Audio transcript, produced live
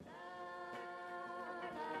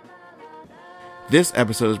This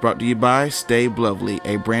episode is brought to you by Stay Blovely,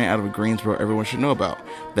 a brand out of Greensboro everyone should know about.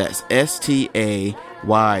 That's STAYBLUVLY.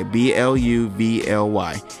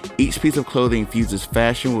 Each piece of clothing fuses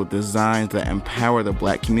fashion with designs that empower the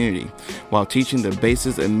Black community, while teaching the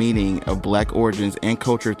basis and meaning of Black origins and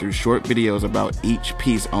culture through short videos about each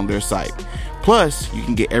piece on their site. Plus, you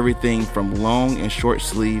can get everything from long and short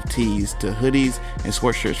sleeve tees to hoodies and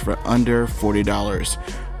sweatshirts for under $40.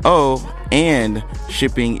 Oh, and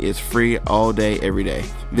shipping is free all day, every day.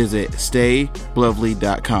 Visit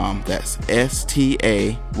StayBlovely.com. That's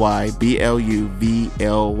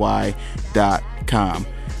STAYBLUVLY.com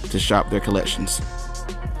to shop their collections.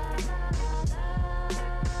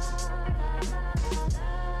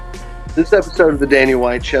 This episode of the Daniel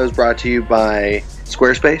White Show is brought to you by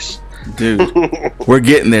Squarespace. Dude, we're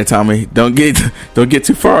getting there, Tommy. Don't get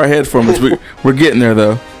too far ahead from us. We're getting there,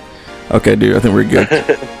 though. Okay, dude, I think we're good.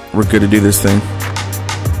 We're good to do this thing.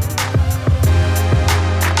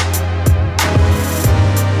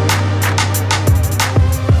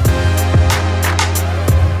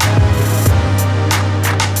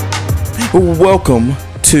 Welcome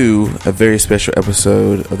to a very special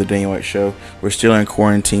episode of the Daniel White Show. We're still in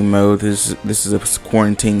quarantine mode. This is a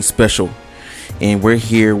quarantine special. And we're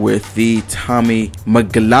here with the Tommy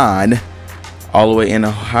McGlaun, all the way in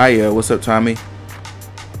Ohio. What's up, Tommy?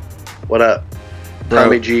 What up, bro?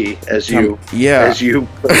 Tommy G, as you.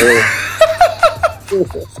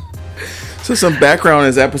 So some background on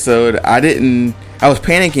this episode. I was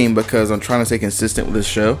panicking because I'm trying to stay consistent with this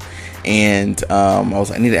show, and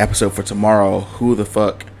I need an episode for tomorrow. Who the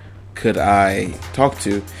fuck could I talk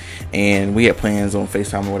to? And we had plans on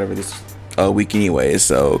FaceTime or whatever this week anyway,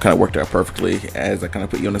 so it kind of worked out perfectly as I kind of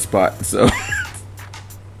put you on the spot. So.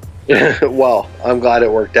 Well, I'm glad it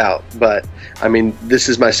worked out, but I mean, this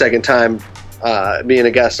is my second time being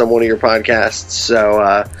a guest on one of your podcasts,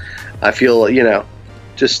 so I feel,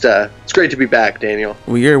 just it's great to be back, Daniel.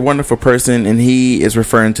 Well, you're a wonderful person, and he is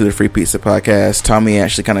referring to the Free Pizza podcast. Tommy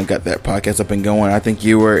actually kind of got that podcast up and going. I think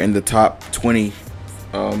you were in the top 20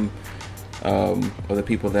 of the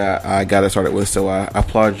people that I got it started with, so I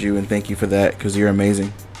applaud you and thank you for that, because you're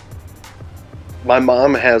amazing. My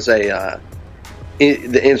mom has the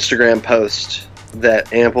Instagram post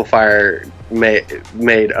that Amplifier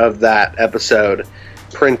made of that episode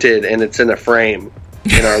printed, and it's in a frame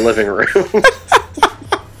in our living room.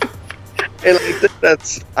 And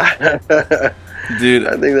that's dude,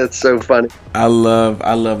 I think that's so funny. I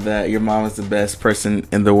love that. Your mom is the best person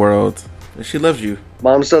in the world. She loves you.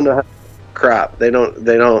 Moms don't know how to crop. They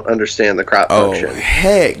don't understand the crop function. Oh,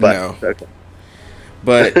 heck no. Okay.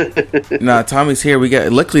 But nah, Tommy's here.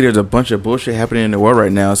 Luckily there's a bunch of bullshit happening in the world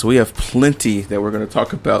right now, so we have plenty that we're going to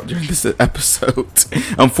talk about during this episode.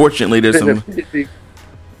 Unfortunately, there's some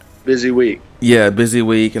busy week. Yeah, busy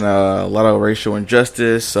week, and a lot of racial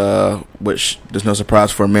injustice, which there's no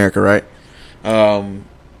surprise for America, right? A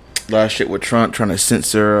lot of shit with Trump trying to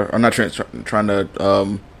censor, or not trying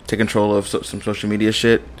to take control of some social media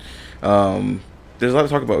shit. There's a lot to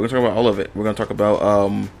talk about. We're going to talk about all of it. We're going to talk about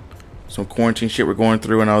some quarantine shit we're going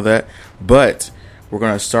through and all that, but we're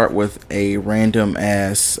going to start with a random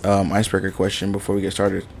ass icebreaker question before we get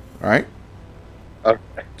started. All right? Okay.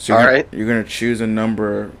 So you're going to choose a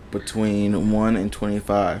number between 1 and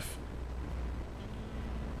 25.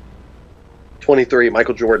 23,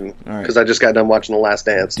 Michael Jordan. All right. Because I just got done watching The Last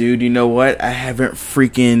Dance. Dude, you know what? I haven't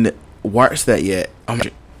freaking watched that yet.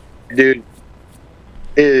 Dude,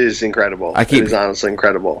 it is incredible. It is honestly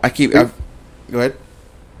incredible. Go ahead.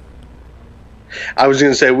 I was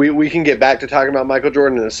going to say, we can get back to talking about Michael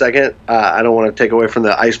Jordan in a second. I don't want to take away from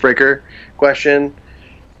the icebreaker question.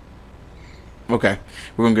 Okay.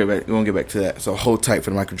 We're going to get back to that. So hold tight for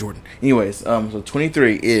the Michael Jordan. Anyways, so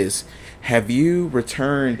 23 is, have you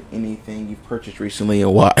returned anything you've purchased recently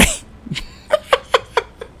and why?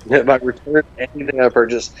 Have I returned anything I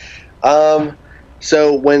purchased?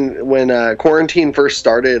 So when quarantine first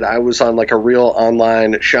started, I was on like a real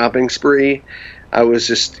online shopping spree. I was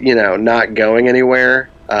just, not going anywhere.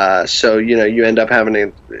 So, you end up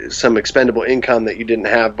having some expendable income that you didn't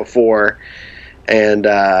have before. And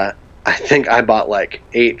I think I bought like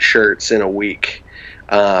 8 shirts in a week.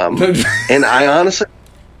 And I honestly,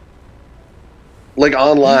 like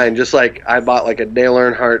online, just like I bought like a Dale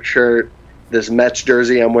Earnhardt shirt, this Mets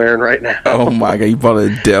jersey I'm wearing right now. Oh my God, you bought a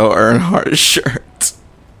Dale Earnhardt shirt.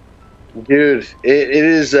 Dude, it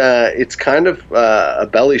is, it's kind of a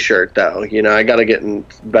belly shirt, though. I got to get in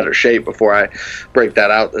better shape before I break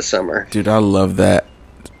that out this summer. Dude, I love that.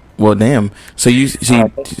 Well, damn. So what I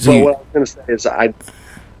was going to say is I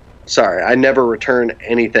never return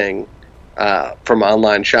anything from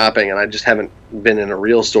online shopping, and I just haven't been in a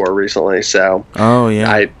real store recently, so Oh yeah,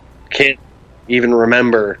 I can't even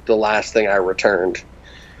remember the last thing I returned.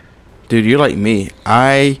 dude, you're like me.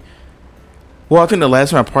 Well, I think the last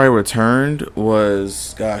time I probably returned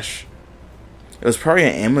was, gosh, it was probably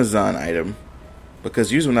an Amazon item,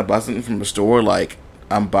 because usually when I buy something from a store, like,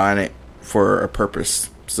 I'm buying it for a purpose.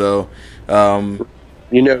 So,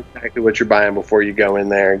 You know exactly what you're buying before you go in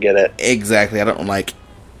there and get it. exactly.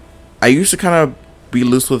 I used to kind of be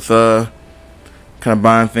loose with kind of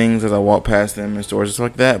buying things as I walk past them in stores and stuff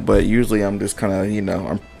like that. But usually I'm just kind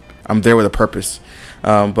of, I'm there with a purpose.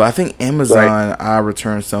 But I think Amazon, Right. I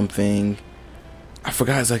returned something. I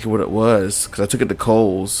forgot exactly what it was because I took it to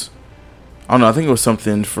Kohl's. I don't know. I think it was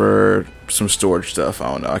something for some storage stuff.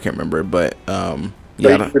 I don't know. I can't remember. But So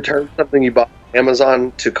yeah, you returned something you bought on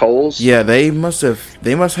Amazon to Kohl's? yeah. They must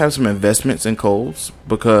have some investments in Kohl's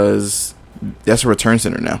because that's a return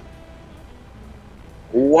center now.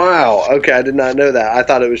 Wow. Okay, I did not know that. I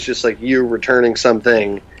thought it was just like you returning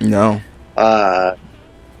something. No. I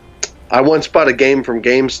once bought a game from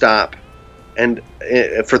GameStop and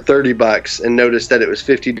for $30 and noticed that it was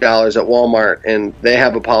 $50 at Walmart, and they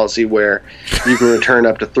have a policy where you can return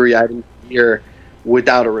up to 3 items a year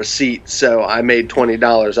without a receipt. So I made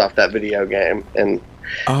 $20 off that video game, and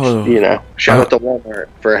shout out to Walmart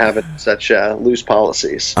for having such loose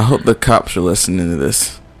policies. I hope the cops are listening to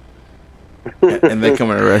this and they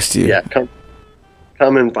come and arrest you. Yeah,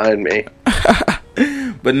 come and find me.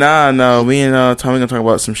 But no, me and Tommy gonna talk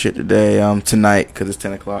about some shit today, tonight, because it's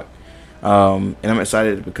 10 o'clock. And I'm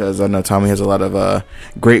excited because I know Tommy has a lot of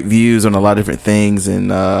great views on a lot of different things, and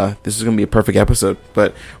this is gonna be a perfect episode.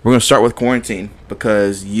 But we're gonna start with quarantine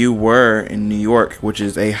because you were in New York, which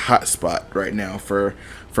is a hot spot right now for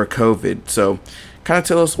COVID. So, kind of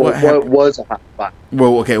tell us what happened. What was a hot spot?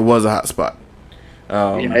 Well, okay, it was a hot spot.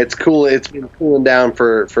 Yeah, it's cool. It's been cooling down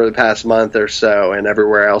for the past month or so, and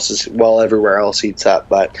everywhere else heats up.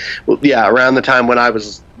 But yeah, around the time when I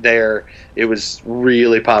was there, it was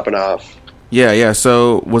really popping off. Yeah.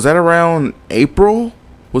 So was that around April?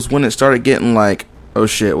 Was when it started getting like, oh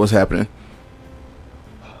shit, what's happening?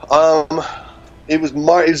 It was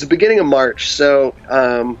March. It was the beginning of March. So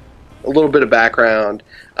a little bit of background.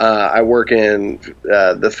 I work in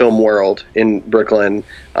the film world in Brooklyn.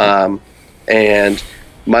 And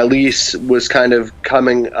my lease was kind of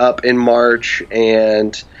coming up in March,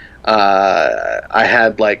 and I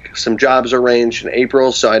had like some jobs arranged in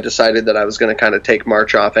April, so I decided that I was going to kind of take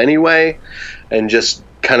March off anyway and just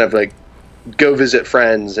kind of like go visit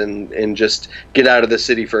friends and just get out of the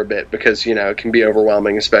city for a bit because, it can be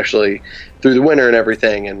overwhelming, especially through the winter and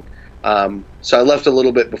everything. And so I left a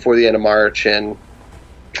little bit before the end of March and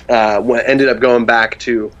ended up going back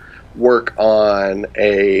to work on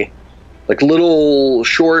a little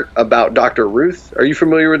short about Dr. Ruth. Are you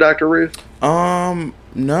familiar with Dr. Ruth? No,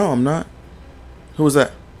 I'm not. Who was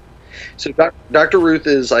that? So Dr. Ruth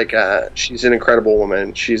is she's an incredible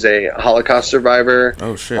woman. She's a Holocaust survivor.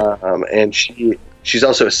 Oh shit. And she's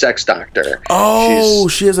also a sex doctor. Oh,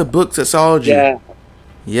 she has a book, Sexology. Yeah.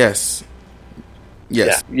 Yes.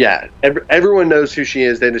 Yeah. Everyone knows who she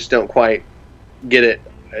is. They just don't quite get it,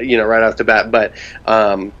 right off the bat. But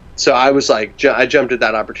so I was I jumped at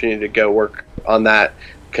that opportunity to go work on that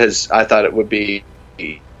because I thought it would be,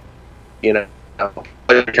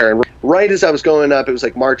 right as I was going up, it was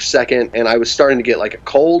like March 2nd, and I was starting to get like a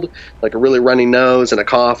cold, like a really runny nose and a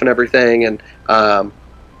cough and everything. And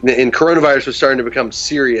coronavirus was starting to become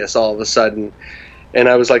serious all of a sudden. And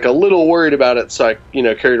I was like a little worried about it. So I,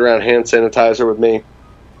 carried around hand sanitizer with me.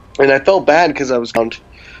 And I felt bad because I was around,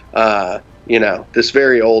 this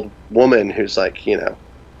very old woman who's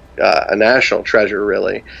a national treasure,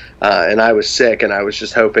 really. And I was sick, and I was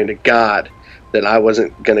just hoping to God that I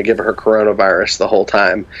wasn't going to give her coronavirus the whole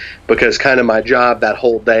time, because kind of my job that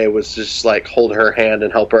whole day was just hold her hand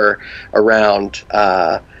and help her around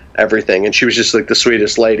everything. And she was just the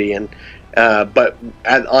sweetest lady. And but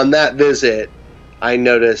on that visit, I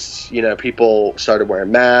noticed, people started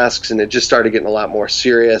wearing masks, and it just started getting a lot more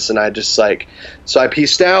serious. And I just so I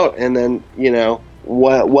pieced out, and then,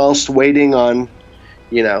 whilst waiting on,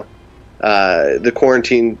 the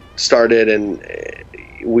quarantine started, and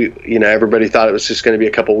we, everybody thought it was just going to be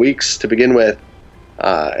a couple weeks to begin with.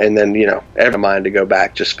 And then, every mind to go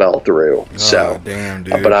back just fell through. Oh, so, damn,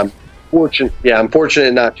 dude. But I'm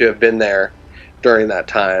fortunate not to have been there during that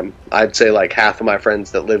time. I'd say half of my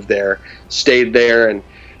friends that lived there stayed there, and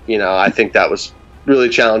I think that was really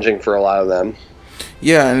challenging for a lot of them.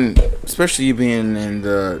 Yeah, and especially you being in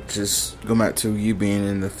just go back to you being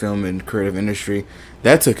in the film and creative industry,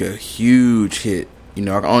 that took a huge hit. I can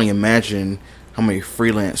only imagine how many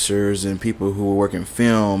freelancers and people who work in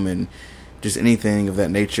film and just anything of that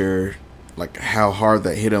nature, like how hard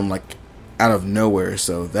that hit them, like out of nowhere.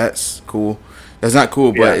 So that's cool. That's not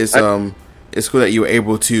cool, but it's cool that you were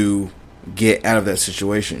able to get out of that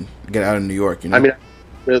situation, get out of New York. You know, I mean,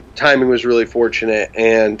 the timing was really fortunate,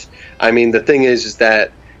 and I mean, the thing is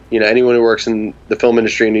that, you know, anyone who works in the film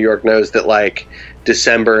industry in New York knows that like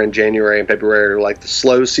December and January and February are like the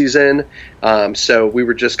slow season. So we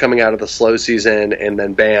were just coming out of the slow season, and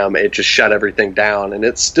then bam, it just shut everything down, and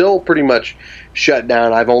it's still pretty much shut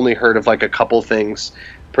down. I've only heard of like a couple things,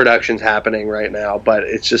 productions happening right now, but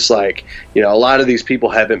it's just like, you know, a lot of these people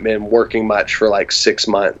haven't been working much for like 6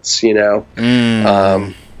 months, you know.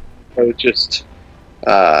 So it's just,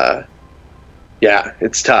 yeah,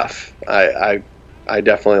 it's tough. I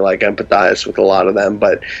definitely like empathize with a lot of them,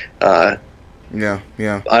 but yeah,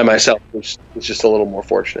 I myself was just a little more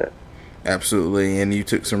fortunate. Absolutely. And you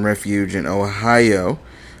took some refuge in Ohio,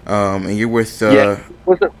 and you're with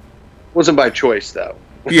wasn't by choice though.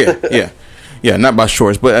 Yeah, not by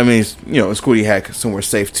choice, but I mean, it's cool you had somewhere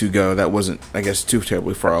safe to go that wasn't, I guess, too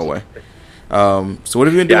terribly far away. So what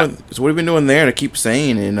have you been doing? So what have you been doing there to keep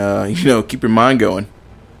sane and keep your mind going?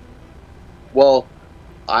 Well,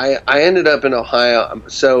 I ended up in Ohio.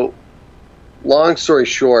 So, long story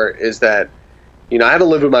short is that, I haven't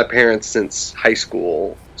lived with my parents since high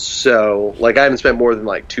school. So, like, I haven't spent more than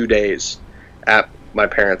like 2 days at my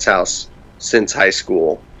parents' house since high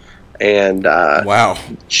school. And wow,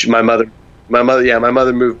 my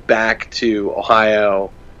mother moved back to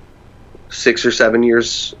Ohio 6 or 7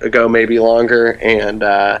 years ago, maybe longer. And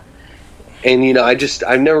I've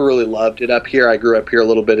never really loved it up here. I grew up here a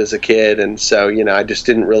little bit as a kid, and so I just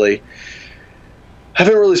haven't really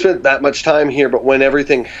spent that much time here. But when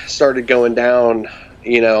everything started going down,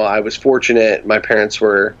 I was fortunate. My parents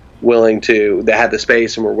were they had the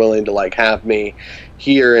space and were willing to like have me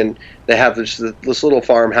here, and they have this little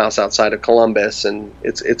farmhouse outside of Columbus, and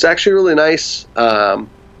it's actually really nice. The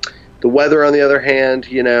weather, on the other hand,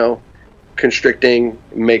 constricting,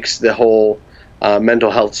 makes the whole mental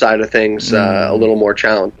health side of things a little more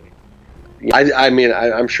challenging.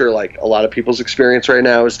 I'm sure like a lot of people's experience right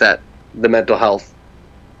now is that their mental health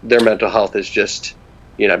is just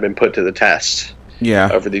been put to the test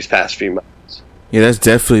over these past few months. Yeah, that's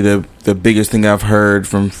definitely the biggest thing I've heard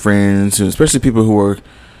from friends, especially people who are,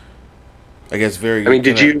 I guess, very. I mean,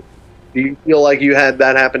 do you feel like you had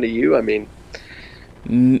that happen to you? I mean,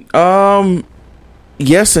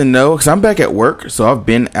 yes and no, because I'm back at work, so I've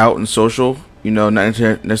been out and social. Not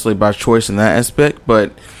necessarily by choice in that aspect,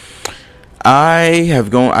 but I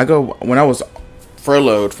go when I was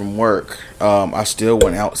furloughed from work. I still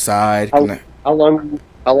went outside. How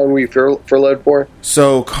long were you furloughed for?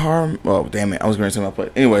 So oh damn it, I was going to say my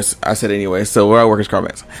place. Anyways, I said anyway. So where I work is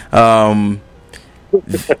CarMax.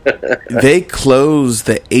 They closed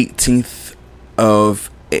the 18th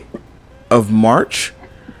of March,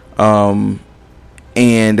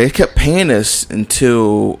 and they kept paying us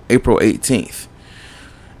until April 18th.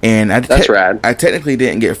 And that's rad. I technically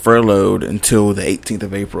didn't get furloughed until the 18th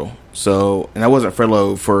of April. So, and I wasn't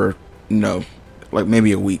furloughed for like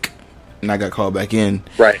maybe a week. And I got called back in.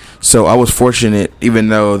 Right. So I was fortunate, even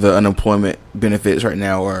though the unemployment benefits right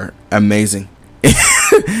now are amazing.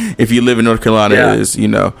 If you live in North Carolina, it is,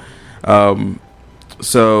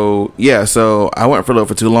 So I went furloughed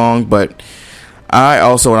for too long, but I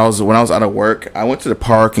also when I was out of work, I went to the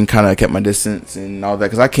park and kind of kept my distance and all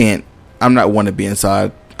that, because I'm not one to be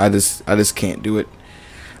inside. I just can't do it.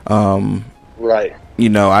 Right.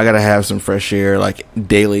 I gotta have some fresh air, like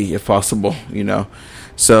daily if possible.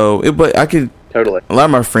 So, but I could totally. A lot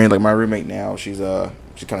of my friends, like my roommate now, she's kind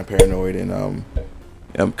of paranoid and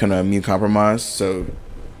I'm kind of immune compromised. So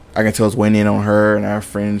I can tell it's weighing in on her, and I have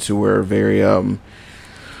friends who are very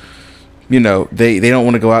they don't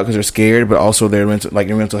want to go out because they're scared, but also their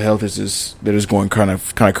mental health is they're just going kind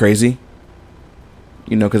of crazy.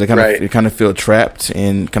 Because they kind of feel trapped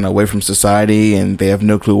and kind of away from society, and they have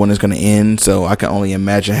no clue when it's going to end. So I can only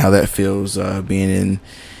imagine how that feels being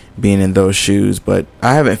in those shoes. But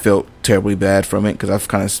I haven't felt terribly bad from it, because I've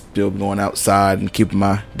kind of still been going outside and keeping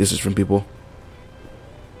my distance from people.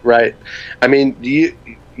 Right. I mean,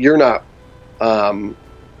 you're not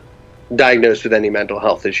diagnosed with any mental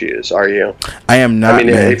health issues, are you? I am not. I mean,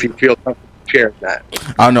 if you feel comfortable sharing that.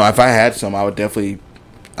 I don't know. If I had some, I would definitely.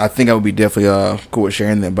 I think I would be definitely cool with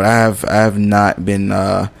sharing them. But I have not been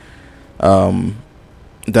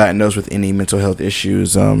diagnosed with any mental health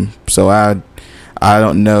issues. So I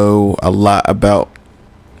don't know a lot about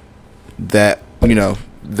that.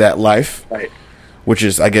 That life, right? Which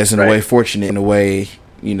is, I guess, in a way fortunate. In a way,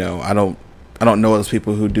 I don't. don't know those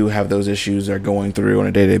people who do have those issues are going through on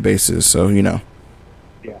a day-to-day basis. So, Yeah.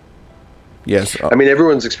 Yes. I mean,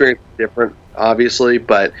 everyone's experience is different, obviously,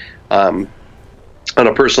 but on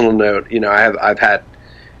a personal note, I've had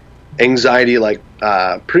anxiety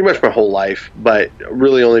pretty much my whole life, but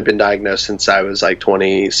really only been diagnosed since I was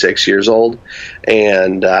 26 years old,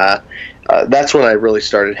 and that's when I really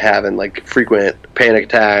started having frequent panic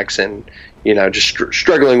attacks and just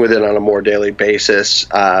struggling with it on a more daily basis,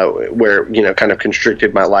 where kind of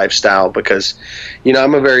constricted my lifestyle because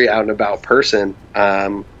I'm a very out and about person,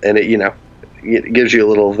 and it gives you a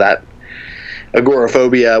little of that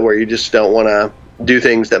agoraphobia where you just don't want to do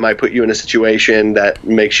things that might put you in a situation that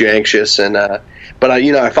makes you anxious. And but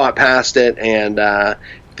I fought past it, and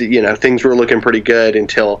things were looking pretty good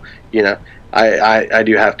until I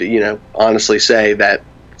do have to honestly say that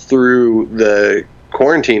through the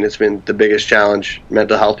quarantine, it's been the biggest challenge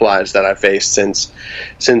mental health wise that I've faced since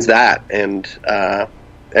that, and I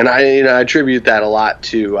attribute that a lot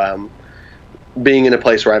to being in a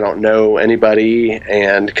place where I don't know anybody,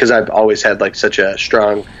 and because I've always had such a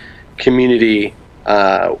strong community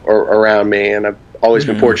around me, and I've always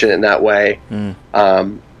been fortunate in that way.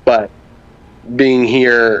 But being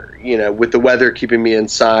here, with the weather keeping me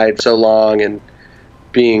inside so long and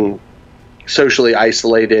being socially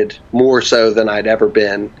isolated more so than I'd ever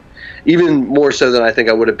been, even more so than I think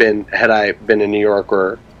I would have been had I been in New York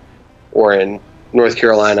or in North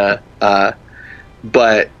Carolina.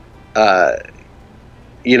 But that's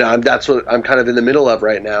what I'm kind of in the middle of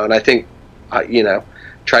right now, and I think I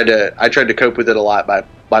tried to cope with it a lot by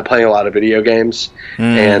playing a lot of video games,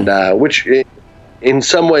 and which in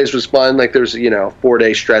some ways was fun. There was a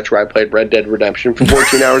 4-day stretch where I played Red Dead Redemption for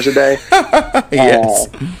 14 hours a day. Yes,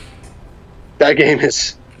 that game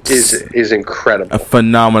is incredible, a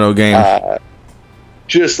phenomenal game.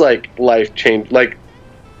 Just life changed.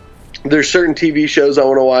 There's certain TV shows I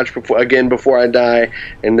want to watch before I die,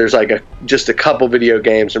 and there's just a couple video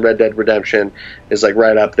games, and Red Dead Redemption is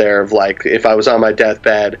right up there of if I was on my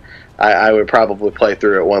deathbed, I would probably play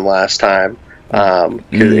through it one last time.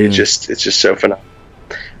 It's just so phenomenal.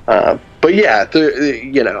 But yeah,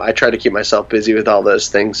 I try to keep myself busy with all those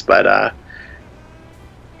things, but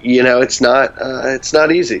it's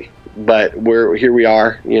not easy. But here we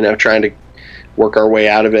are, trying to work our way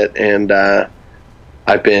out of it, and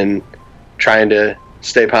I've been trying to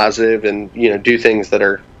stay positive and do things that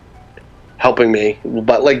are helping me,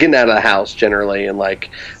 but getting out of the house generally, and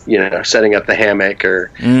setting up the hammock or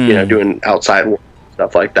doing outside work,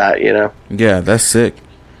 stuff like that. Yeah, that's sick.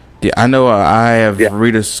 Yeah, I know. I have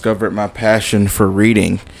rediscovered my passion for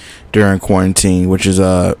reading during quarantine, which is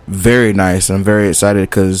very nice. I'm very excited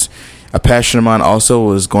because a passion of mine also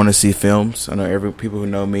was going to see films. I know people who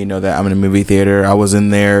know me know that I'm in a movie theater. I was in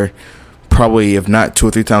there probably, if not 2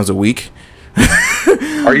 or 3 times a week.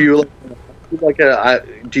 Are you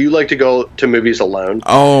do you like to go to movies alone?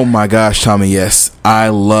 Oh my gosh, Tommy, yes. I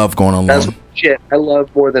love going alone. That's shit I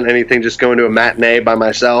love more than anything, just going to a matinee by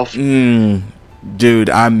myself. Dude,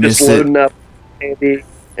 I miss it. Just loading up candy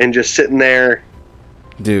and just sitting there.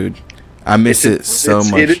 Dude, I miss it so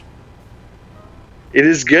much. It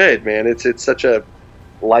is good, man. It's such a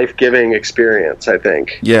life-giving experience, I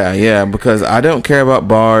think. Yeah, because I don't care about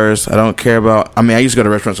bars. I don't care about... I used to go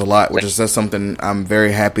to restaurants a lot, which is that's something I'm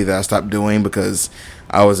very happy that I stopped doing because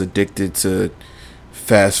I was addicted to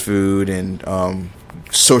fast food and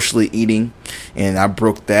socially eating, and I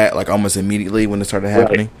broke that almost immediately when it started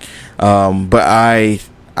happening. Right. But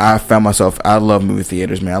I found myself... I love movie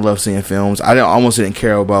theaters, man. I love seeing films. I almost didn't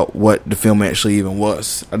care about what the film actually even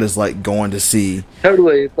was. I just like going to see...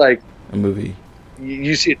 Totally. It's like... a movie.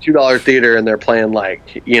 You see a $2 theater and they're playing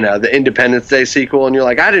the Independence Day sequel, and you're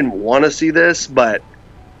like, I didn't want to see this, but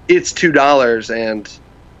it's $2 and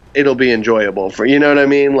it'll be enjoyable for, you know what I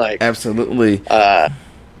mean? Absolutely. I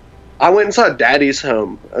went and saw Daddy's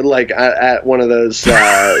Home at one of those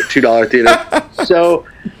 $2 theaters. So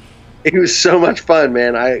it was so much fun,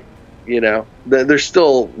 man. There's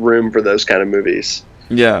still room for those kind of movies.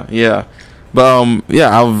 Yeah. But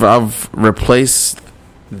I've replaced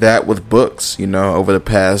that with books, over the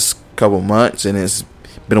past couple months, and it's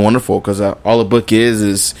been wonderful because all a book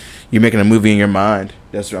is you're making a movie in your mind.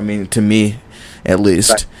 That's to me, at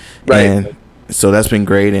least. Right. And so that's been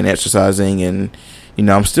great, and exercising, and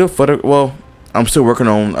I'm still working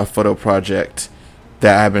on a photo project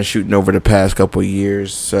that I've been shooting over the past couple of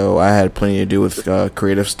years. So I had plenty to do with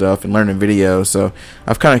creative stuff and learning video. So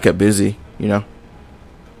I've kind of kept busy,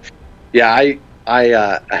 Yeah, I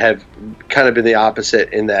have kind of been the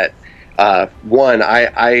opposite in that, one,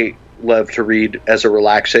 I love to read as a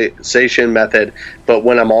relaxation method, but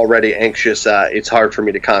when I'm already anxious, it's hard for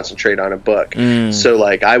me to concentrate on a book. So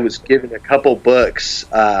like I was given a couple books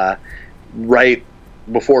right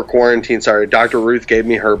before quarantine started. Dr. Ruth gave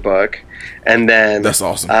me her book, and then that's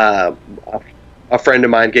awesome. A friend of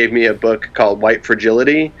mine gave me a book called White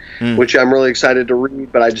Fragility, which I'm really excited to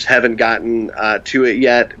read, but I just haven't gotten to it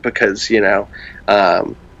yet because,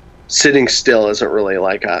 sitting still isn't really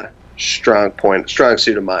like a strong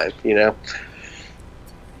suit of mine,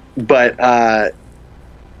 But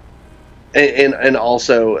and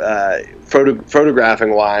also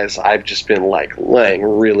photographing wise, I've just been like laying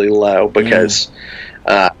really low because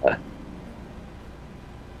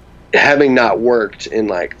having not worked in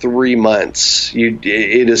like 3 months, it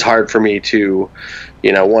is hard for me to,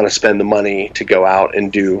 want to spend the money to go out and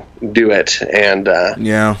do it. And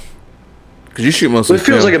yeah, because you shoot mostly. It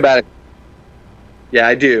feels like a bad. Yeah,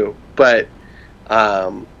 I do, but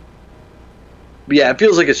yeah, it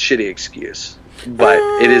feels like a shitty excuse, but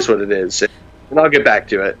it is what it is, and I'll get back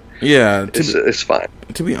to it. Yeah, it's fine.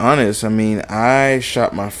 To be honest, I mean, I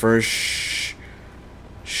shot my first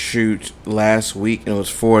shoot last week, and it was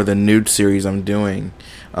for the nude series I'm doing.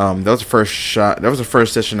 That was the first shot. That was the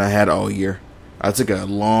first session I had all year. I took a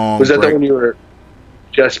long. Was that break. the one you were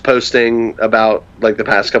just posting about, like the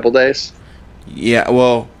past couple days? Yeah,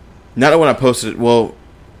 well, not the one I posted. Well,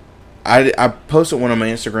 I posted one on my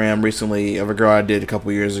Instagram recently of a girl I did a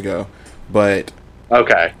couple years ago, but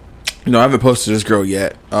okay, I haven't posted this girl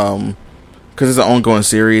yet. Because it's an ongoing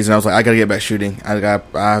series, and I was like, I gotta get back shooting.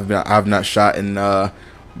 I've not shot in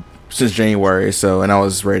since January, and I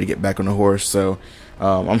was ready to get back on the horse. So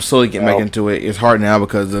I'm slowly getting back into it. It's hard now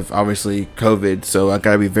because of obviously COVID, so I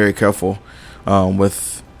gotta be very careful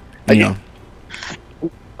with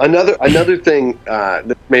Another thing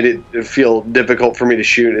that made it feel difficult for me to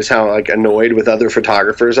shoot is how like annoyed with other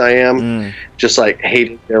photographers I am, just like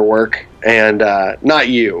hating their work, and not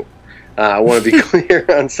you. I want to be clear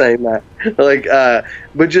on saying that, like,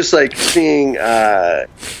 but just like seeing,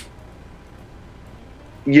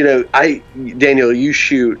 Daniel, you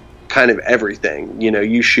shoot kind of everything.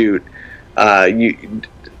 You shoot,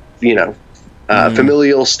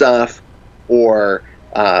 familial stuff or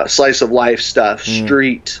slice of life stuff,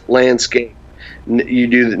 street, landscape. You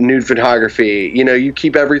do the nude photography. You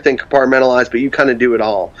keep everything compartmentalized, but you kind of do it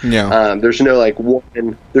all. Yeah. There's no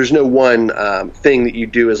one thing that you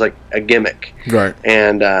do as like a gimmick. Right.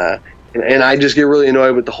 And I just get really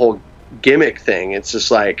annoyed with the whole gimmick thing. It's just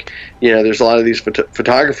like, there's a lot of these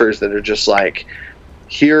photographers that are just like,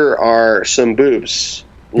 here are some boobs,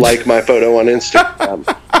 like my photo on Instagram.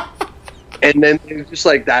 And then it's just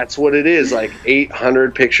like, that's what it is, like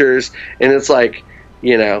 800 pictures. And it's like,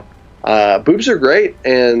 boobs are great.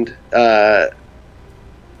 And I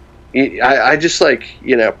just like,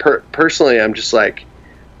 personally, I'm just like,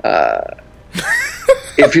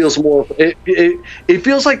 it feels more, it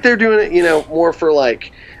feels like they're doing it, more for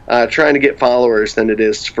like trying to get followers than it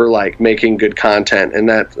is for like making good content. And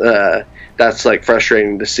that's like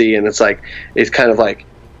frustrating to see. And it's like, it's kind of like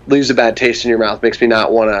leaves a bad taste in your mouth, makes me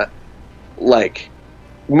not want to, like,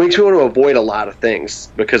 makes me want to avoid a lot of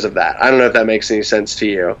things because of that. I don't know if that makes any sense to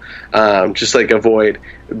you. Just like avoid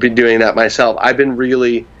doing that myself. I've been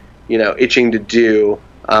really, itching to do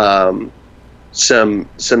some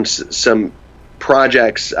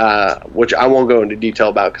projects, which I won't go into detail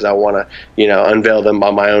about because I want to, unveil them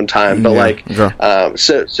on my own time. But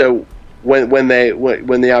so when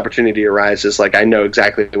the opportunity arises, like I know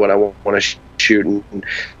exactly what I want to shoot, and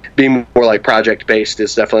being more like project based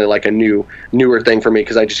is definitely like a newer thing for me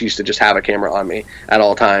because I just used to just have a camera on me at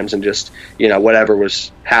all times and just whatever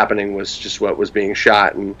was happening was just what was being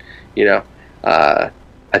shot. And I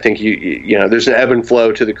think there's an ebb and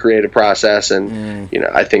flow to the creative process, and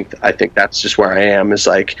I think that's just where I am, is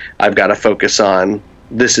like I've got to focus on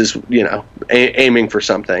this is aiming for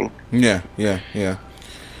something. Yeah.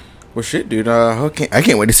 Well, shit, dude. I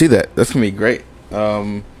can't wait to see that. That's gonna be great.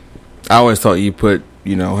 I always thought you put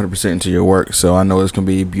 100% into your work, so I know it's gonna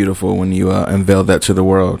be beautiful when you unveil that to the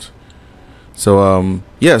world. So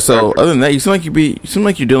So other than that, you seem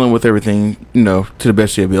like you're dealing with everything to the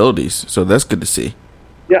best of your abilities. So that's good to see.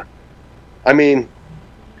 Yeah, I mean,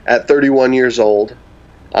 at 31 years old,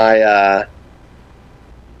 I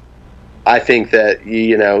think that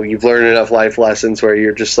you've learned enough life lessons where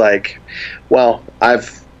you're just like, well,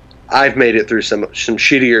 I've made it through some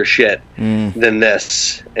shittier shit than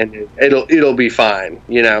this, and it'll be fine.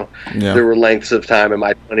 Yeah. There were lengths of time in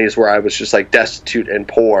my 20s where I was just like destitute and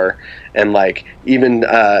poor, and like even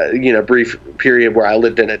brief period where I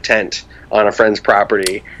lived in a tent on a friend's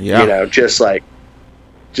property. Yeah. Just like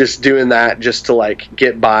just doing that just to like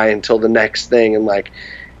get by until the next thing, and like,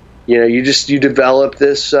 you know, you develop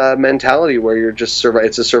this mentality where you're just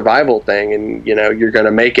it's a survival thing, and you know you're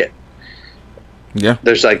gonna make it. Yeah,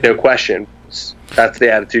 there's like no question. That's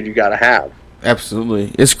the attitude you gotta have.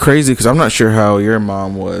 Absolutely. It's crazy because I'm not sure how your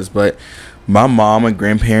mom was, but my mom and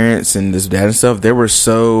grandparents and this dad and stuff, they were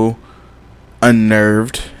so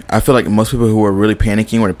unnerved. I feel like most people who were really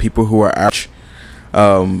panicking were the people who are out.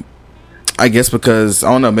 I guess because,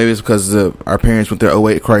 I don't know, maybe it's because our parents went through the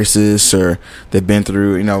 '08 crisis, or they've been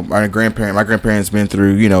through, you know, my grandparents been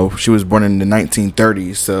through, you know, she was born in the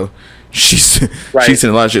 1930s, so she's seen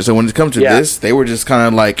a lot of shit. So when it comes to this, they were just kind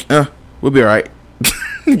of like, we'll be all right.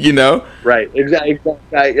 You know? Right. Exactly.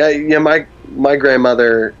 Yeah, my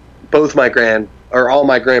grandmother, all my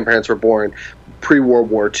grandparents were born pre-World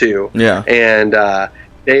War II. Yeah. And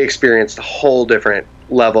they experienced a whole different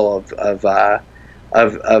level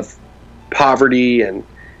of poverty and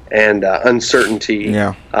uncertainty,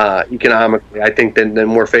 economically, I think,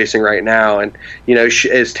 than we're facing right now. And, you know,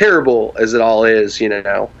 as terrible as it all is, you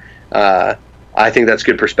know, I think that's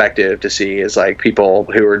good perspective to see, is like people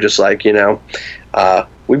who are just like, you know,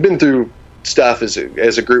 we've been through stuff as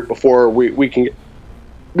a group before. We can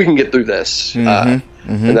get through this, and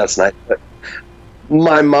that's nice. But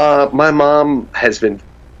my mom has been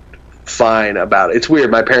fine about it. It's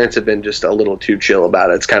weird. My parents have been just a little too chill about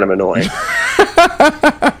it. It's kind of annoying.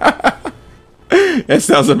 That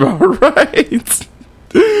sounds about right.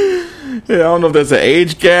 Yeah, I don't know if that's an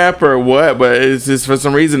age gap or what, but it's just, for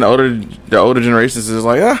some reason, the older generations is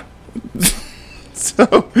like,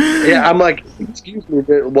 So yeah, I'm like, excuse me,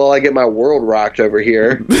 while I get my world rocked over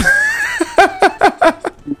here.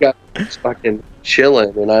 You guys fucking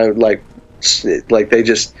chilling, and I would like they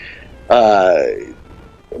just, well,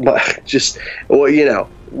 you know,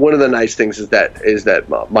 one of the nice things is that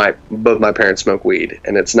both my parents smoke weed,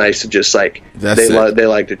 and it's nice to just like they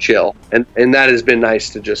like to chill, and that has been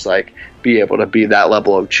nice to just like be able to be that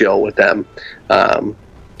level of chill with them.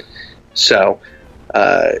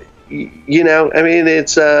 You know, I mean,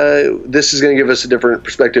 it's this is going to give us a different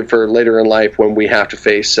perspective for later in life when we have to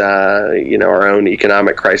face you know, our own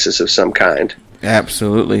economic crisis of some kind.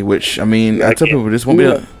 Absolutely. Which, I mean, I tell people this won't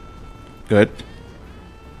be good.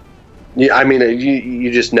 Yeah, I mean,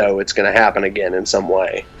 you just know it's going to happen again in some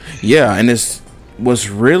way. Yeah, and what's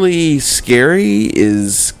really scary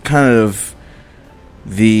is kind of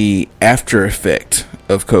the after effect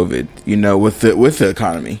of COVID. You know, with the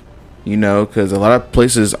economy. You know, because a lot of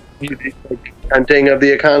places stunting of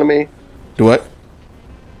the economy. What?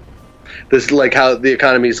 This, like, how the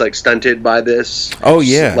economy is like stunted by this. Oh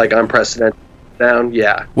yeah, like unprecedented down.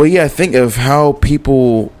 Yeah. Well, yeah. Think of how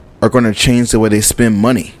people are going to change the way they spend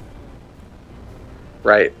money.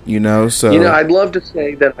 Right. You know, so, you know, I'd love to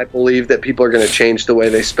say that I believe that people are going to change the way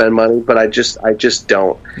they spend money, but I just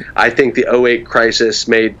don't. I think the '08 crisis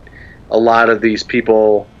made a lot of these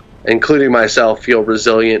people, including myself, feel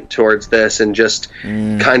resilient towards this, and just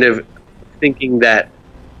kind of thinking that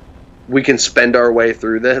we can spend our way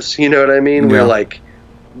through this. You know what I mean? Yeah. We're like,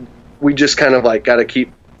 we just kind of like got to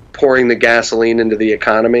keep pouring the gasoline into the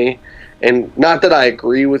economy. And not that I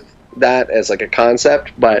agree with that as like a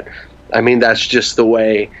concept, but I mean, that's just the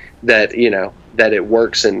way that, you know, that it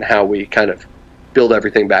works and how we kind of build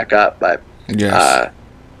everything back up. But yes.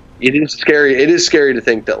 It is scary. It is scary to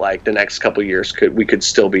think that like the next couple of years we could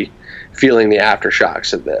still be feeling the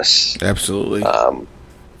aftershocks of this. Absolutely.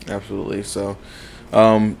 Absolutely. So,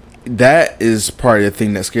 that is probably the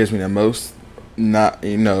thing that scares me the most. Not,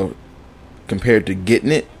 you know, compared to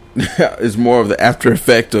getting it, is more of the after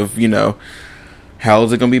effect of, you know, how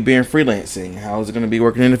is it going to be being freelancing? How is it going to be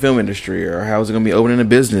working in the film industry? Or how is it going to be opening a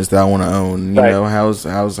business that I want to own? You know, how's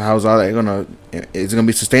all that going to, is it going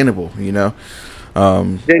to be sustainable? You know?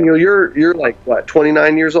 Daniel, you're like what,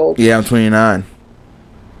 29 years old? Yeah, I'm 29.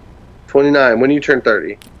 29. When do you turn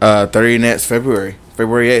 30? 30 next February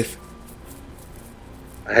 8th.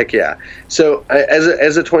 Heck yeah. So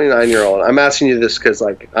as a 29-year-old, I'm asking you this because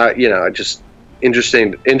like, you know, just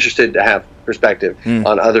interested to have perspective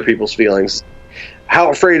on other people's feelings. How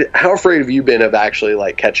afraid have you been of actually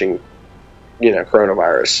like catching, you know,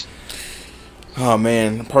 coronavirus? Oh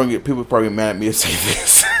man, people probably mad at me to say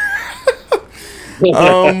this.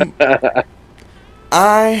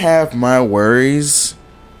 I have my worries,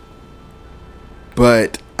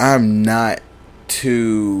 but I'm not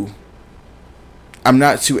too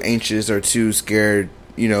anxious or too scared,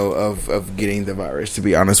 you know, of getting the virus, to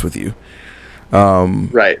be honest with you.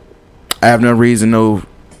 Right. I have no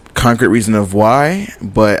concrete reason of why,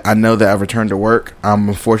 but I know that I've returned to work.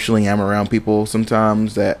 Unfortunately, I'm around people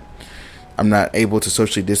sometimes that I'm not able to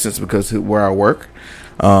socially distance because of where I work.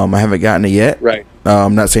 I haven't gotten it yet. Right.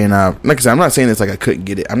 I'm not saying like I said, I'm not saying it's like I couldn't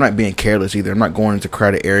get it. I'm not being careless either. I'm not going into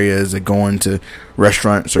crowded areas or going to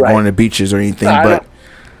restaurants or going to beaches or anything. No, but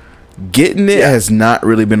getting it has not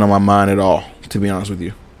really been on my mind at all, to be honest with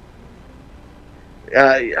you.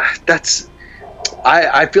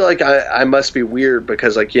 I feel like I must be weird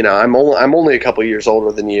because, like, you know, I'm only a couple years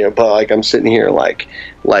older than you, but like I'm sitting here like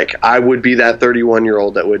I would be that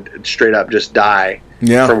 31-year-old that would straight up just die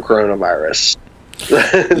from coronavirus.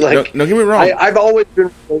 Like, no, get me wrong. I've always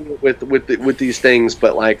been with these things,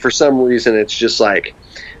 but like for some reason it's just like,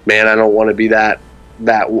 man, I don't want to be that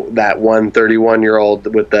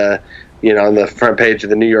 31-year-old with the, you know, on the front page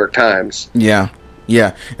of the New York Times. Yeah.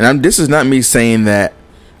 And this is not me saying that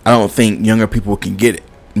I don't think younger people can get it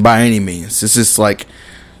by any means. It's just like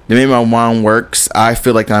the way my mom works. I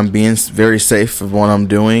feel like I'm being very safe of what I'm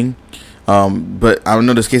doing. But I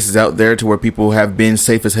know there's cases out there to where people have been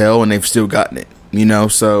safe as hell and they've still gotten it. You know,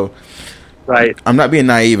 so right. I'm not being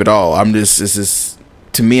naive at all. It's just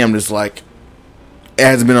to me, I'm just like, it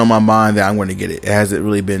hasn't been on my mind that I'm going to get it. It hasn't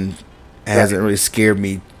really scared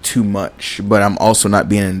me too much. But I'm also not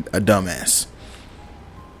being a dumbass.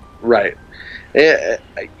 Right.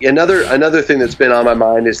 Another thing that's been on my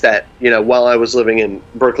mind is that, you know, while I was living in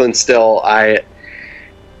Brooklyn still, I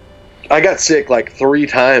got sick like 3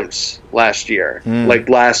 times last year. Like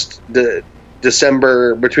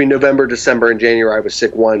December, between November, December, and January, I was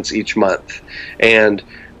sick once each month. And,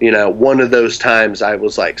 you know, one of those times I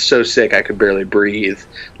was like so sick I could barely breathe.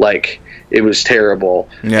 Like, it was terrible.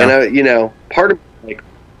 Yeah. And you know, part of like,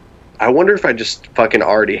 I wonder if I just fucking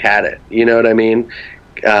already had it. You know what I mean?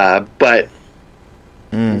 But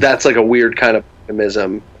that's like a weird kind of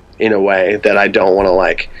optimism in a way that I don't want to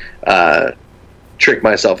like trick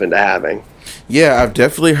myself into having. Yeah, I've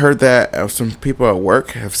definitely heard that. Some people at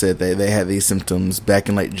work have said they had these symptoms back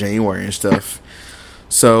in like January and stuff.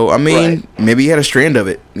 So, I mean, maybe you had a strand of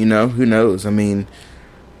it. You know, who knows? I mean,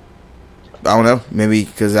 I don't know. Maybe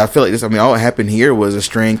because I feel like this. I mean, all that happened here was a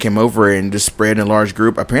strand came over and just spread in a large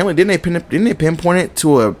group. Apparently, didn't they pinpoint it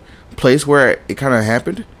to a place where it kind of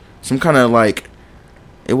happened? Some kind of like,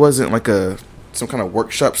 it wasn't like some kind of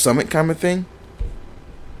workshop summit kind of thing.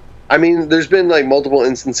 I mean, there's been like multiple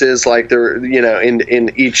instances, like there, you know,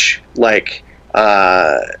 in each like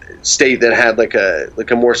state that had like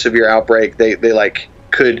a more severe outbreak, they like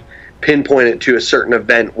could pinpoint it to a certain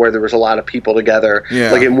event where there was a lot of people together.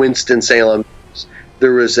 Yeah. Like in Winston-Salem,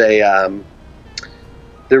 there was a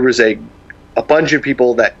bunch of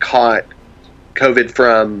people that caught COVID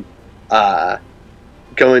from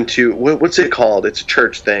going to what's it called? It's a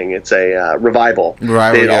church thing. It's a revival.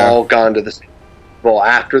 They'd all gone to the well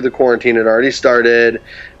after the quarantine had already started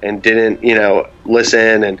and didn't, you know,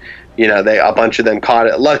 listen, and you know, a bunch of them caught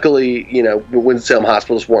it. Luckily, you know, Winston-Salem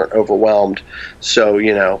hospitals weren't overwhelmed, so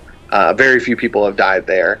you know, very few people have died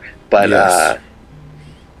there. But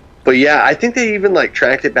but yeah, I think they even like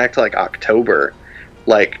tracked it back to like October,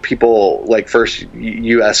 like people like first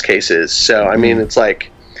U.S. cases. So I mean, it's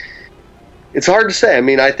like, it's hard to say. I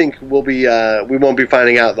mean, I think we won't be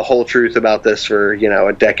finding out the whole truth about this for, you know,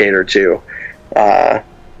 a decade or two.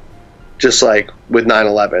 Just like with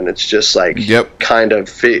 9/11, it's just like kind of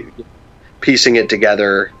piecing it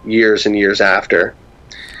together years and years after.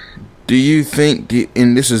 Do you think,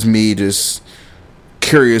 and this is me just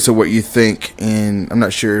curious of what you think, and I'm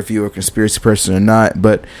not sure if you're a conspiracy person or not,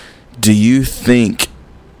 but do you think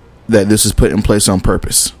that this is put in place on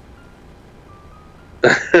purpose?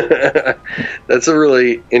 That's a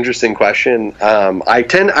really interesting question. I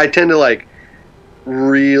tend to like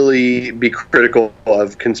really be critical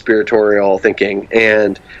of conspiratorial thinking,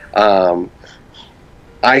 and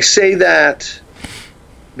I say that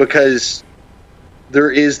because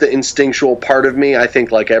there is the instinctual part of me, I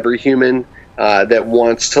think, like every human, that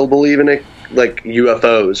wants to believe in it, like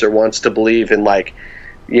UFOs, or wants to believe in like,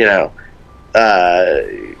 you know,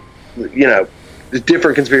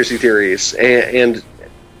 different conspiracy theories, and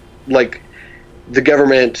like the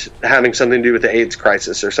government having something to do with the AIDS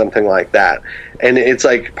crisis or something like that. And it's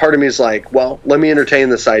like, part of me is like, well, let me entertain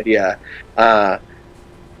this idea. And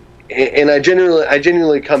I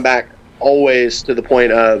genuinely come back always to the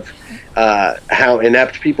point of how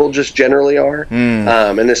inept people just generally are.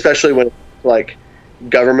 And especially when it's like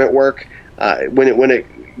government work,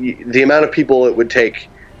 the amount of people it would take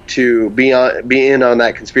to be in on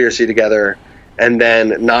that conspiracy together, and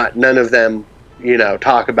then none of them, you know,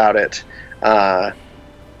 talk about it,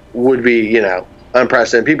 would be, you know,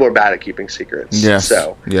 unprecedented. People are bad at keeping secrets. Yes.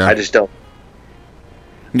 So yeah. I just don't.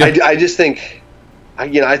 Yeah. I just think,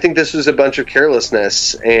 you know, I think this was a bunch of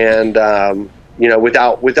carelessness, and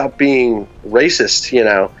without being racist,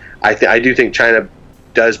 I do think China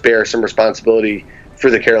does bear some responsibility for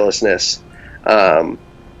the carelessness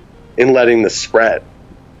in letting this spread.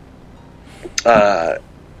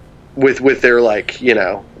 With their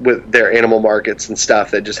with their animal markets and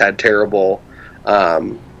stuff that just had terrible,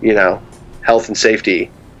 health and safety,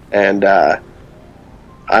 and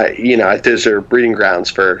those are breeding grounds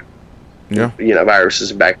for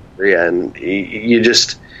viruses and bacteria, and we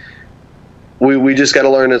just got to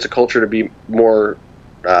learn as a culture to be more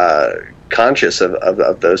conscious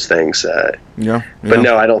of those things. But no,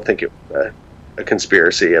 I don't think it was a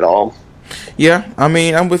conspiracy at all. Yeah, I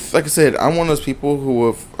mean, like I said, I'm one of those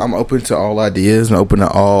people I'm open to all ideas and open to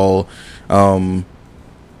all,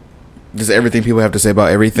 just everything people have to say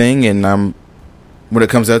about everything. And what it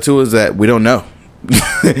comes out to is that we don't know.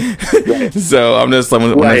 Right. So I'm just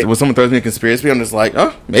like, when someone throws me a conspiracy, I'm just like,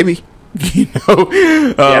 oh, maybe,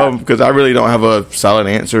 because I really don't have a solid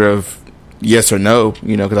answer of yes or no,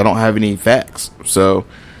 because I don't have any facts. So.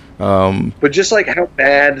 But just like how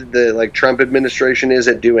bad the Trump administration is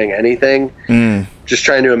at doing anything, just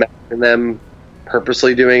trying to imagine them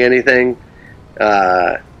purposely doing anything.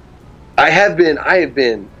 I have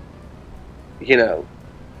been,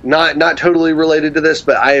 not totally related to this,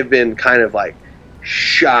 but I have been kind of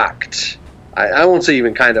shocked. I won't say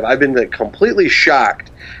even kind of. I've been completely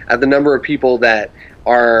shocked at the number of people that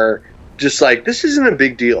are just this isn't a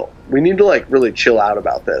big deal. We need to really chill out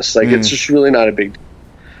about this. It's just really not a big deal.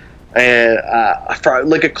 And for,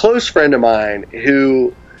 a close friend of mine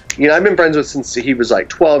who, I've been friends with since he was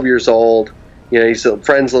 12 years old. He's a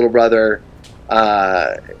friend's little brother.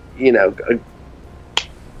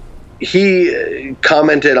 He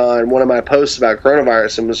commented on one of my posts about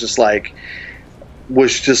coronavirus and was just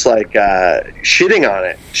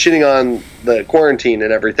shitting on the quarantine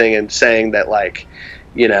and everything, and saying that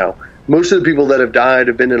most of the people that have died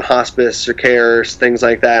have been in hospice or cares, things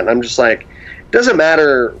like that. And I'm just doesn't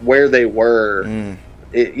matter where they were,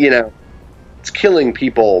 it's killing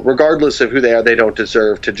people regardless of who they are. They don't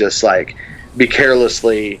deserve to just be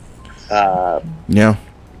carelessly put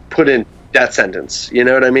in death sentence. You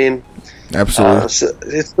know what I mean? Absolutely. So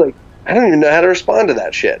it's I don't even know how to respond to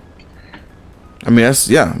that shit. I mean, that's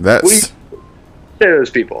what do you say to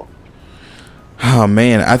those people? Oh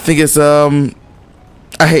man, I think it's I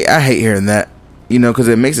hate hearing that, because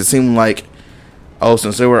it makes it seem like, oh,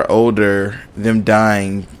 since they were older, them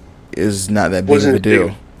dying is not that big of a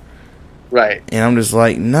deal. Right. And I'm just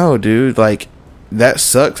no, dude, that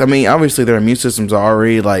sucks. I mean, obviously their immune system's are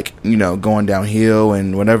already going downhill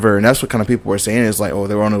and whatever, and that's what kind of people were saying is oh,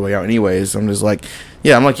 they were on their way out anyways. I'm just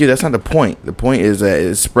I'm like you, that's not the point. The point is that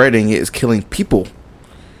it's spreading, it's killing people.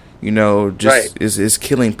 It's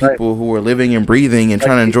killing people who are living and breathing and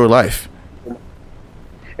trying to enjoy life.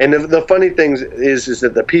 And the funny thing is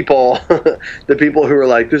that the people, who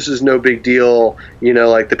are this is no big deal,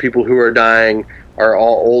 the people who are dying are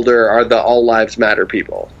all older, are the all lives matter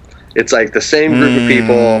people. It's the same group of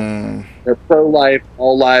people. They're pro-life,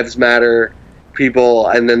 all lives matter people,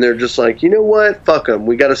 and then they're just you know what? Fuck them.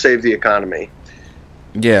 We got to save the economy.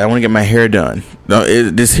 Yeah, I want to get my hair done. No,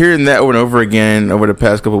 just hearing that over and over again over the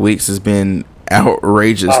past couple of weeks has been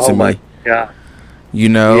outrageous to me. Yeah.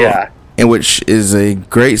 Yeah. And which is a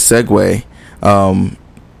great segue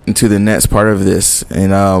into the next part of this,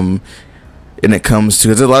 and it comes to,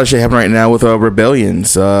 there's a lot of shit happening right now with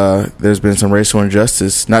rebellions. There's been some racial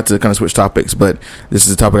injustice. Not to kind of switch topics, but this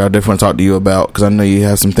is a topic I definitely want to talk to you about because I know you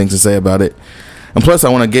have some things to say about it. And plus, I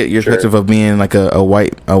want to get your perspective of being a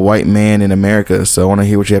white man in America. So I want to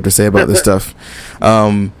hear what you have to say about this stuff. What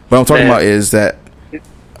I'm talking about is that.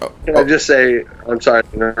 Can I just say, I'm sorry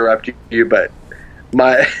to interrupt you, but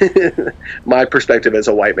my my perspective as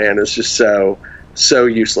a white man is just so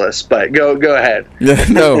useless. But go ahead.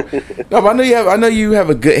 no, but I know you have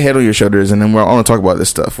a good head on your shoulders, and then I want to talk about this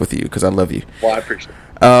stuff with you because I love you. Well, I appreciate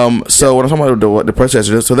it. So when I'm talking about the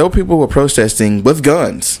protesters, so there were people who were protesting with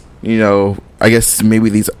guns. I guess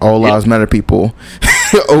maybe these all lives matter people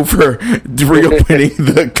over reopening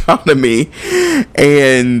the economy,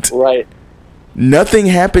 and nothing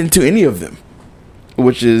happened to any of them,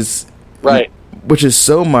 which is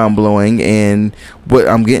so mind blowing. And what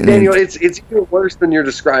I'm getting, Daniel, it's even worse than you're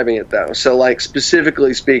describing it, though. So,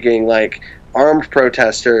 specifically speaking, armed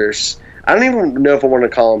protesters. I don't even know if I want to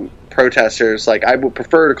call them protesters. I would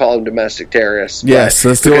prefer to call them domestic terrorists. Yes,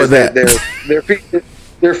 let's do that.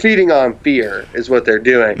 They're feeding on fear, is what they're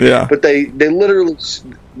doing. Yeah. But they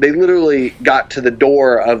literally got to the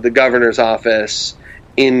door of the governor's office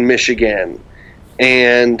in Michigan,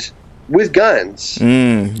 and with guns.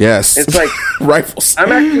 Yes. It's rifles.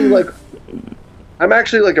 I'm I'm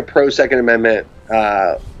actually like a pro Second Amendment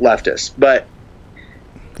leftist, but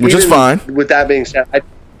which is fine. With that being said,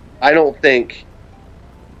 I don't think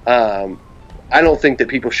that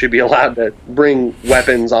people should be allowed to bring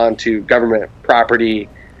weapons onto government property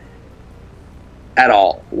at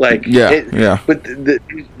all. Like, But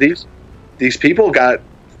these people got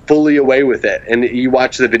fully away with it, and you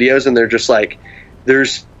watch the videos, and they're just like,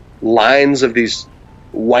 there's lines of these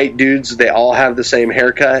white dudes. They all have the same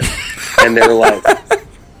haircut, and they're like,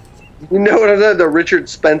 you know what I'm saying? The Richard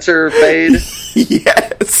Spencer fade.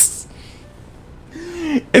 Yes.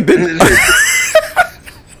 And then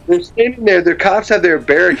they're standing there. Their cops have their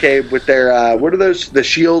barricade with their what are those? The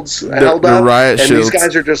shields held up. The riot and shields. These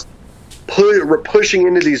guys are just pushing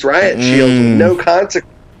into these riot shields with no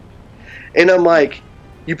consequence. And I'm like,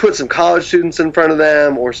 you put some college students in front of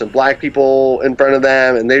them or some black people in front of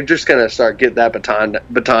them, and they're just gonna start getting that baton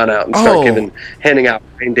out and start handing out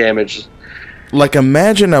brain damage. Like,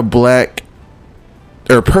 imagine a black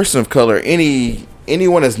or a person of color,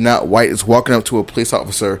 anyone that's not white is walking up to a police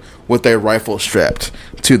officer with their rifle strapped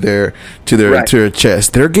to their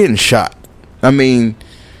chest. They're getting shot. I mean,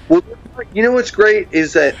 well, you know what's great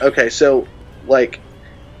is that I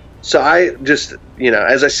just,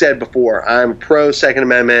 as I said before, I'm pro Second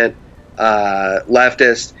Amendment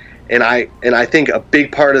leftist, and I think a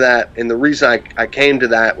big part of that, and the reason I came to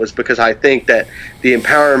that was because I think that the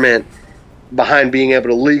empowerment behind being able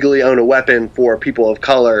to legally own a weapon for people of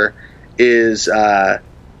color is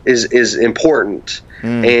important,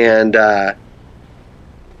 and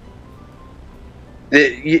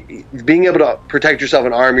being able to protect yourself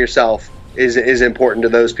and arm yourself is important to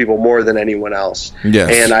those people more than anyone else.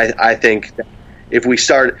 Yes. And I think that if we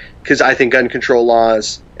start, because I think gun control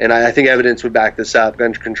laws, and I think evidence would back this up,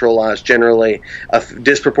 gun control laws generally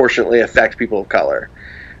disproportionately affect people of color.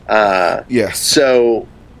 Yes. So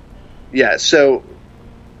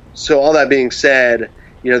all that being said,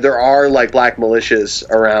 there are like black militias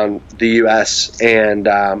around the U.S. and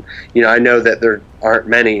I know that there aren't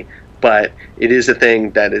many, but it is a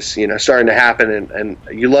thing that is starting to happen, and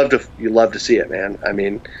you love to see it, man. I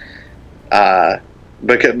mean,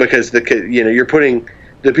 because you're putting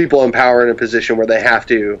the people in power in a position where they have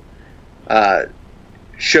to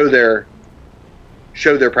show their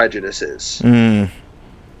prejudices.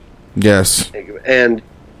 Yes, and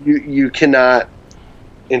you cannot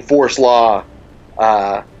enforce law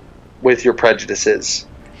with your prejudices,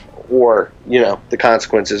 or the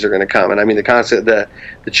consequences are going to come. And I mean, the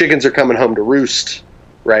chickens are coming home to roost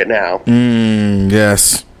right now.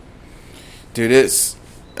 Yes, dude. It's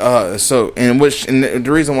the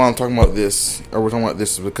reason why I'm talking about this, or we're talking about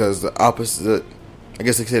this, is because the opposite. I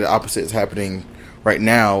guess they say the opposite is happening right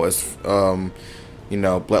now. As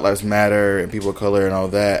Black Lives Matter and people of color and all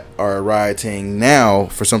that are rioting now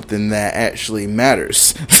for something that actually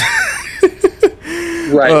matters.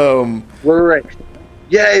 Right. We're right.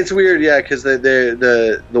 Yeah, it's weird. Yeah, because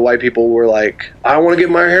the white people were like, "I want to get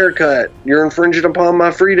my hair cut. You're infringing upon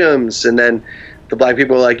my freedoms." And then the black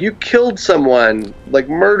people were like, "You killed someone, like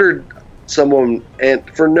murdered someone, and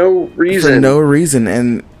for no reason." For no reason.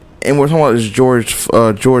 And we're talking about this George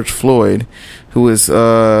Floyd, who was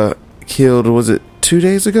killed. Was it 2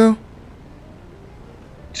 days ago?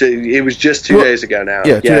 So it was just 2 days ago now.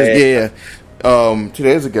 Yeah, 2 days. 2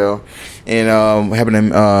 days ago, and happened in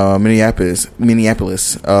Minneapolis.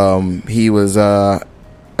 He was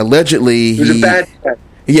allegedly. It was a bad check.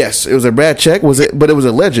 Yes, it was a bad check. Was it? But it was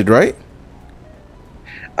alleged, right?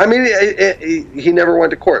 I mean, he never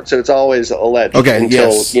went to court, so it's always alleged. Okay,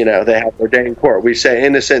 until yes. They have their day in court. We say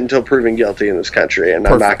innocent until proven guilty in this country, and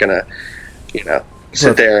Perfect. I'm not gonna,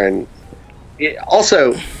 sit there and.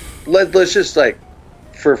 Also, let's just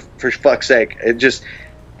for fuck's sake, it just.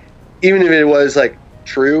 Even if it was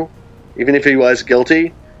true, even if he was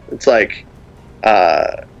guilty, it's I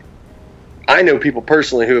know people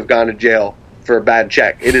personally who have gone to jail for a bad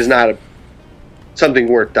check. It is not something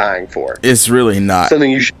worth dying for. It's really not something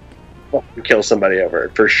you should kill somebody over,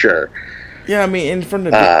 for sure. Yeah, I mean, in front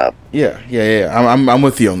of yeah. I'm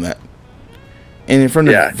with you on that. And in front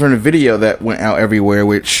of the video that went out everywhere,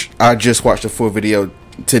 which I just watched the full video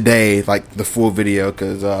today, the full video,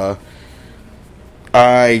 because I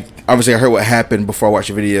heard what happened before I watched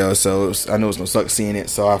the video, so I know it's gonna suck seeing it.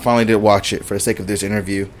 So I finally did watch it for the sake of this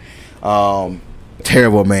interview.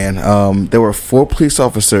 Terrible, man. There were 4 police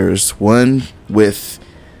officers, one with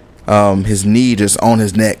his knee just on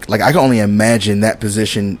his neck. I can only imagine that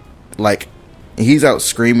position. He's out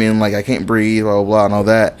screaming I can't breathe, blah blah blah, and all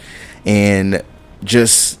that, and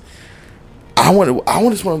just I won't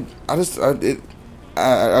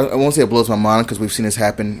say it blows my mind because we've seen this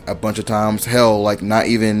happen a bunch of times. Hell, not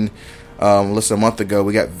even less than a month ago,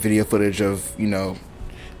 we got video footage of,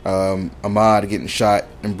 Ahmad getting shot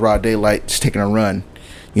in broad daylight, just taking a run.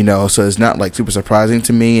 So it's not like super surprising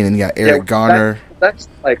to me. And then you got Eric Garner. That's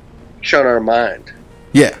like showing our mind.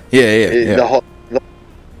 Yeah. The whole,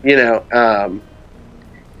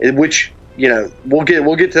 which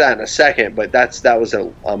we'll get to that in a second. But that was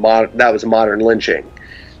a modern lynching,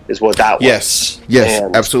 is what that was. Yes,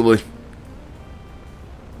 absolutely.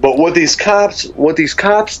 But what these cops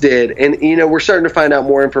did, and we're starting to find out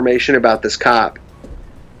more information about this cop.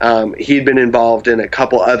 He'd been involved in a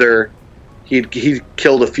couple other. He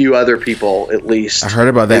killed a few other people at least. I heard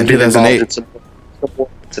about that in 2008. In some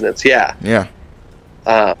incidents, yeah.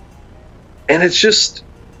 And it's just,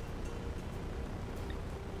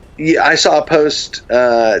 I saw a post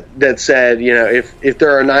that said, if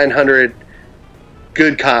there are 900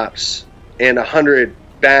 good cops and 100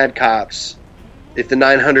 bad cops, if the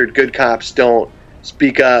 900 good cops don't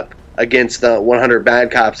speak up against the 100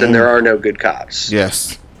 bad cops, then there are no good cops.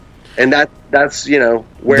 Yes. And that's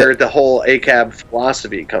where the whole ACAB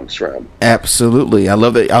philosophy comes from. Absolutely. I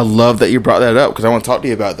love that you brought that up, because I want to talk to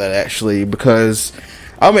you about that, actually, because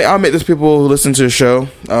I'll make this people who listen to the show.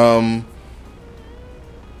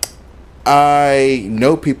 I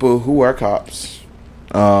know people who are cops.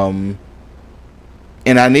 And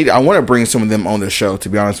I want to bring some of them on the show, to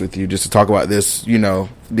be honest with you, just to talk about this, to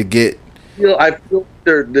get. I feel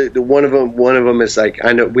one of them is like,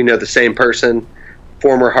 we know the same person.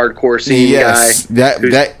 Former hardcore scene guy.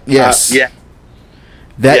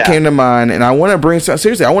 That came to mind, and I want to bring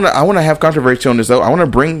seriously. I want to have controversy on this though. I want to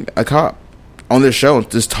bring a cop on this show and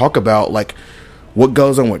just talk about like what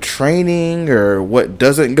goes on with training or what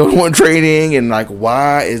doesn't go on with training, and like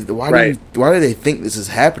why do they think this is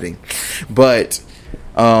happening? But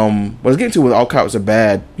what I was getting to with all cops are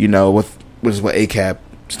bad, which is what ACAB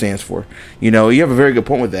stands for. You have a very good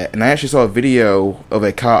point with that, and I actually saw a video of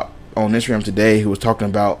a cop on Instagram today who was talking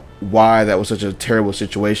about why that was such a terrible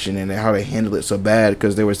situation and how they handled it so bad,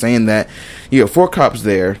 because they were saying that you have 4 cops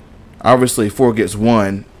there, obviously 4 gets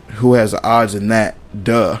 1, who has the odds in that?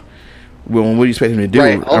 Duh. Well, what do you expect him to do?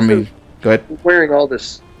 Right. Also, go ahead. Wearing all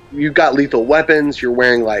this, you've got lethal weapons, you're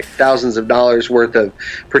wearing like thousands of dollars worth of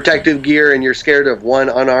protective gear, and you're scared of one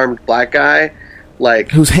unarmed black guy like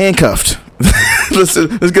who's handcuffed. Let's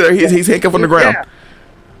get he's handcuffed on the ground.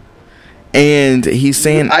 And he's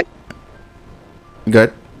saying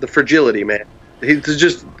good. The fragility, man. He's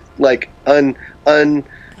just like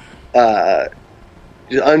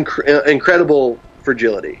incredible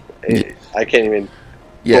fragility. I can't even.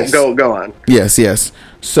 Yes. Go on. Yes.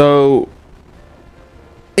 So,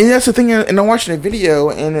 and that's the thing. And I'm watching a video,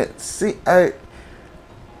 and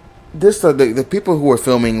the people who were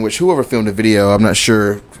filming, whoever filmed the video, I'm not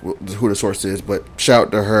sure who the source is, but shout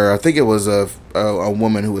out to her. I think it was a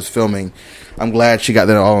woman who was filming. I'm glad she got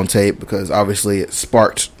that all on tape, because obviously it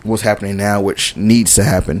sparked what's happening now, which needs to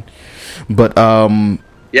happen. But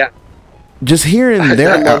just hearing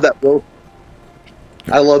there, I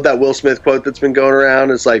love that Will Smith quote that's been going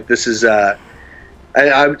around. It's like, this is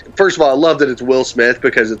first of all, I love that it's Will Smith,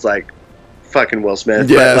 because it's like fucking Will Smith.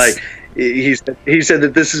 Yes. But like he said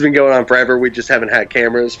that this has been going on forever. We just haven't had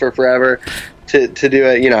cameras for forever to do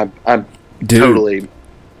it. I'm totally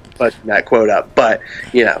putting that quote up, but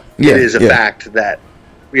it is a fact that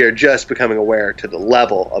we are just becoming aware to the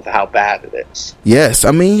level of how bad it is. Yes,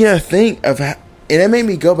 I mean, think of and it made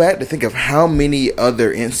me go back to think of how many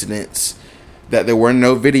other incidents that there were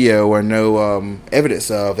no video or no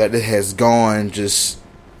evidence of, that it has gone just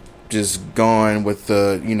gone with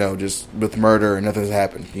just with murder and nothing's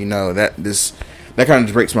happened. That kind of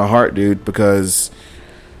just breaks my heart, dude, because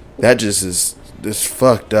that just is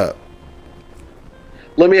fucked up.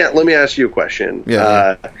 Let me ask you a question.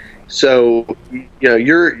 Yeah. So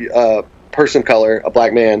you're a person of color, a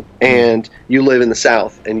black man, and you live in the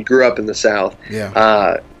South, and you grew up in the South. Yeah.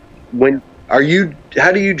 How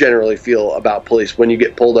do you generally feel about police when you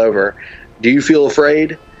get pulled over? Do you feel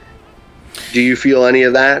afraid? Do you feel any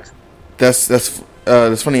of that? That's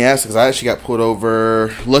funny you ask, because I actually got pulled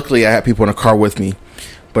over. Luckily, I had people in the car with me,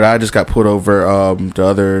 but I just got pulled over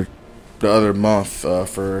the other month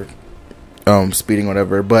for speeding,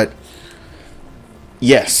 whatever. But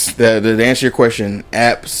yes, to answer your question,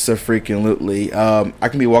 abso-freaking-lutely. I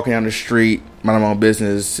can be walking down the street, minding my own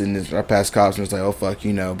business, and I pass cops, and it's like, oh fuck,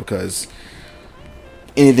 because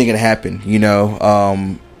anything can happen,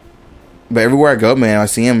 But everywhere I go, man, I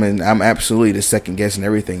see him, and I'm absolutely just second guessing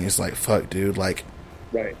everything. It's like, fuck, dude, like,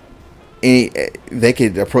 right. they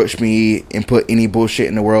could approach me and put any bullshit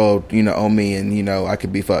in the world, on me, and I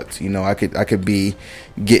could be fucked. I could be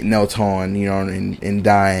getting out on, and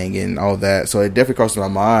dying and all that. So it definitely crossed my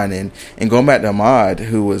mind. And going back to Ahmad,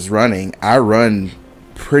 who was running, I run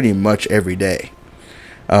pretty much every day.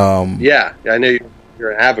 Yeah, I know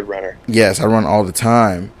you're an avid runner. Yes, I run all the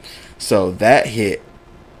time. So that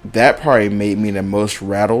probably made me the most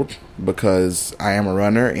rattled, because I am a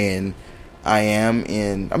runner, and I am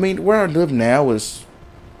where I live now it's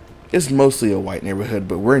mostly a white neighborhood,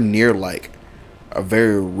 but we're near like a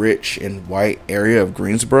very rich and white area of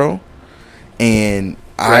Greensboro, and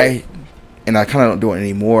right. I kind of don't do it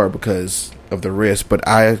anymore because of the risk, but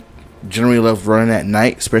I generally love running at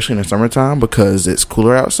night, especially in the summertime, because it's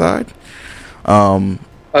cooler outside. Oh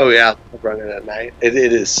yeah, running at night. It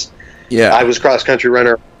is. Yeah, I was cross country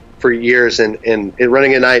runner for years, and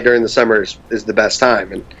running at night during the summers is the best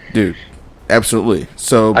time. And dude, absolutely.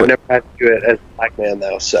 So I've never had to do it as a black man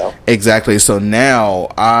though. So exactly. So now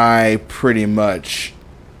I pretty much,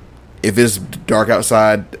 if it's dark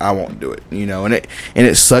outside, I won't do it. And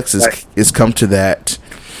it sucks. It's come to that.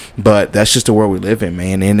 But that's just the world we live in,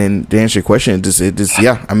 man. And then to answer your question,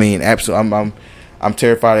 yeah. Absolutely. I'm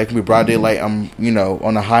terrified. It can be broad daylight. I'm,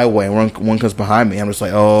 on the highway, and one comes behind me. I'm just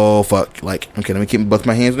like, oh fuck. Like, okay, let me keep both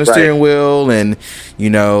my hands on the steering wheel, and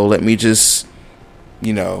let me just,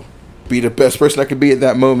 be the best person I could be at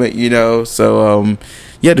that moment. So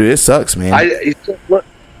yeah, dude, it sucks, man.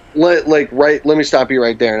 Let me stop you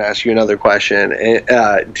right there and ask you another question.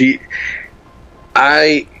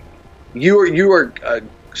 You are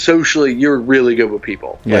socially, you're really good with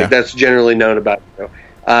people. Yeah. Like, that's generally known about you.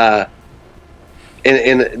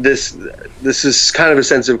 And this is kind of a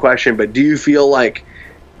sensitive question, but do you feel like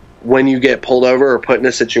when you get pulled over or put in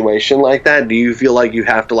a situation like that, do you feel like you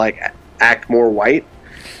have to like act more white?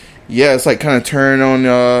 Yeah, it's like kind of turn on.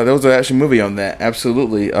 There was actually a movie on that.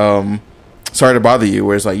 Absolutely. Sorry to bother you,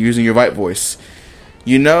 where it's like using your white voice.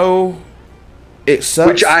 It sucks.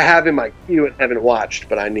 Which I have in my queue and haven't watched,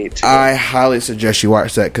 but I need to. I highly suggest you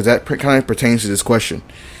watch that, because that kind of pertains to this question.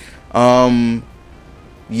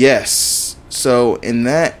 Yes. So in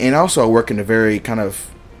that, and also I work in a very kind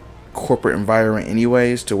of corporate environment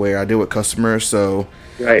anyways, to where I deal with customers. So,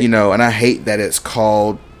 right. And I hate that it's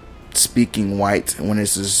called speaking white when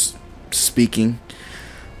it's just speaking.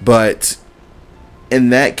 But in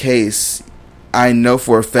that case, I know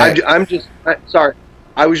for a fact. Sorry.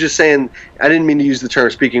 I was just saying, I didn't mean to use the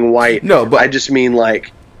term speaking white. No, but I just mean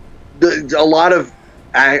like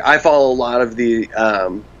I follow a lot of the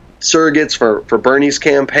surrogates for Bernie's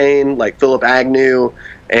campaign, like Philip Agnew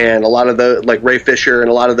and a lot of the like Ray Fisher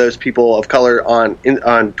and a lot of those people of color on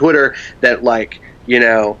Twitter that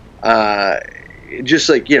just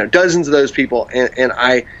like dozens of those people, and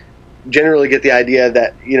I generally get the idea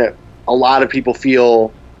that a lot of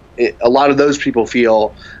those people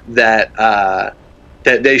feel that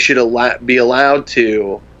that they should be allowed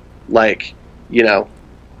to like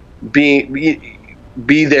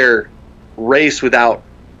be their race without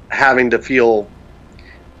having to feel,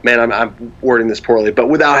 man, I'm wording this poorly, but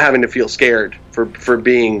without having to feel scared for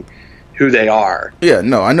being who they are. Yeah,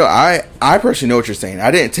 no, I know. I personally know what you're saying. I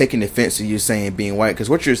didn't take any offense to you saying being white, because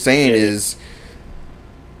what you're saying is,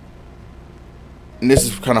 and this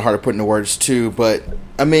is kind of hard to put into words too, but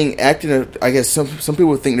I guess some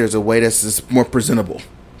people think there's a way that's just more presentable,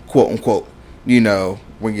 quote unquote,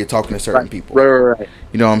 when you're talking to certain people. Right.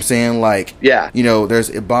 You know what I'm saying? Like, yeah.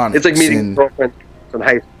 There's Ebonics. It's like meeting a girlfriend from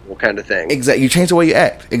high school kind of thing. Exactly. You change the way you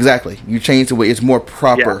act. Exactly. You change the way it's more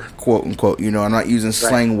proper, quote unquote. I'm not using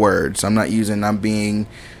slang words. I'm being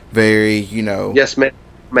very, Yes, man.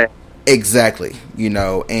 Exactly.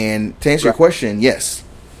 And to answer your question, yes.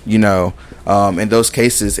 In those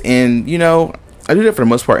cases. And, I do that for the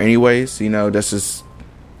most part anyways. That's just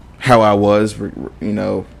how I was,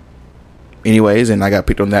 anyways. And I got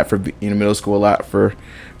picked on that for middle school a lot for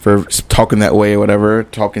talking that way or whatever,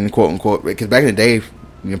 talking quote unquote. Because back in the day,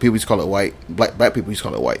 people used to call it white. Black people used to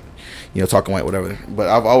call it white. Talking white, whatever. But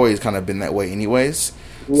I've always kind of been that way anyways.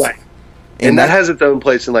 Right. And that has its own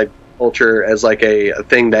place in like culture as like a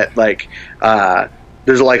thing that like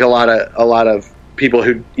there's like a lot of people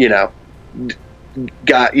who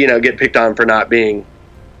get picked on for not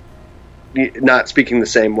speaking the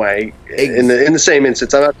same way in the same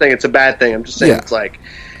instance. I'm not saying it's a bad thing. I'm just saying it's like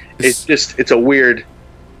it's a weird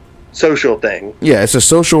social thing. Yeah, it's a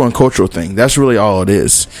social and cultural thing. That's really all it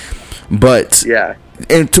is. But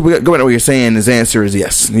and to go back to what you're saying, his answer is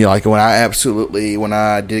yes. Like when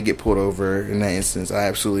I did get pulled over in that instance, I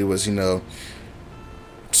absolutely was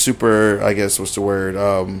super. I guess what's the word?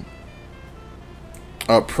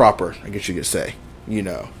 Proper. I guess you could say.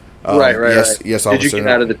 Right. Yes, Did you officer. get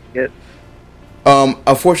out of the ticket?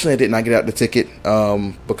 Unfortunately, I did not get out the ticket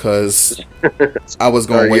because I was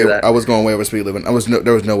going way. I was going way over speed limit.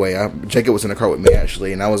 There was no way. Jacob was in the car with me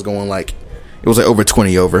actually, and I was going like it was like over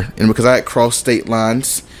 20 over, and because I had crossed state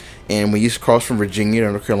lines, and when you cross from Virginia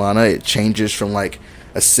to North Carolina, it changes from like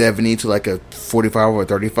a 70 to like a 45 or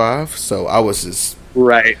 35. So I was just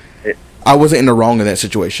right. I wasn't in the wrong in that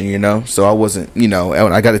situation, you know. So I wasn't, you know.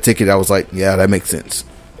 When I got a ticket, I was like, yeah, that makes sense.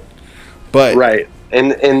 But right,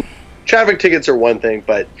 and traffic tickets are one thing,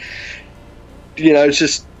 but you know, it's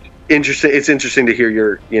just interesting. It's interesting to hear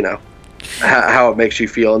your, you know, how it makes you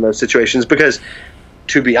feel in those situations. Because,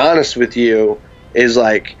 to be honest with you, is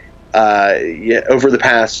like over the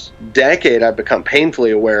past decade, I've become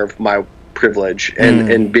painfully aware of my privilege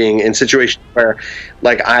and being in situations where,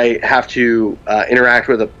 like, I have to interact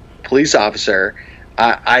with a police officer.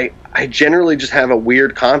 I generally just have a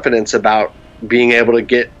weird confidence about being able to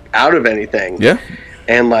get out of anything. Yeah,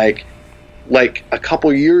 and like a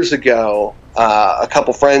couple years ago, a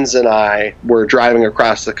couple friends and I were driving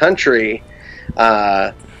across the country,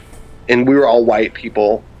 and we were all white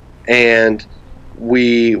people, and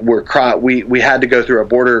we had to go through a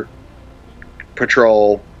border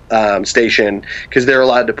patrol station because they're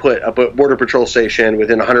allowed to put a border patrol station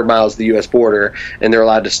within 100 miles of the U.S. border, and they're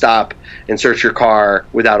allowed to stop and search your car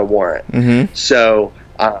without a warrant. Mm-hmm. So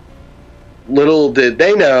little did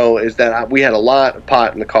they know is that we had a lot of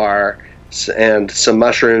pot in the car and some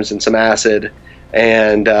mushrooms and some acid,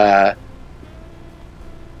 and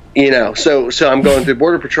you know, so I'm going through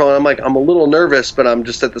border patrol, and I'm a little nervous, but I'm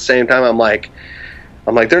just at the same time I'm like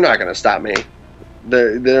they're not going to stop me.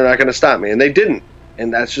 They're not going to stop me, and they didn't.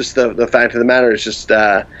 And that's just the fact of the matter. Is just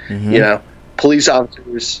you know, police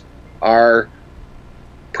officers are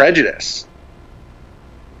prejudiced,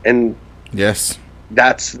 and yes,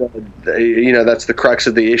 that's that's the crux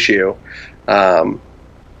of the issue.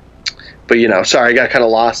 But you know, sorry, I got kind of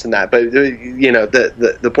lost in that. But you know,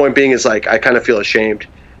 the point being is, like, I kind of feel ashamed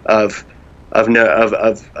of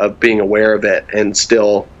being aware of it and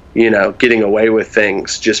still, you know, getting away with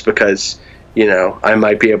things just because, you know, I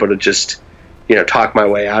might be able to just, you know, talk my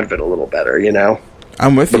way out of it a little better, you know.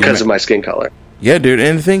 I'm with you because of my skin color. Yeah, dude.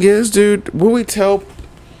 And the thing is, dude, what I tell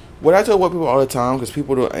white people all the time, because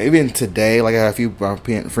people do, even today, like I have a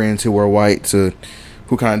few friends who were white, who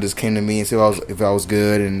kind of just came to me and said if I was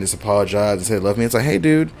good and just apologized and said love me. It's like, hey,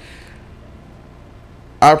 dude,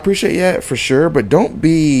 I appreciate that for sure, but don't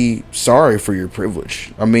be sorry for your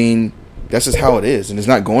privilege. I mean, that's just how it is, and it's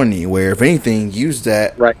not going anywhere. If anything, use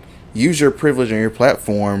that. Right. Use your privilege on your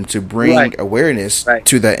platform to bring awareness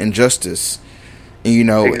to that injustice, and, you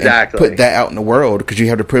know, and put that out in the world, because you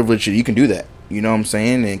have the privilege that you can do that. You know what I'm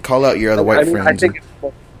saying? And call out your other white friends. I think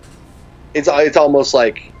it's almost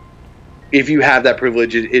like, if you have that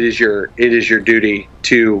privilege, it is your duty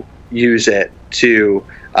to use it to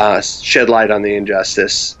shed light on the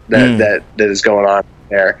injustice that is going on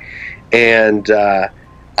there. And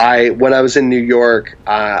when I was in New York,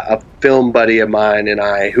 a film buddy of mine and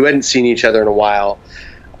I, who hadn't seen each other in a while,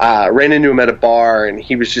 ran into him at a bar, and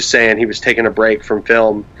he was just saying he was taking a break from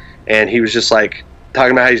film, and he was just like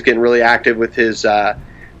talking about how he's getting really active with his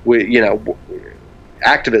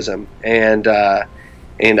activism, and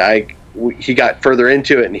he got further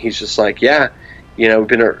into it, and he's just like, yeah, you know, we've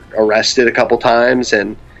been arrested a couple times,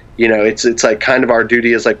 and, you know, it's like kind of our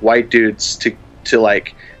duty as like white dudes to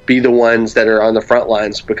like be the ones that are on the front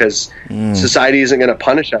lines, because society isn't going to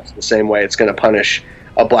punish us the same way it's going to punish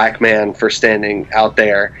a black man for standing out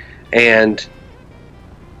there. And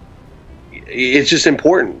it's just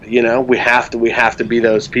important, you know, we have to be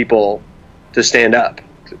those people to stand up,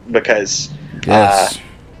 because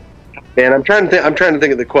and I'm trying to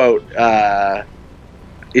think of the quote.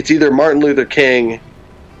 It's either Martin Luther King.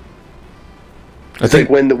 I think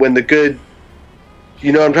when the good,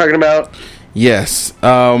 you know what I'm talking about? Yes.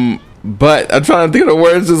 But I'm trying to think of the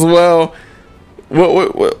words as well.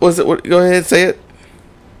 What was it? Go ahead, say it.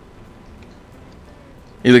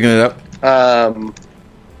 You looking it up?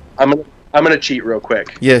 I'm gonna cheat real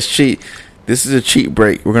quick. Yes, cheat. This is a cheat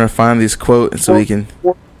break. We're gonna find these quotes so we can.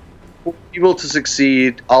 For evil to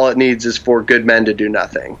succeed, all it needs is for good men to do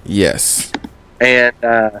nothing. Yes. And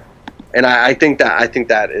I think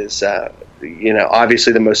that is you know,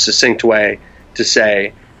 obviously the most succinct way to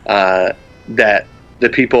say that the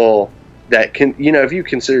people that can, you know, if you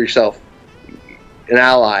consider yourself an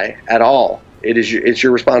ally at all, it's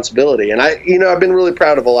your responsibility. And I've been really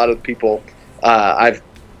proud of a lot of the people, I've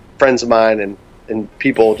friends of mine and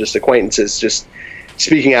people, just acquaintances, just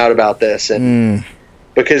speaking out about this, and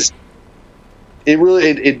because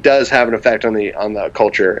it does have an effect on the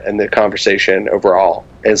culture and the conversation overall.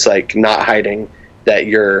 It's like not hiding that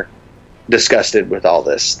you're disgusted with all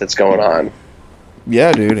this that's going on.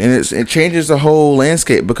 Yeah, dude, and it changes the whole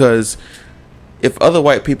landscape, because if other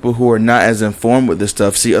white people who are not as informed with this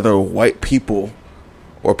stuff see other white people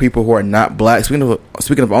or people who are not black speaking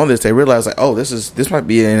of all this, they realize like, oh, this might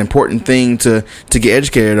be an important thing to get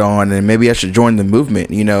educated on, and maybe I should join the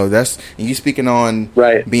movement. You know, that's, and you speaking on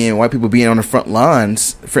being white people being on the front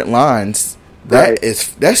lines.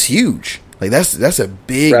 That's huge. Like that's a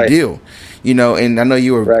big deal. You know, and I know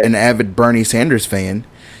you were an avid Bernie Sanders fan.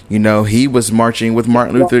 You know, he was marching with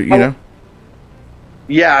Martin Luther. You know.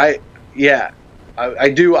 Yeah, I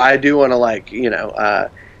do want to, like, you know,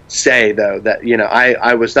 say though that, you know,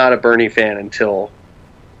 I was not a Bernie fan until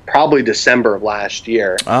probably December of last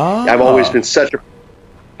year. I've always been such a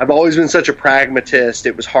pragmatist.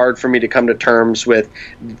 It was hard for me to come to terms with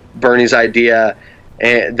Bernie's idea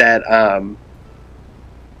that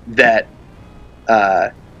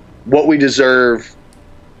what we deserve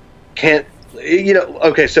can't, you know,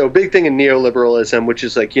 okay, so a big thing in neoliberalism, which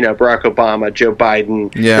is like, you know, Barack Obama, Joe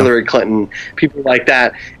Biden, Hillary Clinton, people like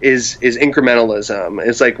that, is incrementalism.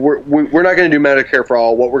 It's like, we're not going to do Medicare for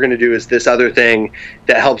all. What we're going to do is this other thing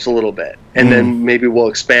that helps a little bit, and then maybe we'll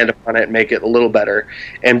expand upon it and make it a little better.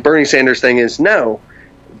 And Bernie Sanders' thing is, no,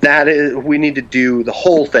 that is, we need to do the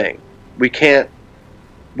whole thing. We can't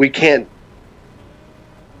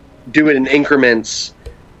do it in increments,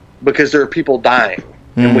 because there are people dying.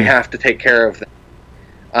 And we have to take care of them.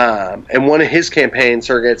 And one of his campaign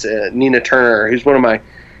surrogates, Nina Turner, who's one of my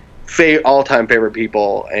all-time favorite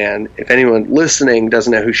people, and if anyone listening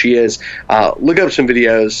doesn't know who she is, look up some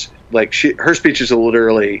videos. Like, her speeches will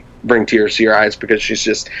literally bring tears to your eyes, because she's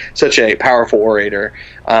just such a powerful orator.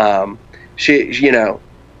 She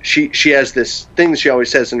has this thing that she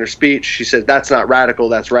always says in her speech. She says, "That's not radical,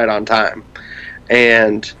 that's right on time."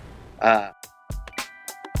 And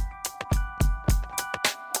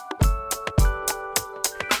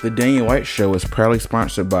The Daniel White Show is proudly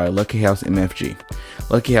sponsored by Lucky House MFG.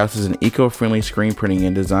 Lucky House is an eco-friendly screen printing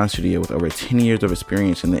and design studio with over 10 years of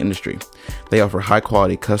experience in the industry. They offer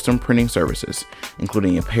high-quality custom printing services,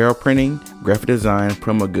 including apparel printing, graphic design,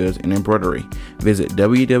 promo goods, and embroidery. Visit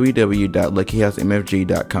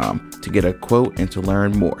www.luckyhousemfg.com to get a quote and to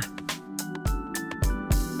learn more.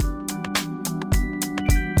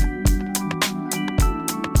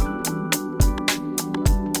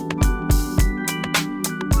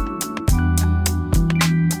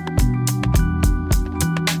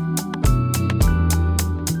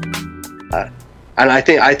 And I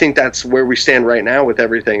think that's where we stand right now with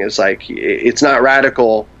everything. Is like, it's not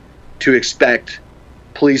radical to expect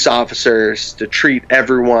police officers to treat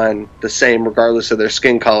everyone the same regardless of their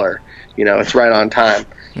skin color. You know, it's right on time.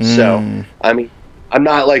 So, I mean, I'm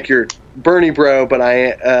not like your Bernie bro, but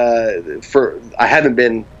I haven't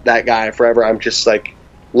been that guy forever. I'm just like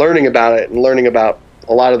learning about it and learning about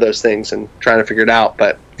a lot of those things and trying to figure it out.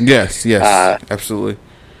 But yes, absolutely.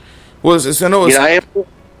 Well, I know it's, I am.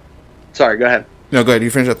 Sorry, go ahead. No, go ahead.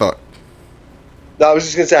 You finish that thought. No, I was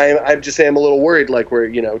just gonna say I'm a little worried. Like, where,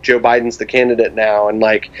 you know, Joe Biden's the candidate now, and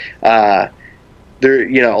like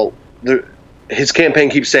his campaign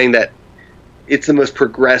keeps saying that it's the most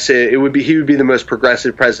progressive. He would be the most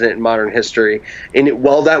progressive president in modern history. And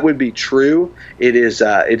while that would be true,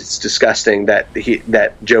 it's disgusting that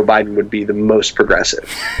Joe Biden would be the most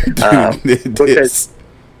progressive.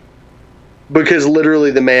 Because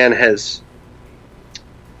literally the man has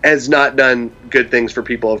not done good things for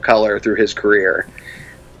people of color through his career.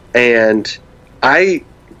 And I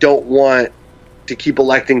don't want to keep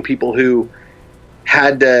electing people who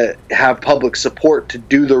had to have public support to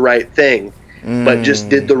do the right thing, but just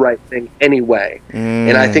did the right thing anyway.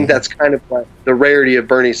 And I think that's kind of what the rarity of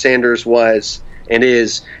Bernie Sanders was and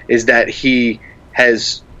is that he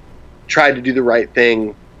has tried to do the right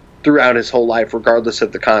thing throughout his whole life, regardless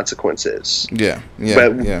of the consequences.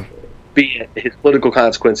 Be it his political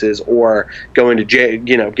consequences or going to jail,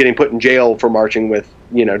 you know, getting put in jail for marching with,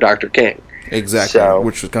 you know, Dr. King. Exactly. So,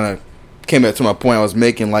 which was kind of came back to my point I was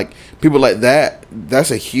making. Like, people like that,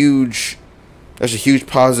 that's a huge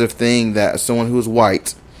positive thing, that someone who's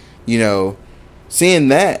white, you know, seeing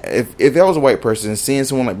that, if I was a white person, seeing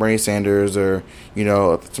someone like Bernie Sanders or, you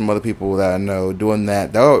know, some other people that I know doing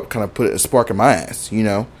that would kind of put a spark in my ass, you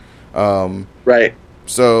know. Right.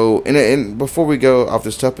 So, and before we go off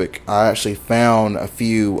this topic, I actually found a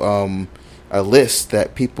few a list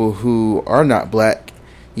that people who are not black,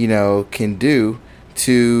 you know, can do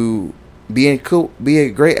to be a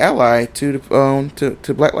great ally to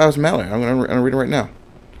Black Lives Matter. I'm gonna read it right now.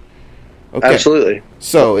 Okay. Absolutely.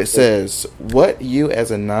 So it says, what you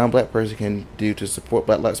as a non-black person can do to support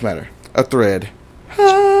Black Lives Matter. A thread.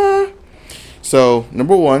 So,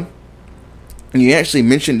 number one, you actually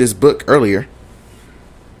mentioned this book earlier.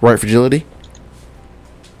 White Fragility.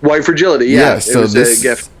 White Fragility, yeah. So it was a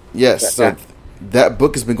gift. Yes, so that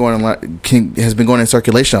book has been going in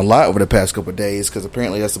circulation a lot over the past couple of days because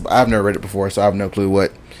apparently I've never read it before, so I have no clue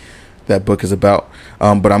what that book is about.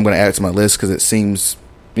 But I'm going to add it to my list because it seems,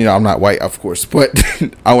 I'm not white, of course, but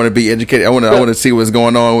I want to be educated. I want to see what's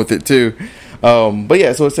going on with it too. But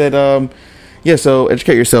yeah, so it said, so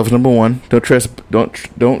educate yourself. Number one, don't trust.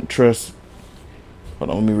 Hold on,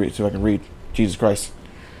 let me read so I can read. Jesus Christ.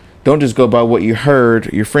 Don't just go by what you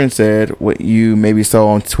heard your friend said, what you maybe saw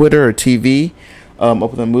on Twitter or TV up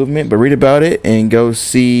with the movement, but read about it and go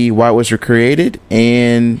see why it was created.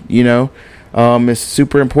 And, it's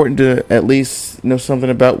super important to at least know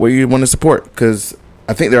something about what you want to support, because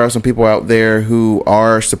I think there are some people out there who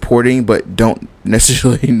are supporting but don't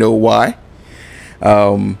necessarily know why.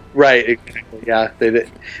 Right, exactly, yeah.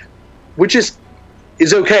 Which is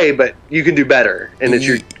okay, but you can do better, and it's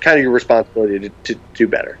your responsibility to do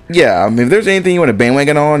better. Yeah, I mean, if there's anything you want to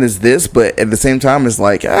bandwagon on, is this, but at the same time, it's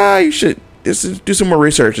like, you should just do some more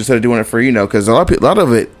research instead of doing it for, because a lot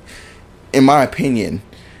of it, in my opinion,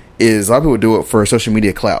 is a lot of people do it for social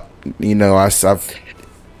media clout. I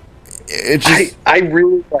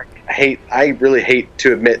really hate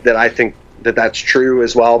to admit that I think that that's true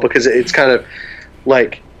as well, because it's kind of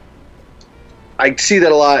like, I see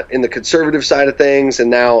that a lot in the conservative side of things, and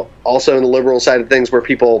now also in the liberal side of things, where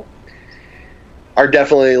people are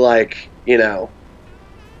definitely like,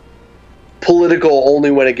 political only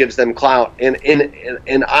when it gives them clout. And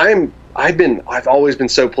I've always been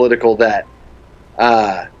so political that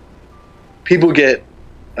people get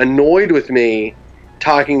annoyed with me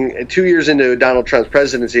talking 2 years into Donald Trump's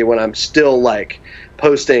presidency when I'm still like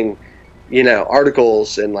posting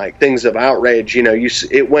articles and like things of outrage.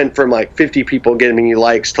 It went from like 50 people getting me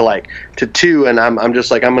likes to 2, and I'm just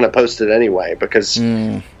like, I'm going to post it anyway because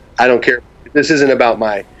I don't care. This isn't about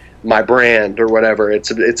my brand or whatever.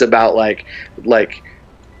 It's about like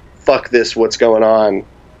fuck this, what's going on.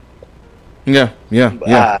 Yeah.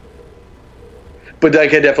 But I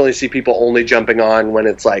can definitely see people only jumping on when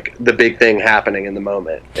it's like the big thing happening in the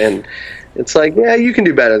moment, and it's like, yeah, you can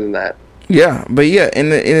do better than that. Yeah, but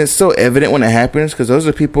and it's so evident when it happens, because those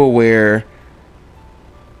are people where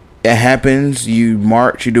it happens, you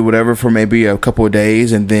march, you do whatever for maybe a couple of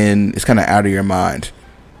days, and then it's kind of out of your mind,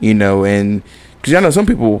 and because I know some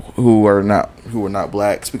people who are not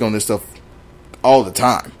black speak on this stuff all the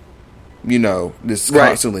time, this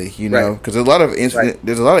constantly, because there's a lot of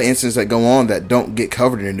incidents that go on that don't get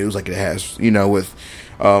covered in the news like it has, with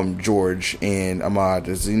George and Ahmad,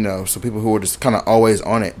 so people who are just kind of always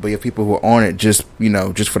on it, but you have people who are on it just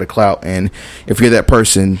for the clout. And if you're that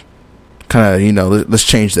person, kind of let's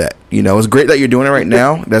change that. It's great that you're doing it right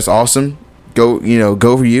now. That's awesome. Go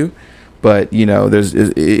for you, but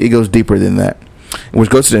it goes deeper than that. Which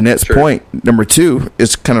goes to the next point. Number 2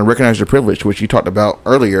 is kind of recognize your privilege, which you talked about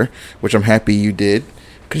earlier, which I'm happy you did,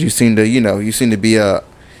 because you seem to be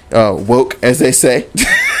woke, as they say.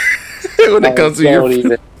 When it comes to your,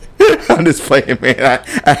 I'm just playing, man.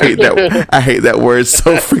 I hate that. I hate that word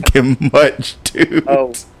so freaking much, dude.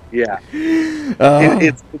 Oh yeah,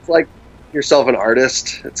 it's like yourself an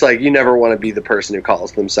artist. It's like you never want to be the person who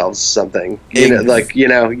calls themselves something.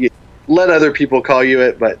 You let other people call you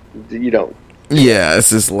it, but you don't. Yeah,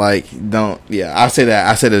 it's just like don't. Yeah, I say that.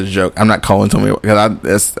 I said it as a joke. I'm not calling somebody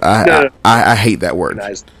because I hate that word.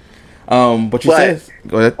 Nice. But you say,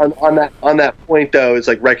 go ahead. On that point though, it's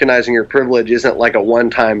like recognizing your privilege isn't like a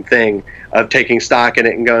one-time thing of taking stock in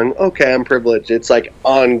it and going, okay, I'm privileged. It's like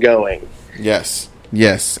ongoing. Yes,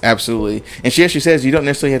 absolutely. And she actually says you don't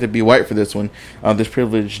necessarily have to be white for this one. This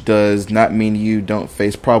privilege does not mean you don't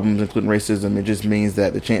face problems, including racism. It just means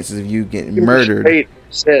that the chances of you getting murdered,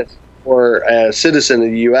 or a citizen of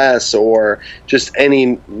the U.S. or just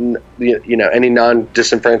any any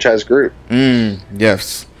non-disenfranchised group.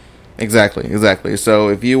 Yes. Exactly. So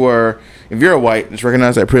if you're a white, just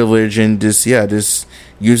recognize that privilege and just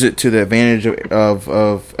use it to the advantage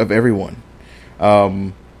of everyone.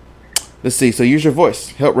 Let's see. So use your voice.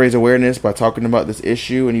 Help raise awareness by talking about this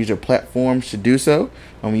issue, and use your platforms to do so.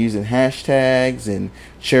 Using hashtags and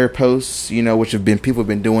share posts, which people have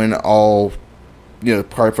been doing all,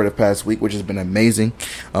 probably for the past week, which has been amazing.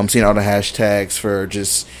 Seeing all the hashtags for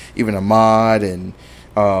just even Ahmad and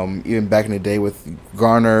even back in the day with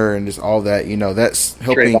Garner and just all that, that's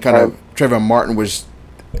helping Trayvon Martin was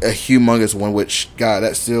a humongous one, which, God,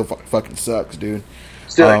 that still fucking sucks, dude.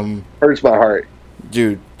 Still hurts my heart.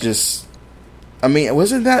 Dude, just I mean,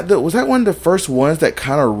 was that one of the first ones that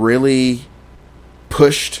kind of really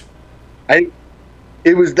pushed?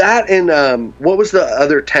 It was that in what was the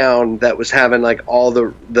other town that was having like all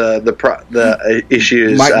the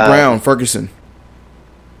issues? Mike Brown, Ferguson,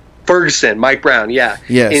 Mike Brown, yeah.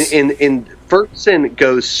 Yes. In Ferguson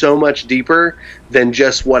goes so much deeper than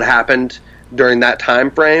just what happened during that time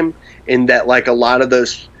frame. In that, like a lot of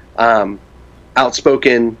those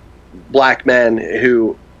outspoken black men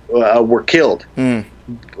who were killed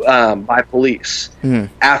by police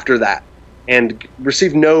after that. And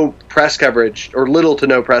received no press coverage, or little to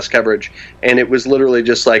no press coverage, and it was literally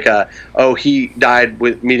just like, he died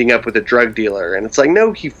with meeting up with a drug dealer, and it's like,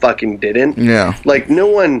 no, he fucking didn't. Yeah, like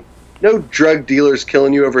no drug dealer's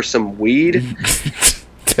killing you over some weed.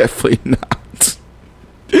 Definitely not.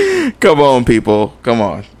 Come on, people, come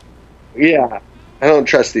on. Yeah, I don't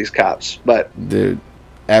trust these cops, but dude,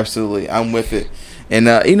 absolutely, I'm with it, and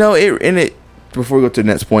it. Before we go to the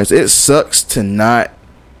next points, it sucks to not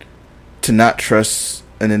trust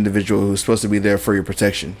an individual who's supposed to be there for your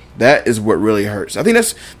protection. That is what really hurts. I think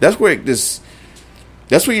that's where you just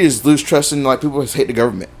lose trust in, like, people just hate the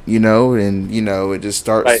government, and it just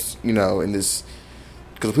starts, right. In this,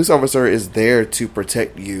 because the police officer is there to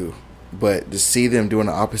protect you, but to see them doing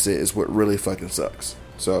the opposite is what really fucking sucks.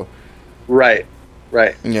 So, right.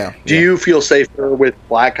 Yeah. Do you feel safer with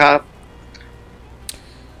black cop?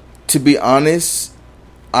 To be honest,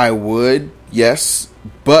 I would, yes.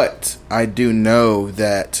 But I do know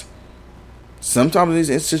that sometimes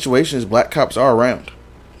in these situations, black cops are around.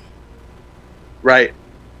 Right.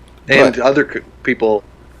 And other people,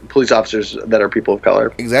 police officers that are people of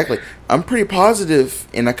color. Exactly. I'm pretty positive,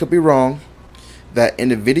 and I could be wrong, that in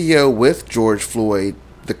the video with George Floyd,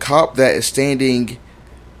 the cop that is standing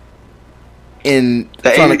in...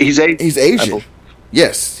 He's Asian.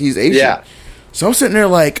 Yes, he's Asian. Yeah. So I'm sitting there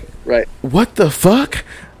like, right. What the fuck?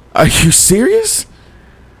 Are you serious?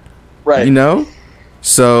 Right.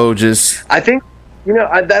 So just... I think,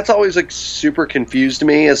 that's always like super confused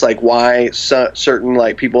me, is like why certain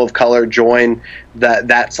like people of color join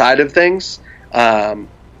that side of things. I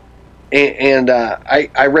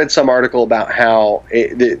read some article about how,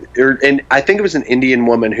 and I think it was an Indian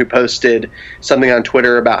woman who posted something on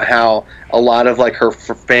Twitter about how a lot of like her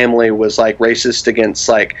family was like racist against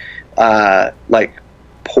like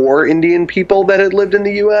poor Indian people that had lived in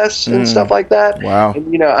the U.S. and stuff like that. Wow.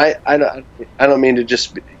 And, I don't mean to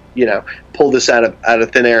just, pull this out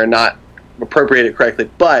of thin air and not appropriate it correctly,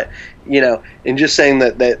 but, in just saying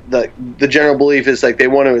that the general belief is like they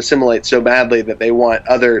want to assimilate so badly that they want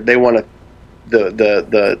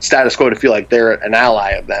the status quo to feel like they're an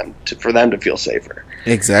ally of them, for them to feel safer.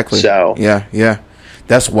 Exactly. So yeah.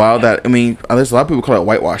 That's wild. There's a lot of people call it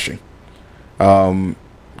whitewashing.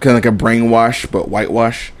 Kind of like a brainwash, but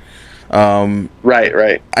whitewash.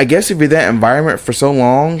 Right. I guess if you're that environment for so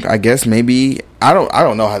long, I guess maybe I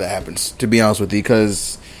don't know how that happens, to be honest with you,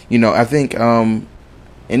 because I think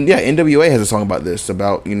NWA has a song about this,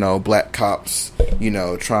 about black cops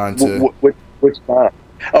trying to which song?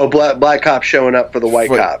 Oh, black cops showing up for the white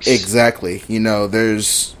cops. Exactly.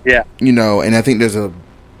 There's and I think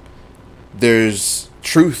there's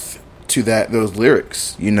truth to those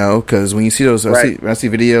lyrics, because when you see those, I see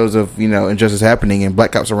videos of injustice happening and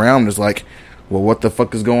black cops around, it's like, well, what the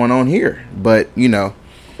fuck is going on here? But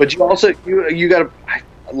but you also you gotta,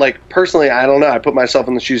 like, personally, I don't know, I put myself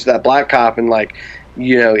in the shoes of that black cop, and like,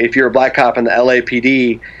 if you're a black cop in the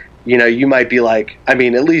LAPD, you might be like, I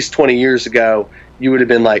mean, at least 20 years ago, you would have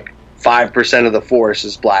been like 5% of the force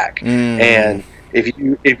is black, and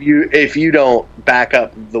if you don't back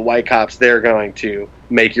up the white cops, they're going to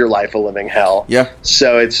make your life a living hell. Yeah.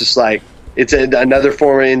 So it's just like, it's another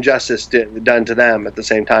form of injustice done to them at the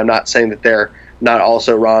same time. Not saying that they're not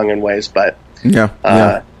also wrong in ways, but yeah,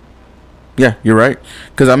 you're right.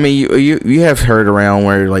 Because I mean, you have heard around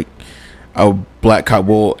where like a black cop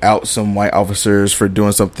will out some white officers for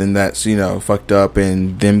doing something that's fucked up,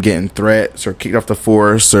 and them getting threats or kicked off the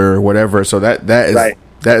force or whatever. So that is right.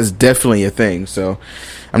 That is definitely a thing. So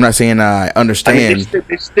I'm not saying I understand. I mean,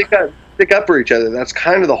 they stick up for each other. That's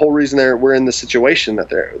kind of the whole reason we're in the situation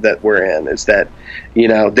that we're in, is that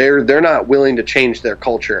they're not willing to change their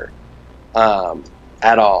culture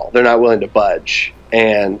at all. They're not willing to budge,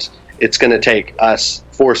 and it's going to take us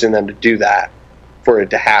forcing them to do that for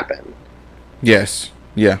it to happen. Yes.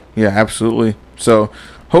 Yeah, absolutely. So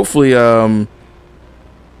hopefully, I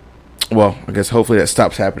guess hopefully that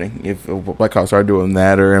stops happening. If black cops are doing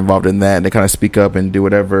that or involved in that, and they kind of speak up and do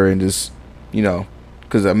whatever, and just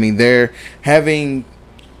because I mean, they're having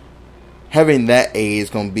that aid is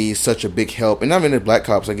going to be such a big help, and not even the black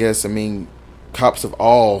cops. I guess, I mean, cops of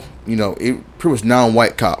all, it pretty much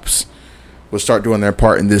non-white cops will start doing their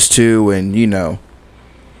part in this too. And,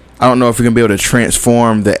 I don't know if you're going to be able to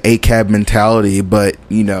transform the ACAB mentality, but,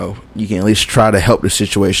 you can at least try to help the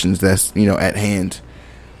situations that's, at hand.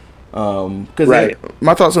 Because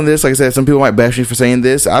my thoughts on this, like I said, some people might bash me for saying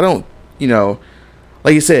this. I don't,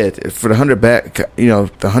 like you said, for the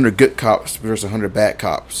 100 good cops versus 100 bad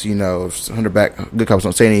cops, if 100 good cops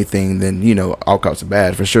don't say anything, then, all cops are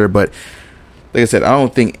bad for sure. But like I said, I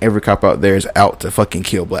don't think every cop out there is out to fucking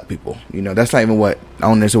kill black people. That's not even I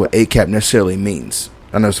don't know what ACAP necessarily means.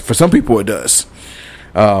 I know for some people it does.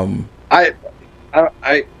 I'm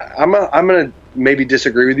gonna maybe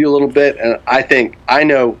disagree with you a little bit, and I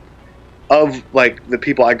know of like the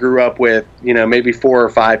people I grew up with, maybe 4 or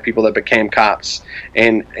 5 people that became cops,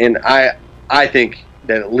 and I think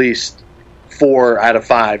that at least 4 out of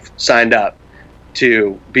 5 signed up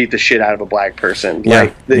to beat the shit out of a black person.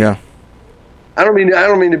 Yeah, I don't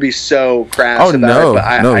mean to be so crass about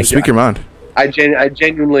it, but speak your mind. I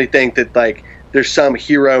genuinely think that like there's some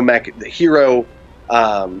hero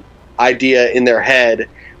idea in their head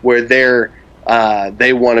where they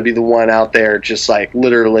want to be the one out there just like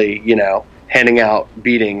literally, handing out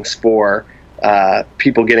beatings for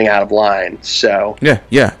people getting out of line. So yeah,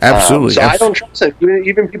 absolutely. So I don't trust it.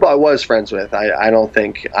 Even people I was friends with, I don't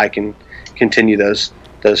think I can continue those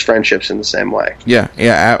friendships in the same way.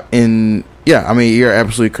 I mean, you're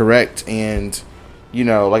absolutely correct. And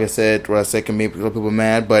like I said, what I said can make people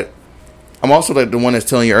mad, but I'm also like the one that's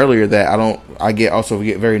telling you earlier that I get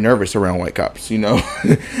very nervous around white cops, and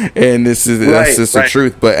that's just the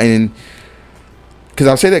truth. But because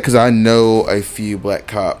I'll say that because I know a few black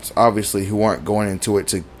cops, obviously, who aren't going into it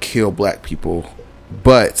to kill black people,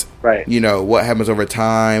 but what happens over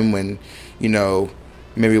time when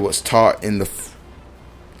maybe what's taught in the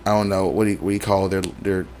I don't know what do you call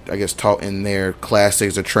their I guess taught in their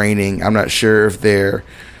classics or training. I'm not sure if they're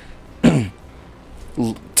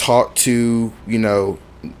taught to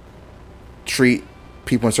treat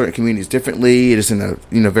people in certain communities differently. It is in a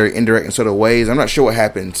very indirect and sort of ways. I'm not sure what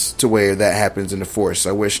happens to where that happens in the force.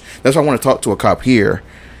 That's why I want to talk to a cop here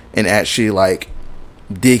and actually like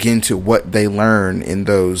dig into what they learn in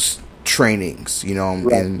those trainings,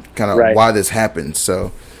 and kind of why this happens.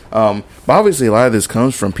 So but obviously a lot of this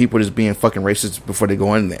comes from people just being fucking racist before they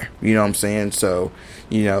go in there. You know what I'm saying? So,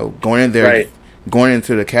 going in there, going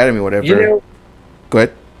into the academy, whatever. Go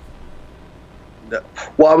ahead.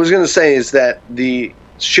 Well, I was going to say is that the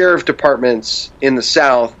sheriff departments in the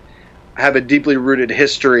South have a deeply rooted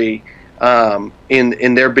history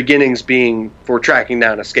in their beginnings being for tracking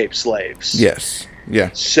down escaped slaves. Yes. Yeah.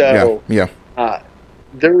 So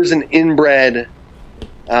there is an inbred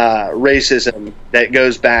racism that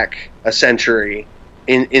goes back a century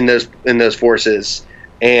in those forces,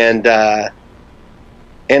 and I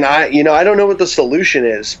don't know what the solution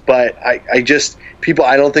is, but I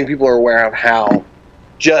don't think people are aware of how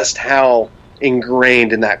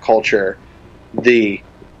ingrained in that culture the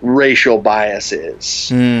racial bias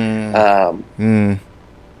is.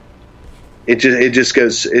 It just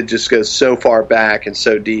goes so far back and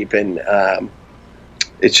so deep, and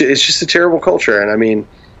it's just a terrible culture. And I mean,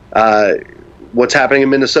 what's happening in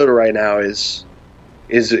Minnesota right now is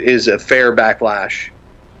a fair backlash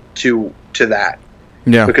to that.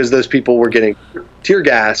 Yeah, because those people were getting tear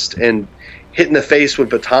gassed and hit in the face with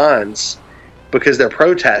batons because they're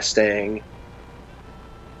protesting.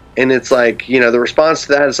 And it's like, the response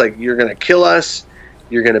to that is like, you're going to kill us,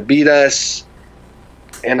 you're going to beat us.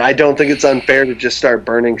 And I don't think it's unfair to just start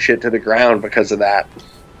burning shit to the ground because of that.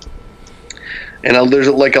 And there's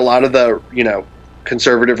like a lot of the,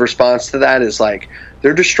 conservative response to that is like,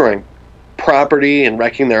 they're destroying property and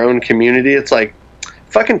wrecking their own community. It's like,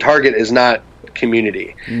 fucking Target is not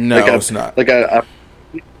community. No, it's not. Like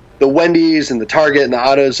the Wendy's and the Target and the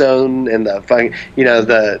AutoZone and the fucking,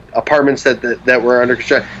 the apartments that were under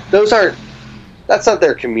construction. That's not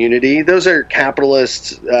their community. Those are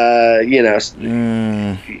capitalist, fucking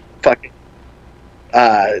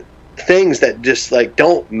things that just like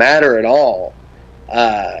don't matter at all.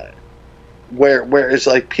 Where it's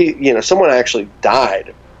like, someone actually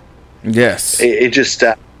died. Yes. It just.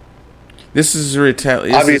 This is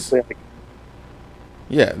retaliation. Obviously.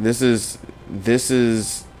 This is,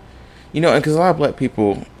 because a lot of black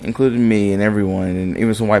people, including me and everyone, and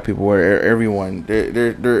even some white people, everyone,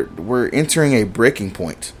 we're entering a breaking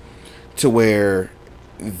point to where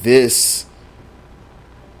this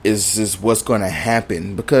is what's going to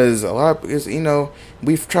happen, because a lot of,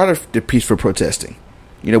 we've tried the peaceful protesting.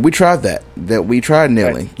 We tried that we tried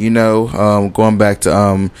kneeling, right. Going back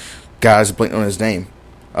to guys blanking on his name,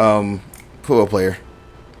 football player.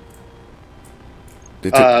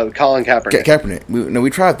 Colin Kaepernick. Kaepernick. We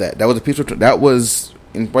tried that. That was a peaceful. That was,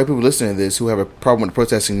 and white people listening to this who have a problem with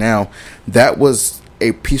protesting now, that was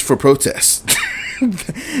a peaceful protest.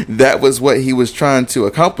 That was what he was trying to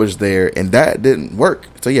accomplish there, and that didn't work.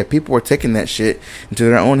 So yeah, people are taking that shit into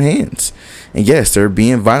their own hands, and yes, they're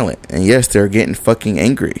being violent, and yes, they're getting fucking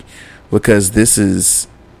angry because this is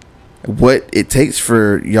what it takes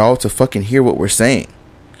for y'all to fucking hear what we're saying,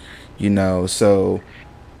 so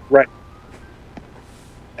right.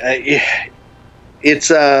 It's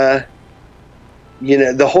the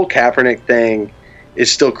whole Kaepernick thing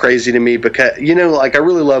is still crazy to me because I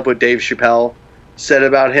really love what Dave Chappelle said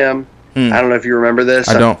about him. I don't know if you remember this.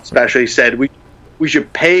 I don't. Especially said we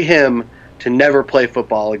should pay him to never play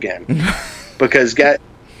football again because he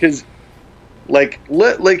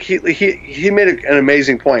made an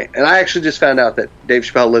amazing point. And I actually just found out that Dave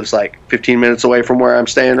Chappelle lives like 15 minutes away from where I'm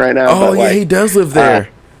staying right now. Oh, yeah, he does live there.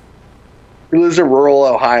 He lives in rural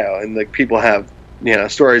Ohio, and like people have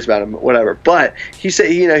stories about him, whatever. But he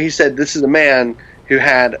said this is a man who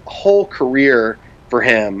had a whole career for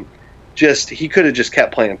him. He could have just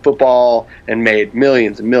kept playing football and made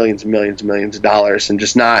millions and millions and millions and millions of dollars and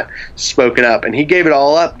just not spoken up. And he gave it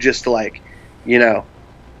all up just to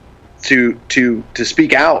to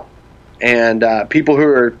speak out. And people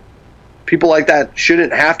like that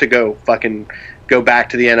shouldn't have to go back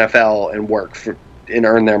to the NFL and work and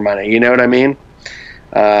earn their money. You know what I mean?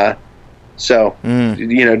 Dave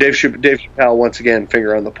Chappelle, once again,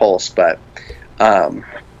 finger on the pulse. But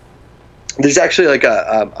there's actually like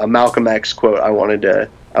a Malcolm X quote I wanted to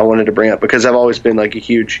bring up because I've always been like a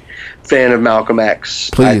huge fan of Malcolm X.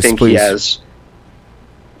 I think he has.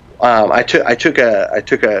 I took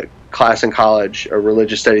a class in college, a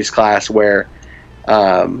religious studies class, where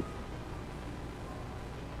I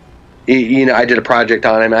did a project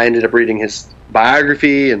on him. I ended up reading his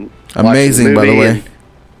biography and amazing, by the way.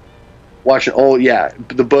 Watching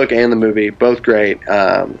the book and the movie, both great.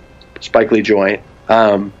 Spike Lee joint.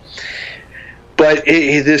 But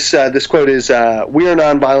this quote is, "We are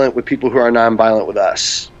nonviolent with people who are nonviolent with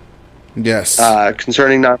us." Yes.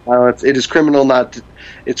 Concerning nonviolence,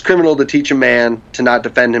 it's criminal to teach a man to not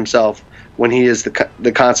defend himself when he is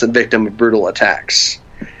the constant victim of brutal attacks.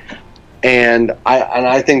 And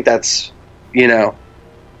I think that's the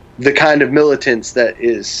kind of militance that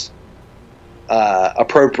is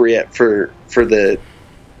appropriate for the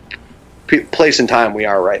place and time we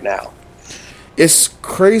are right now. It's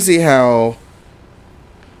crazy how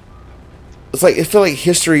it's like I feel like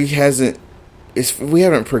history we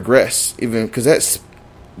haven't progressed even because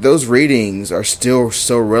those ratings are still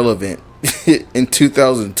so relevant in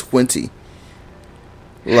 2020.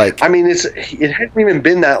 Like, I mean, it hasn't even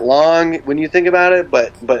been that long when you think about it,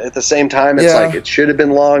 but at the same time, it's like it should have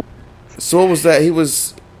been long. So what was that? He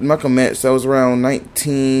was Malcolm X. That was around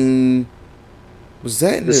 19. Was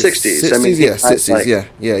that in the 60s? 60s? I mean, 60s.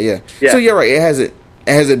 Yeah. So you're right. It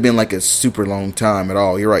hasn't been like a super long time at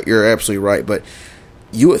all. You're right. You're absolutely right. But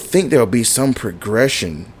you would think there would be some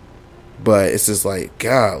progression, but it's just like,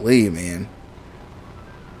 golly, man.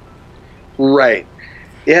 Right.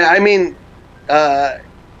 Yeah. I mean, I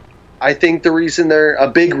think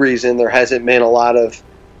a big reason there hasn't been a lot of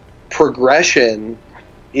progression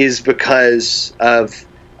is because of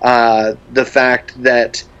the fact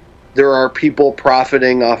that there are people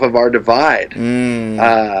profiting off of our divide. And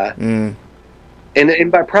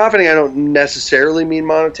by profiting, I don't necessarily mean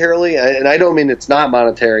monetarily, and I don't mean it's not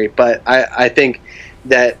monetary, but I think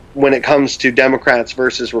that when it comes to Democrats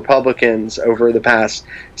versus Republicans over the past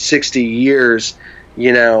 60 years,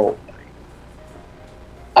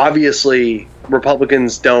 obviously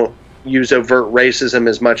Republicans don't use overt racism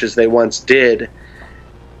as much as they once did,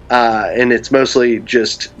 and it's mostly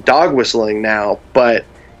just dog whistling now, but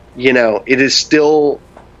it is still,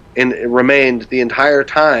 and it remained the entire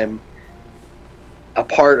time, a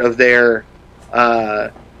part of their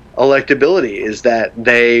electability is that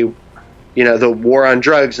they, the war on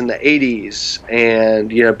drugs in the 80s and,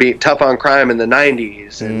 being tough on crime in the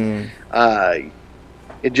 90s. And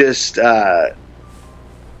it just,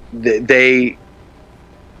 they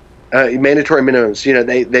mandatory minimums,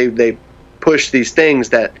 they push these things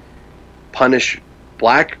that punish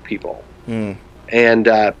black people. And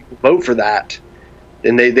vote for that,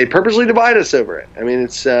 and they purposely divide us over it. I mean,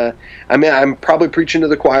 I'm probably preaching to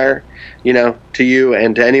the choir, to you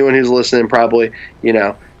and to anyone who's listening. Probably,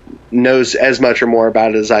 knows as much or more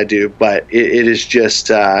about it as I do. But it is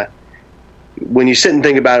just when you sit and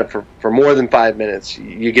think about it for more than 5 minutes,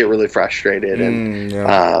 you get really frustrated. And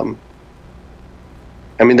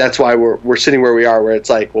I mean, that's why we're sitting where we are, where it's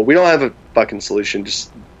like, well, we don't have a fucking solution.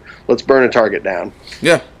 Just let's burn a target down.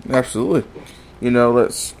 Yeah, absolutely. You know,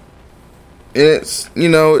 it's I just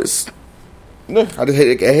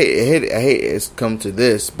hate it's come to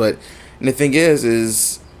this, but and the thing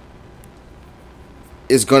is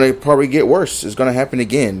it's gonna probably get worse. It's gonna happen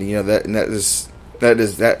again. You know that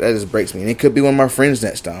just breaks me. And it could be one of my friends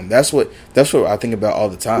next time. That's what I think about all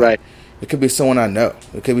the time. Right. It could be someone I know.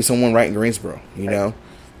 It could be someone right in Greensboro. You know.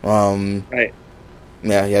 Right.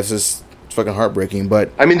 Yeah. It's just fucking heartbreaking.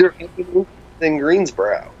 But I mean, they're in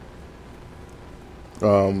Greensboro.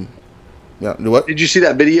 Yeah. What? Did you see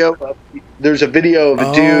that video? There's a video of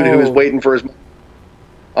a dude who was waiting for his mom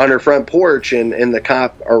on her front porch, and the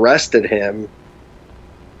cop arrested him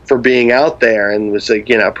for being out there and was like,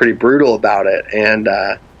 pretty brutal about it. And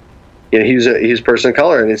he was a person of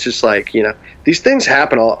color, and it's just like, these things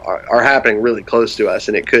are happening really close to us,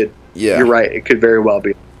 and it could. Yeah. You're right. It could very well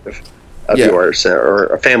be of yours or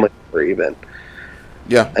a family member even.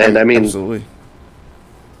 Yeah. And I mean, absolutely.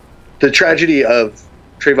 The tragedy of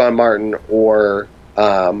Trayvon Martin or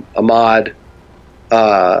Ahmaud.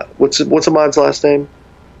 What's Ahmaud's last name?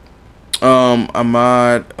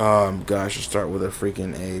 Ahmaud. Gosh, I start with a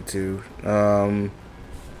freaking A too.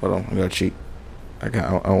 Hold on, I gotta cheat. I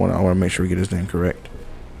want to make sure we get his name correct.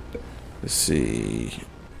 Let's see.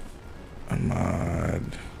 Ahmaud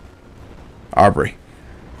Arbery.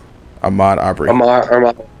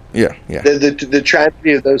 Ahmaud. Yeah. The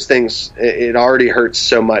tragedy of those things, it already hurts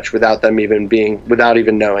so much without even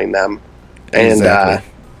knowing them. And exactly.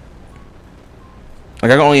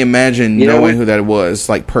 Like I can only imagine knowing who that was,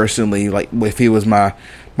 like personally, like if he was my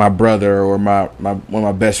brother or my one of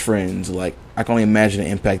my best friends, like I can only imagine the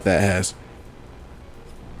impact that has.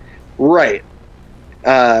 Right.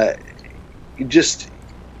 Just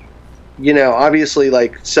obviously,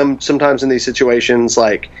 like sometimes in these situations,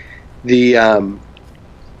 like the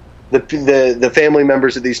family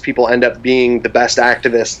members of these people end up being the best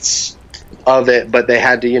activists of it, but they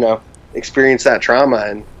had to experience that trauma,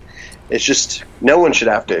 and it's just no one should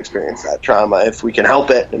have to experience that trauma if we can help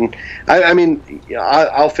it. And I mean,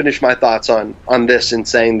 I'll finish my thoughts on this in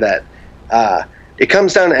saying that it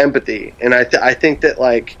comes down to empathy, and I think that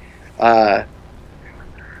like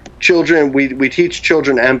children, we teach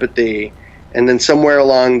children empathy, and then somewhere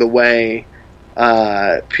along the way,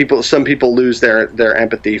 some people lose their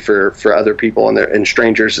empathy for other people and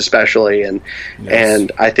strangers especially, and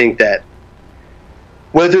and I think that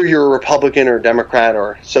whether you're a Republican or Democrat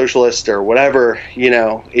or socialist or whatever,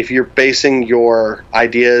 if you're basing your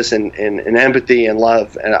ideas in empathy and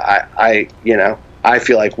love, and I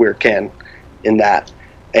feel like we're kin in that,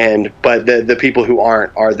 but the people who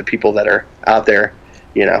aren't are the people that are out there,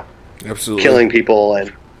 absolutely killing people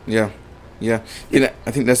and Yeah,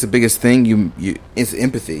 I think that's the biggest thing. It's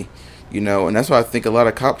empathy, and that's why I think a lot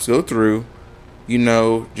of cops go through,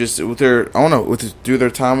 just with through their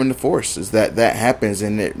time in the force, is that happens,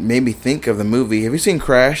 and it made me think of the movie. Have you seen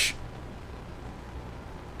Crash?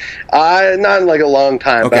 Not in like a long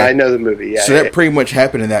time, okay. But I know the movie. Yeah. So that pretty much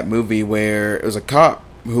happened in that movie, where it was a cop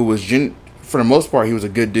who was for the most part he was a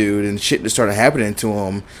good dude, and shit just started happening to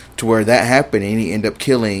him to where that happened, and he ended up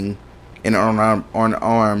killing an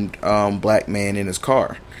unarmed black man in his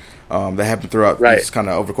car. That happened throughout this kind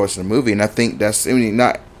of over the course of the movie, and I think that's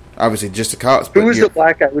not obviously just the cops. Who was the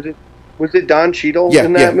black guy? Was it Don Cheadle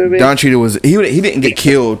in that movie? Don Cheadle was he didn't get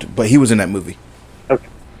killed, but he was in that movie. Okay.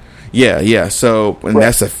 Yeah. So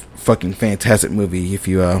that's a fucking fantastic movie. If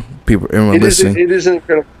you people listening, it is an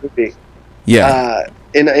incredible movie. Yeah.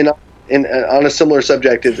 On a similar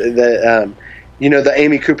subject is that. The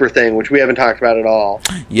Amy Cooper thing, which we haven't talked about at all.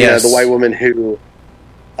 Yes. The white woman who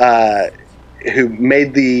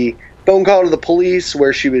made the phone call to the police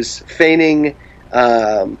where she was feigning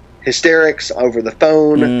hysterics over the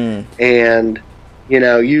phone and,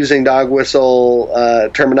 using dog whistle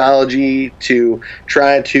terminology to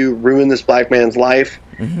try to ruin this black man's life.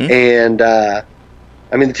 Mm-hmm. And, the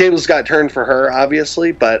tables got turned for her,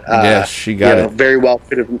 obviously, but yes, she got it. Very well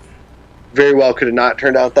could have not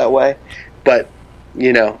turned out that way. But,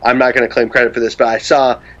 I'm not going to claim credit for this, but I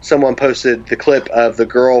saw someone posted the clip of the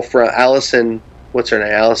girl from Allison. What's her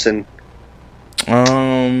name? Allison.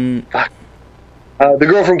 The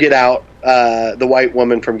girl from Get Out, the white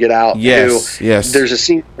woman from Get Out. Yes. There's a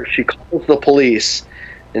scene where she calls the police,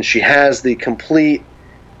 and she has the complete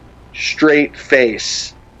straight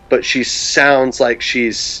face, but she sounds like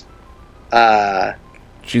she's in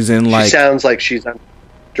She sounds like she's under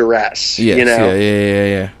duress.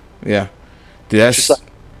 Yes, Yeah. Dude,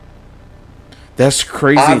 that's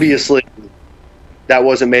crazy. Obviously, that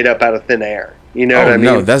wasn't made up out of thin air. You know what I mean?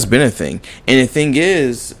 No, that's been a thing. And the thing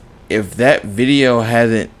is, if that video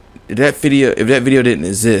didn't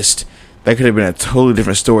exist, that could have been a totally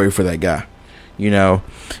different story for that guy.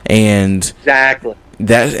 and exactly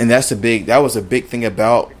that was a big thing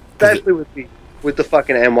about, especially with the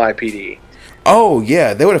fucking NYPD. Oh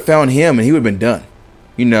yeah, they would have found him and he would have been done.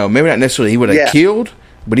 Maybe not necessarily he would have killed,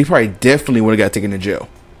 but he probably definitely would have got taken to jail.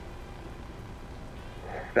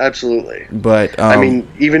 Absolutely. But I mean,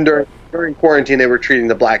 even during quarantine, they were treating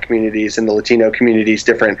the black communities and the Latino communities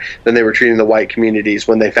different than they were treating the white communities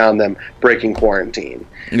when they found them breaking quarantine.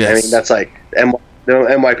 Yes. I mean, that's like the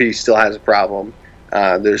NYPD still has a problem.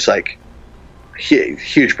 There's like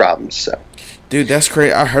huge problems. So, dude, that's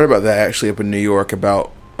crazy. I heard about that actually up in New York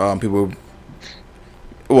about people.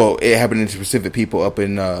 Well, it happened to specific people up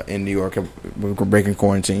in New York breaking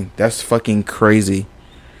quarantine. That's fucking crazy.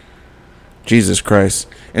 Jesus Christ!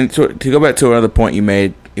 And to go back to another point you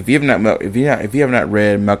made, if you have not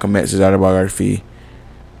read Malcolm X's autobiography,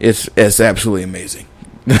 it's absolutely amazing.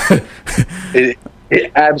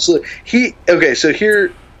 it absolutely So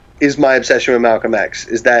here is my obsession with Malcolm X.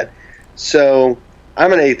 Is that so?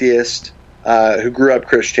 I'm an atheist who grew up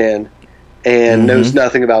Christian and knows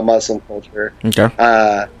nothing about Muslim culture. Okay.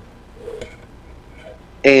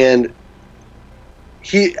 And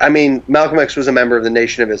Malcolm X was a member of the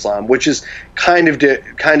Nation of Islam, which is kind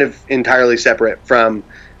of entirely separate from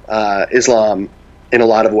Islam in a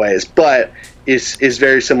lot of ways, but is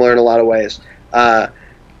very similar in a lot of ways.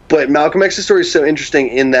 But Malcolm X's story is so interesting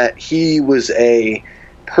in that he was a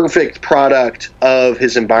perfect product of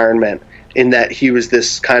his environment, in that he was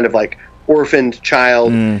this kind of like orphaned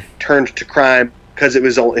child turned to crime because it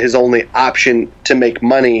was his only option to make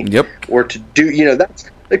money. Yep. Or to do, that's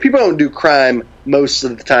like, people don't do crime most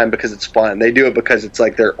of the time because it's fun. They do it because it's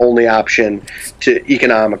like their only option to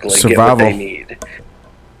economically get what they need.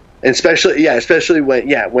 And especially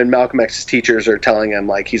when Malcolm X's teachers are telling him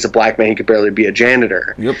like he's a black man, he could barely be a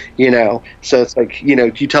janitor. Yep. So it's like,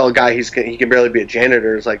 you tell a guy he can barely be a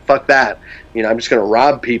janitor, it's like, fuck that. I'm just going to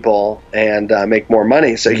rob people and make more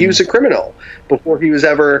money. So he was a criminal before he was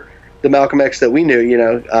ever the Malcolm X that we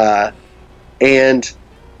knew. And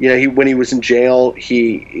when he was in jail,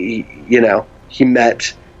 he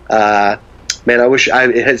met. Man, I wish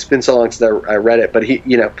it has been so long since I read it, but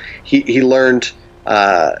he learned.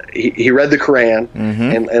 He read the Quran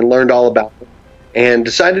and learned all about it, and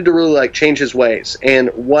decided to really like change his ways. And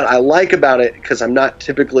what I like about it, because I'm not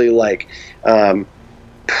typically like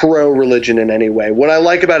pro religion in any way, what I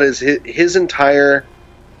like about it is his entire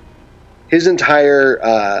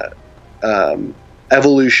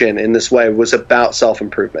evolution in this way was about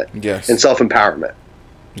self-improvement. Yes. And self-empowerment.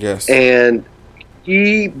 Yes. And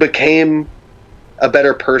he became a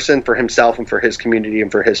better person for himself and for his community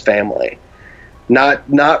and for his family. Not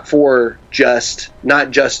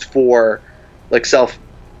just for like self,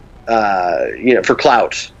 for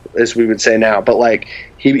clout, as we would say now, but like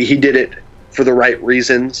he did it for the right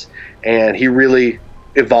reasons, and he really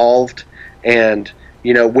evolved. And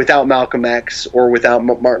without Malcolm X or without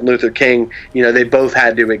Martin Luther King, they both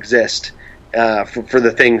had to exist for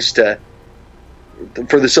the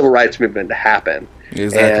civil rights movement to happen.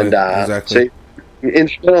 Exactly. And exactly. So,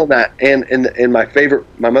 instrumental in that, and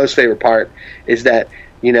my most favorite part is that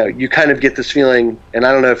you kind of get this feeling, and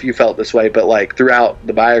I don't know if you felt this way, but like throughout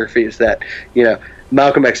the biographies, that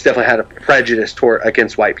Malcolm X definitely had a prejudice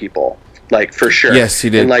against white people, like for sure. Yes,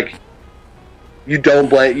 he did. And like you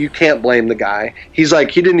can't blame the guy. He's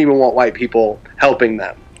like, he didn't even want white people helping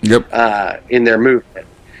them. Yep. In their movement,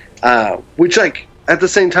 which like at the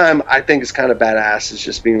same time I think is kind of badass. It's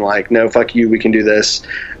just being like, no, fuck you, we can do this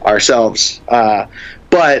ourselves.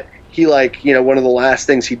 But he one of the last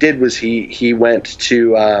things he did was he went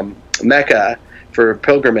to Mecca for a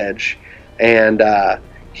pilgrimage, and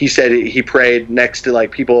he said he prayed next to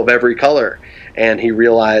like people of every color, and he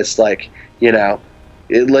realized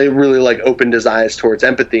it really like opened his eyes towards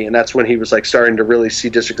empathy, and that's when he was like starting to really see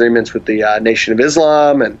disagreements with the Nation of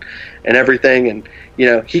Islam and everything, and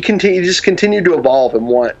he just continued to evolve and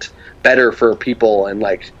want better for people, and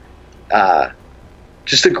like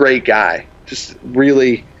just a great guy. Just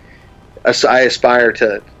really, I aspire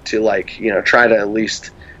to like try to at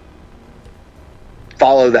least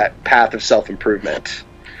follow that path of self-improvement.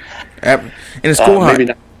 And it's cool how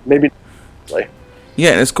maybe not.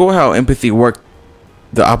 Yeah, and it's cool how empathy worked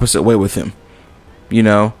the opposite way with him.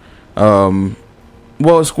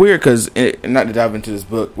 Well, it's weird because, not to dive into this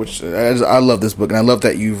book, which I love this book, and I love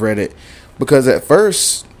that you've read it, because at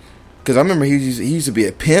first, because I remember he used to be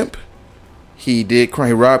a pimp. He did crime,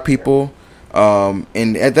 he robbed people,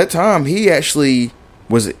 and at that time he actually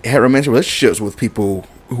had romantic relationships with people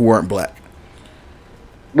who weren't black.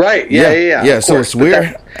 Right? Yeah. So it's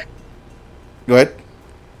weird. Go ahead.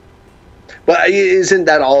 But isn't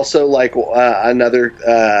that also like another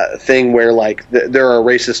thing where like there are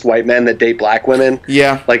racist white men that date black women?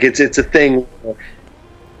 Yeah, like it's a thing.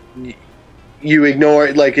 You ignore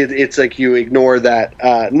it, like it's like you ignore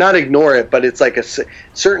that, not ignore it, but it's like a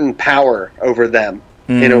certain power over them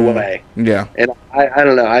in a way. Yeah, and I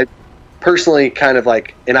don't know. I personally kind of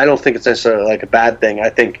like, and I don't think it's necessarily like a bad thing. I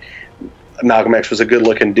think Malcolm X was a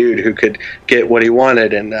good-looking dude who could get what he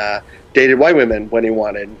wanted and dated white women when he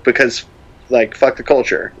wanted, because like fuck the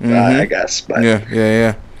culture, I guess. But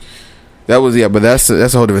yeah. That was but that's a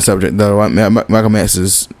whole different subject though. Malcolm X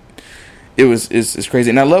is. It's crazy,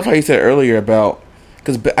 and I love how you said earlier about,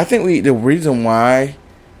 because I think the reason why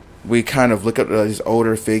we kind of look up these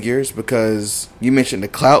older figures, because you mentioned the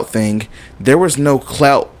clout thing. There was no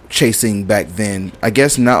clout chasing back then. I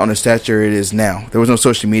guess not on the stature it is now. There was no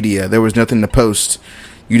social media. There was nothing to post.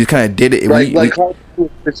 You just kind of did it. Right, clout was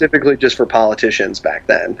specifically just for politicians back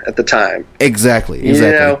then at the time. Exactly. You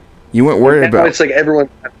know, you weren't worried about. It's like everyone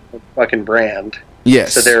has a fucking brand.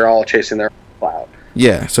 Yes. So they're all chasing their clout.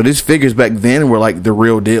 Yeah, so these figures back then were like the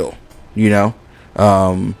real deal, you know?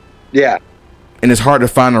 Yeah. And it's hard to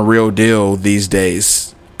find a real deal these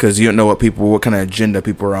days because you don't know what kind of agenda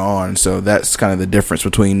people are on. So that's kind of the difference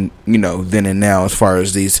between, you know, then and now as far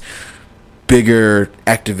as these bigger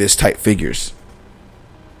activist type figures.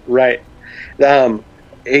 Right. On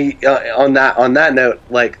that note,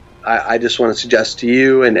 like, I just want to suggest to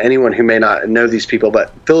you and anyone who may not know these people,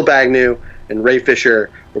 but Philip Agnew and Ray Fisher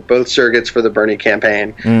were both surrogates for the Bernie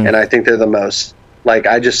campaign, and I think they're the most, like,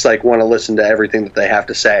 I just like want to listen to everything that they have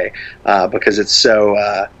to say, because it's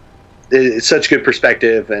so it's such good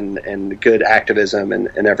perspective and good activism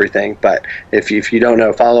and everything. But if you don't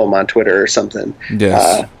know, follow them on Twitter or something,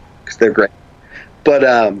 because they're great. But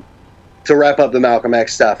to wrap up the Malcolm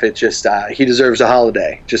X stuff, it's just he deserves a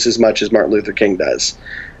holiday just as much as Martin Luther King does.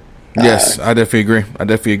 Yes, I definitely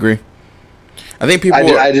agree. I think people.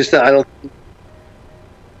 I don't.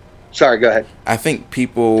 Sorry, go ahead. I think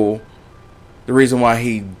people, the reason why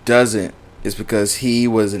he doesn't is because he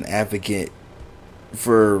was an advocate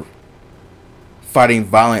for fighting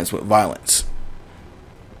violence with violence.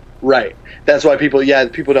 Right. That's why people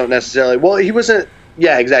don't necessarily. Well, he wasn't.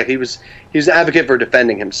 Yeah, exactly. He was an advocate for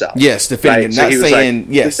defending himself. Yes, defending. Right? Not so saying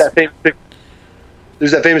like, yes.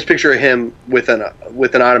 There's that famous picture of him with an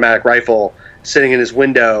automatic rifle sitting in his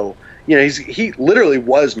window. You know, he literally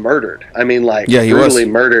was murdered. I mean, like, brutally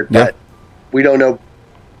murdered, but we don't know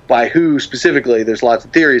by who specifically. There's lots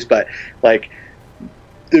of theories, but like,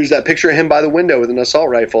 there's that picture of him by the window with an assault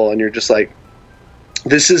rifle, and you're just like,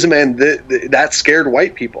 this is a man that scared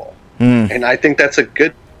white people, and I think that's a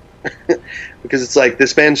good because it's like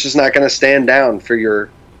this man's just not going to stand down for you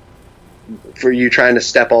trying to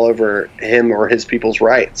step all over him or his people's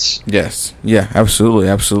rights. Yes, yeah,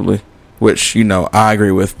 absolutely. Which, you know, I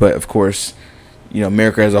agree with, but of course, you know,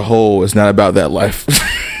 America as a whole is not about that life.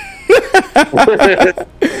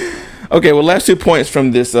 Okay, well, last 2 points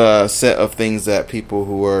from this set of things that people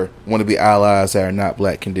who want to be allies that are not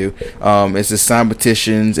black can do. Is to sign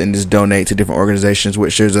petitions and just donate to different organizations,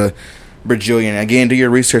 which there's a bajillion. Again, do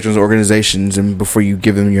your research on those organizations and before you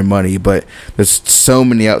give them your money, but there's so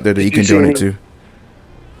many out there that you can donate to.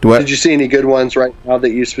 Did you see any good ones right now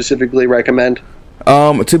that you specifically recommend?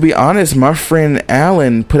 To be honest, my friend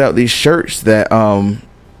Alan put out these shirts that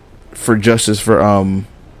for justice from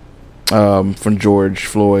George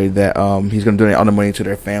Floyd, that he's going to donate all the money to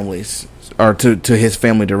their families or to his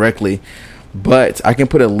family directly. But I can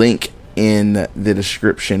put a link in the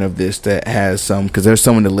description of this that has some, because there's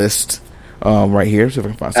some in the list right here. So if I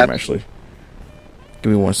can find some, actually,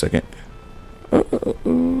 give me 1 second.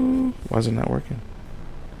 Why is it not working?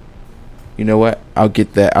 You know what? I'll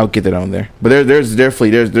get that on there. But there's definitely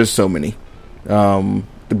there's so many. The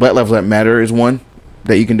Black Lives Matter is one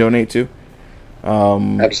that you can donate to.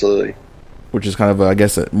 Absolutely. Which is kind of I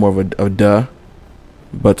guess more of a duh.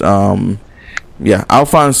 But yeah, I'll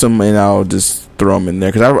find some and I'll just throw them in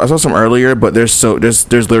there because I saw some earlier. But there's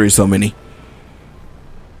literally so many.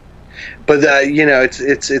 But you know,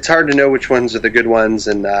 it's hard to know which ones are the good ones,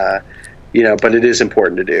 and you know, but it is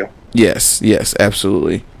important to do. Yes,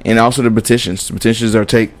 absolutely. And also the petitions. The petitions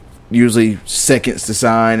take usually seconds to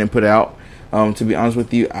sign and put out. To be honest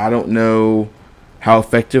with you, I don't know how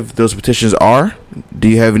effective those petitions are. Do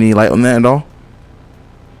you have any light on that at all?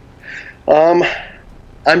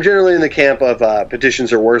 I'm generally in the camp of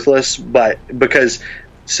petitions are worthless, but because,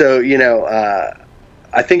 so, you know,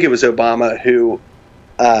 I think it was Obama who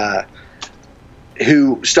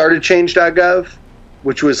started Change.gov,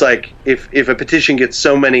 which was like, if a petition gets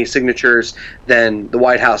so many signatures, then the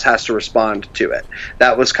White House has to respond to it.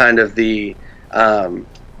 That was kind of the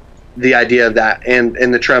the idea of that, and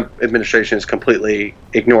the Trump administration has completely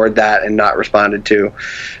ignored that and not responded to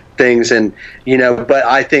things, and but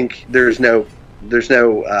I think there's no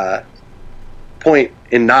point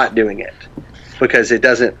in not doing it, because it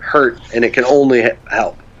doesn't hurt and it can only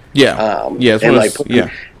help.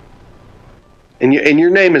 And your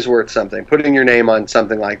name is worth something. Putting your name on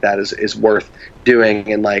something like that is worth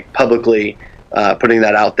doing, and like publicly putting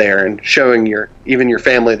that out there and showing even your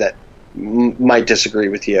family that might disagree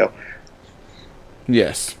with you.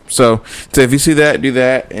 Yes. So if you see that, do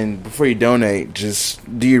that, and before you donate,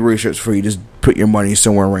 just do your research before you just put your money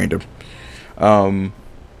somewhere random. But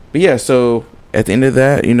yeah, so at the end of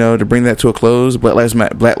that, to bring that to a close, Black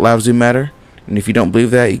Lives Do Matter, and if you don't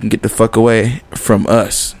believe that, you can get the fuck away from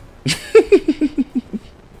us.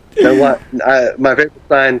 My favorite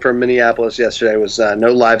sign from Minneapolis yesterday was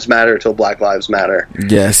 "No lives matter till Black lives matter."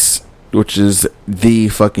 Yes, which is the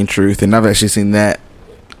fucking truth, and I've actually seen that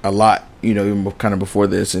a lot. Even kind of before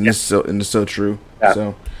this, and it's so true. Yeah.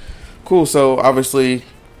 So cool. So obviously,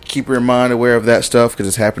 keep your mind aware of that stuff, because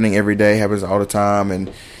it's happening every day, happens all the time,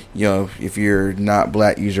 and if you're not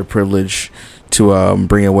black, use your privilege to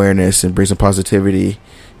bring awareness and bring some positivity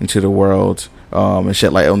into the world. And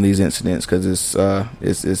shed light on these incidents, because it's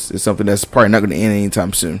something that's probably not going to end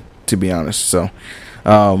anytime soon, to be honest. So,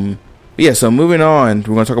 so moving on,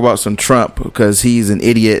 we're going to talk about some Trump, because he's an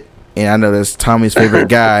idiot, and I know that's Tommy's favorite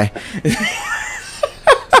guy.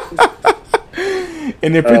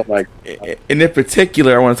 And in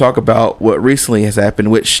particular, I want to talk about what recently has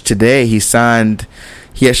happened, which today he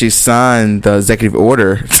actually signed the executive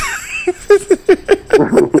order.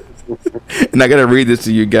 And I got to read this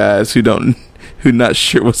to you guys who not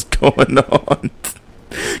sure what's going on,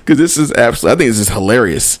 because this is absolutely, I think this is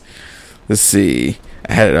hilarious. Let's see,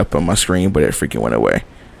 I had it up on my screen, but it freaking went away.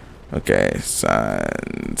 Okay,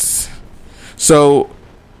 signs. So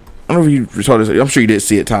I don't know if you saw this. I'm sure you did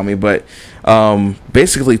see it, Tommy, but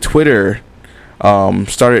basically Twitter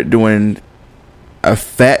started doing a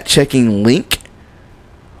fact-checking link.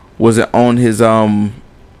 Was it on his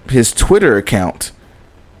Twitter account?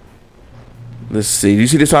 Let's see. Do you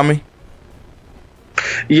see this, Tommy?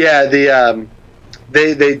 Yeah, they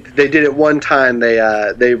did it one time.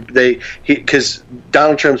 Because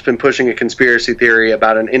Donald Trump's been pushing a conspiracy theory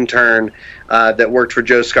about an intern that worked for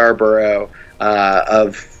Joe Scarborough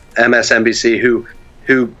of MSNBC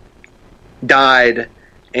who died,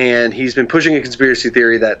 and he's been pushing a conspiracy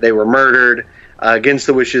theory that they were murdered against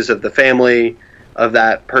the wishes of the family of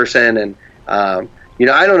that person, and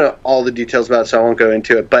I don't know all the details about it, so I won't go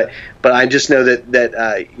into it. But I just know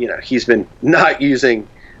that he's been not using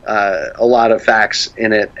a lot of facts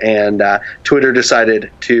in it, and Twitter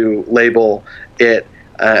decided to label it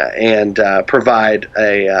and provide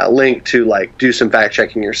a link to do some fact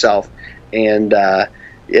checking yourself, and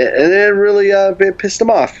it really pissed him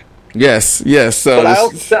off. Yes. So, but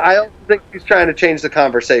I also think he's trying to change the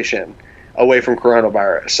conversation away from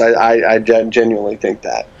coronavirus. I genuinely think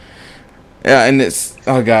that. Yeah, and it's,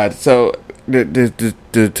 oh God. So to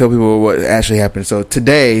tell people what actually happened. So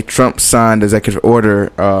today, Trump signed an executive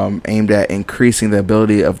order aimed at increasing the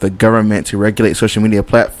ability of the government to regulate social media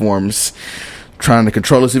platforms, trying to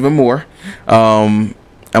control us even more.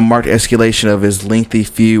 A marked escalation of his lengthy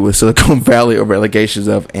feud with Silicon Valley over allegations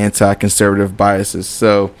of anti-conservative biases.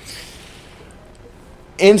 So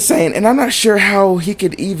insane, and I'm not sure how he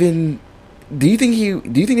could even. Do you think he'll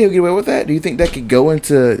get away with that? Do you think that could go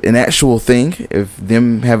into an actual thing if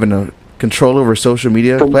them having a control over social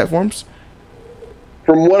media platforms?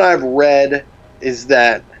 From what I've read, is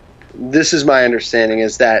that this is my understanding,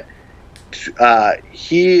 is that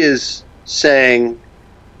he is saying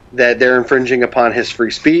that they're infringing upon his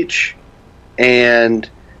free speech, and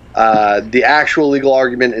the actual legal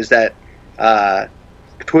argument is that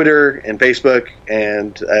Twitter and Facebook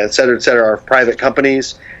and et cetera, are private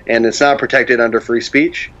companies, and it's not protected under free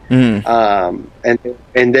speech. And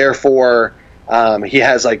therefore he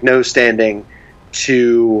has no standing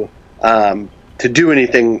to do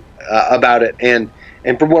anything about it. And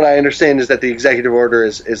from what I understand is that the executive order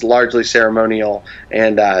is largely ceremonial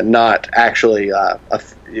and not actually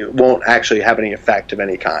won't actually have any effect of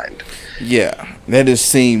any kind. Yeah, that just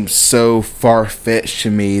seems so far-fetched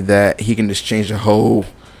to me that he can just change the whole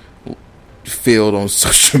field on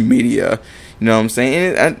social media. You know what I'm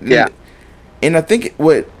saying? And I think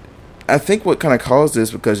what kind of caused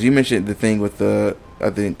this, because you mentioned the thing with the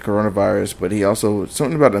coronavirus, but he also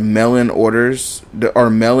something about the mail-in orders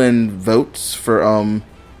or mail-in votes for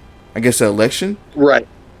I guess the election. Right.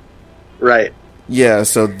 Yeah,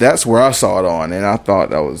 so that's where I saw it on, and I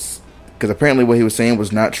thought that was because apparently what he was saying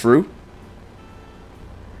was not true.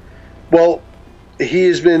 Well, he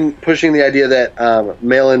has been pushing the idea that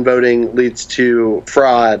mail-in voting leads to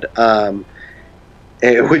fraud,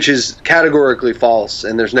 which is categorically false,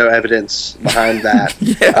 and there's no evidence behind that.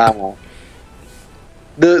 Yeah.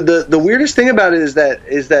 The weirdest thing about it is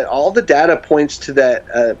that all the data points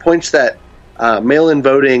that mail-in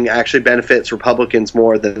voting actually benefits Republicans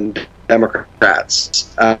more than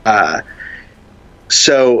Democrats.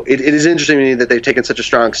 So it is interesting to me that they've taken such a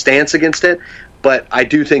strong stance against it, but I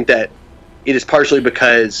do think that it is partially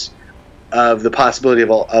because of the possibility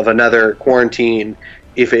of another quarantine.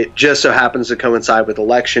 If it just so happens to coincide with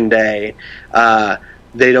Election Day,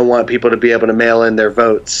 they don't want people to be able to mail in their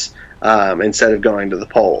votes instead of going to the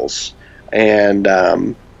polls. And,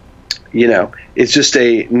 it's just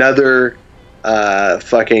another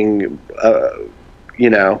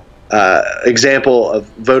example of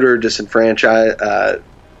voter them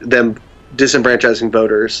disenfranchising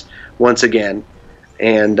voters once again.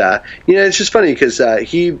 And it's just funny because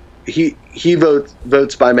he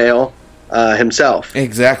votes by mail himself,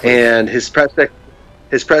 exactly, and his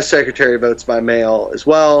press secretary votes by mail as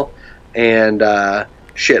well. And I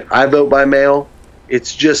vote by mail.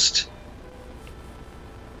 It's just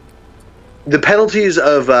the penalties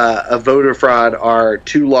of voter fraud are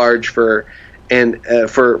too large for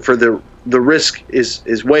the risk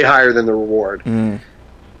is way higher than the reward.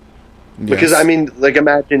 Yes. Because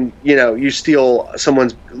imagine you steal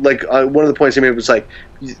someone's, one of the points he made was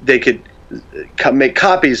they could make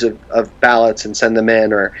copies of ballots and send them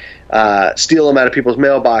in, or steal them out of people's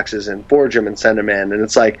mailboxes and forge them and send them in. And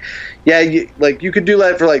it's you could do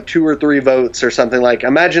that for 2 or 3 votes or something.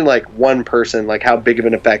 Imagine one person, how big of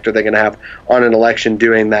an effect are they going to have on an election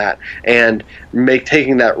doing that? And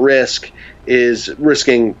taking that risk is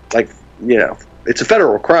risking it's a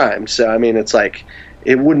federal crime. So it's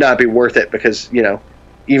it would not be worth it, because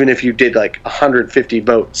even if you did 150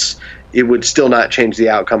 votes, it would still not change the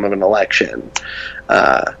outcome of an election.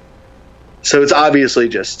 So it's obviously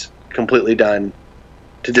just completely done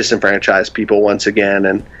to disenfranchise people once again.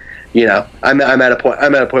 And I'm at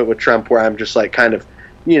a point with Trump where I'm just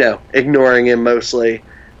ignoring him mostly.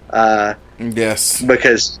 Yes,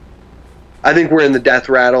 because I think we're in the death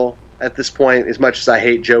rattle at this point. As much as I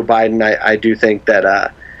hate Joe Biden, I do think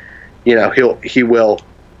that he will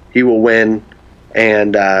win.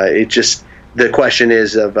 And it just, the question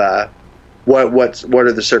is of what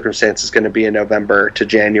are the circumstances going to be in November to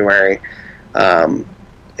January?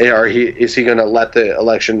 Is he going to let the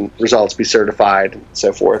election results be certified and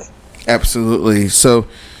so forth? Absolutely. So,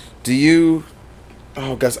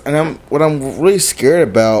 guys, and what I'm really scared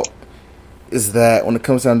about is that when it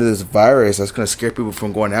comes down to this virus, that's going to scare people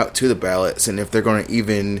from going out to the ballots, and if they're going to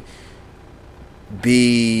even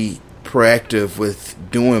be proactive with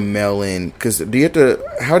doing mail-in. Because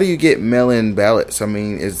how do you get mail-in ballots?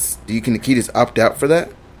 Can you just opt out for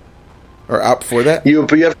that, or opt for that? You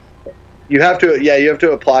have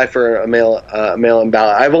to apply for a mail-in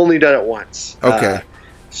ballot. I've only done it once. Okay.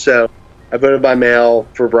 So I voted by mail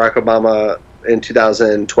for Barack Obama in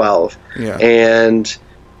 2012. Yeah. And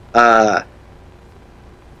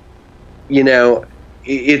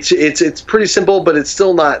it's pretty simple, but it's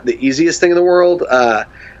still not the easiest thing in the world.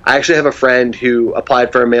 I actually have a friend who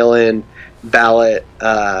applied for a mail-in ballot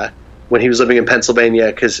when he was living in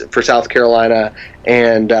Pennsylvania for South Carolina,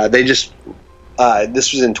 and they just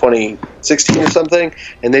this was in 2016 or something,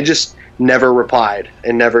 and they just never replied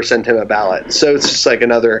and never sent him a ballot. So it's just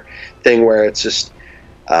another thing where it's just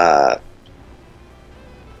the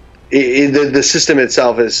system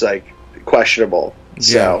itself is questionable.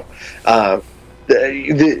 Yeah. So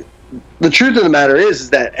the truth of the matter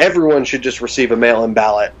is that everyone should just receive a mail-in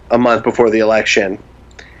ballot a month before the election.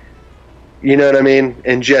 You know what I mean?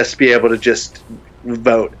 And just be able to just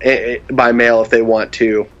vote by mail if they want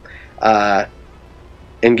to,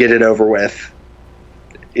 and get it over with.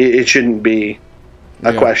 It shouldn't be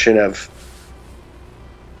a question of,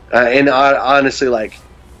 and honestly,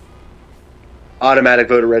 automatic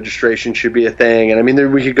voter registration should be a thing.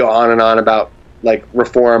 And we could go on and on about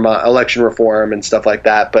reform, election reform and stuff like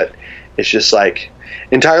that, but it's just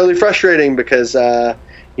entirely frustrating because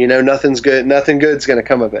nothing good's going to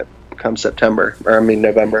come of it come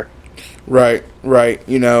November. Right.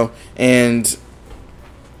 And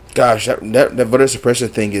gosh, that voter suppression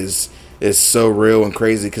thing is so real and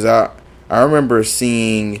crazy, because I remember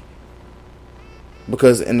seeing,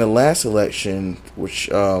 because in the last election,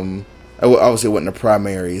 which obviously it wasn't the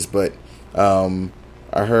primaries, but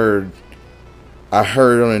I heard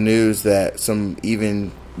on the news that some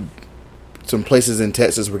places in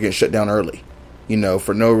Texas were getting shut down early,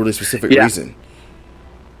 for no really specific reason.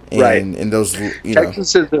 And, right. And those,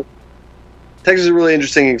 Texas is a really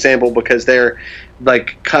interesting example because they're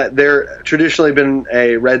traditionally been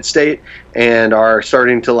a red state and are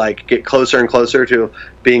starting to like get closer and closer to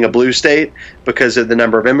being a blue state because of the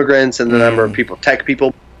number of immigrants and the number of tech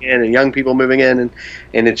people moving in and young people moving in,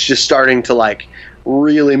 and it's just starting to like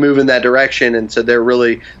really move in that direction, and so they're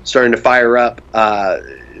really starting to fire up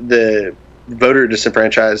the voter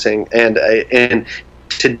disenfranchising, and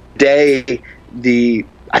today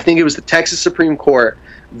I think it was the Texas Supreme Court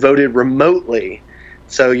voted remotely.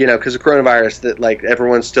 So, because of coronavirus, that like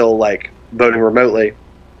everyone's still like voting remotely,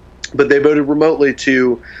 but they voted remotely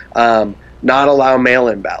to not allow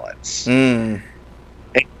mail-in ballots,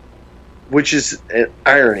 which is an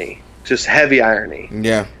irony, just heavy irony.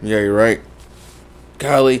 Yeah, you're right.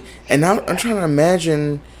 Golly, and now I'm trying to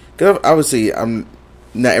imagine, because obviously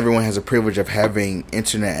not everyone has the privilege of having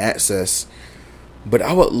internet access. But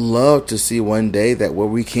I would love to see one day that where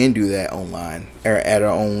we can do that online or at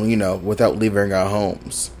our own, without leaving our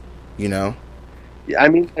homes, Yeah, I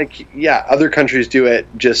mean, other countries do it.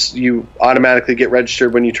 Just you automatically get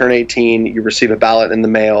registered when you turn 18. You receive a ballot in the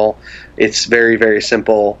mail. It's very, very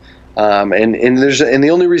simple. And the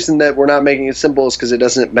only reason that we're not making it simple is because it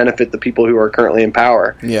doesn't benefit the people who are currently in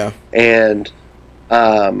power. Yeah. And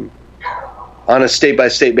on a state by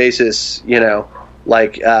state basis,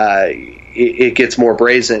 it gets more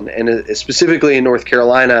brazen, and specifically in North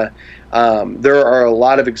Carolina, there are a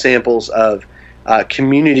lot of examples of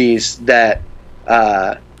communities that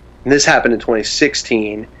this happened in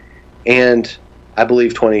 2016 and I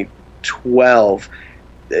believe 2012.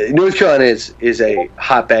 North Carolina is a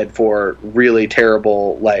hotbed for really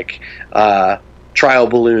terrible trial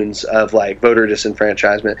balloons of like voter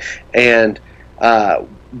disenfranchisement, and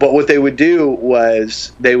but what they would do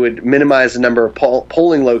was they would minimize the number of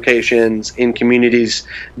polling locations in communities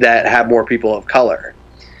that have more people of color.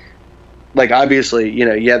 Like, obviously,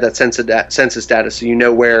 you have that census data, so you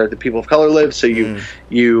know where the people of color live. So you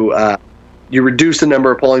reduce the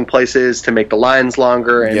number of polling places to make the lines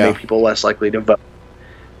longer and make people less likely to vote,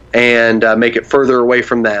 and make it further away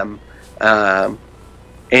from them. And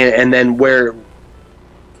then where,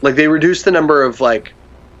 like, they reduce the number of like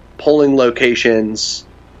polling locations.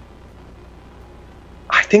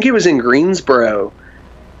 I think it was in Greensboro,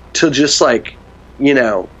 to just like,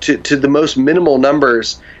 to the most minimal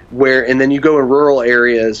numbers, and then you go in rural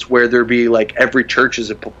areas where there be like every church is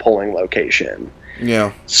a polling location.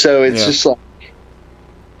 Yeah. So it's just like,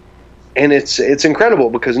 and it's incredible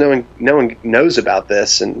because no one knows about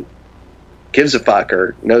this and gives a fuck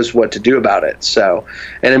or knows what to do about it. So,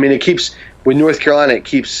 and I mean, with North Carolina,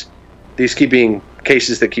 these keep being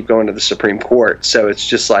cases that keep going to the Supreme Court, so it's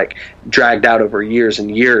just like dragged out over years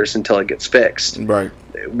and years until it gets fixed. Right.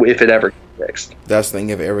 If it ever gets fixed. That's the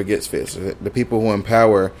thing, if it ever gets fixed. The people who are in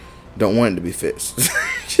power don't want it to be fixed.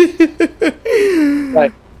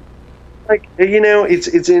 Right. Like,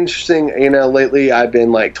 it's interesting, lately I've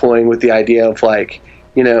been like toying with the idea of like,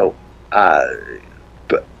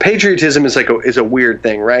 patriotism is a weird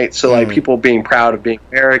thing, right? So like people being proud of being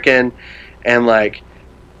American, and like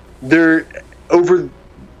they're over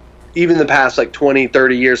even the past like 20,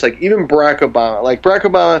 30 years, like even Barack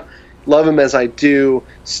Obama, love him as I do,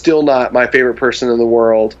 still not my favorite person in the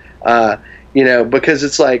world, because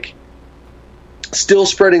it's like still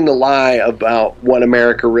spreading the lie about what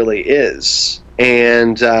America really is,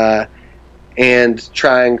 and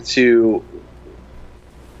trying to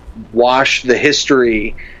wash the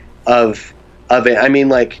history of it. I mean,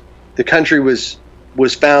 like, the country was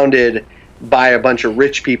founded by a bunch of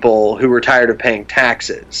rich people who were tired of paying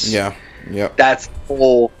taxes. Yeah. Yep. That's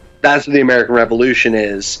what the American Revolution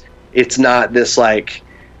is. It's not this like,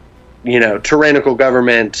 tyrannical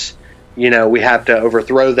government, we have to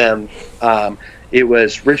overthrow them. It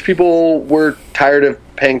was rich people were tired of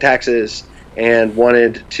paying taxes and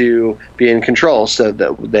wanted to be in control, so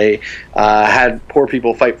that they had poor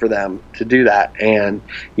people fight for them to do that. And,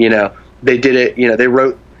 they did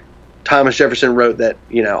it, Thomas Jefferson wrote that,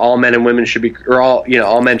 all men and women should be, or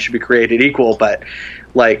all men should be created equal, but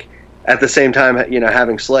like at the same time,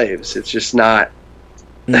 having slaves, it's just not.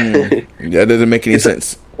 That doesn't make any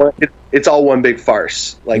sense. It's all one big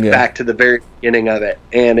farce, back to the very beginning of it.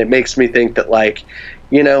 And it makes me think that like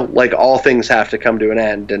all things have to come to an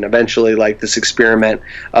end, and eventually like this experiment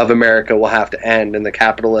of America will have to end, and the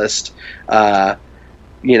capitalist, the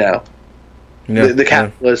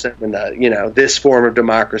capitalism and the this form of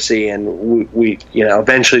democracy, and we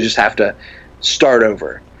eventually just have to start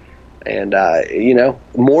over. And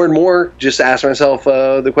more and more just ask myself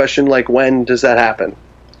the question, like, when does that happen?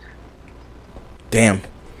 Damn,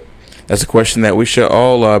 that's a question that we should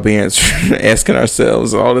all be asking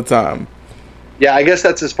ourselves all the time. Yeah, I guess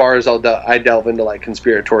that's as far as I delve into like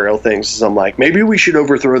conspiratorial things. Is I'm like, maybe we should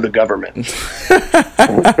overthrow the government.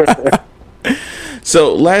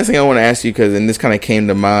 So, last thing I want to ask you, and this kind of came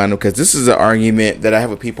to mind, because this is an argument that I have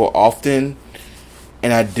with people often,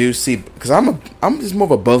 and I do see, because I'm just more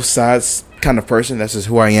of a both sides kind of person. That's just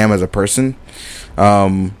who I am as a person,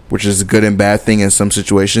 which is a good and bad thing in some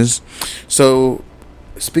situations. So,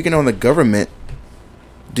 speaking on the government,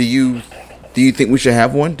 do you think we should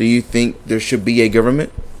have one? Do you think there should be a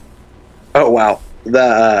government? Oh wow.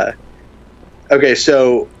 Okay,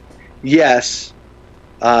 so yes.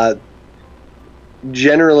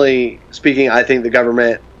 Generally speaking, I think the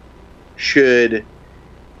government should.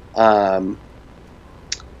 That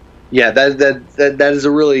is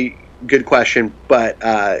a really good question, but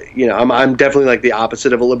I'm definitely like the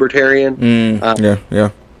opposite of a libertarian.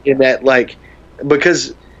 Yeah. In that, like,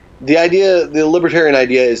 because the libertarian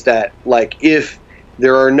idea is that, like, if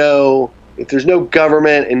there's no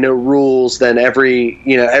government and no rules, then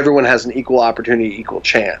everyone has an equal opportunity, equal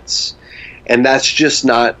chance. And that's just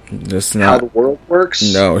not how the world works.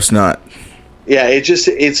 No, it's not. Yeah,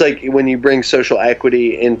 it's like when you bring social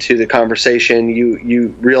equity into the conversation, you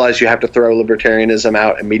realize you have to throw libertarianism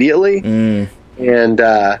out immediately. And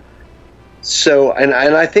so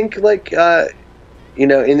I think, like,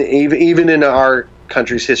 even in our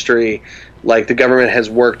country's history, like, the government has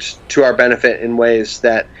worked to our benefit in ways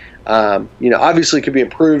that obviously could be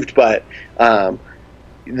improved, but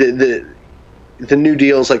the New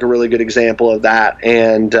Deal is like a really good example of that.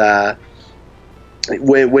 And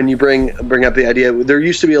when you bring up the idea, there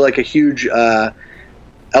used to be like a huge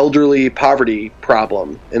elderly poverty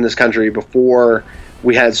problem in this country before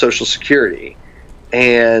we had Social Security,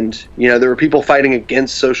 and there were people fighting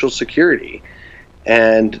against Social Security,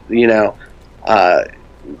 and the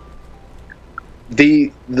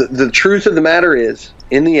truth of the matter is,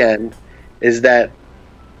 in the end, is that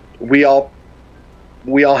we all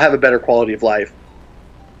have a better quality of life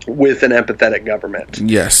with an empathetic government.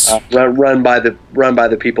 Yes. Run by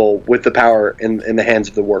the people with the power in the hands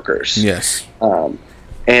of the workers. Yes.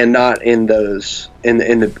 And not in the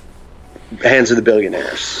hands of the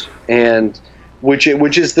billionaires. And which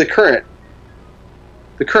is the current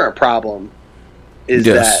problem is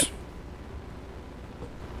that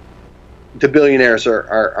the billionaires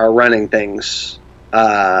are running things.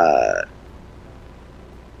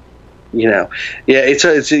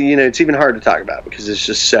 It's even hard to talk about because it's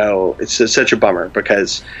just such a bummer,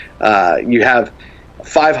 because you have a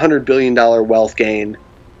 $500 billion wealth gain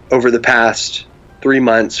over the past 3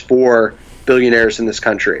 months for billionaires in this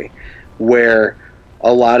country, where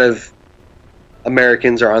a lot of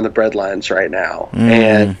Americans are on the breadlines right now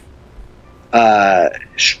and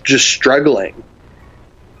just struggling.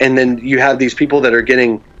 And then you have these people that are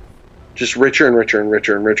getting just richer and richer and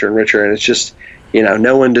richer and richer and richer, and it's just,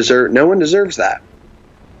 no one deserves that.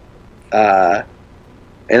 And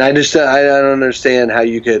I don't understand how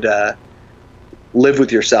you could live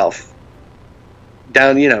with yourself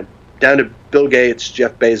down to Bill Gates,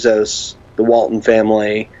 Jeff Bezos, the Walton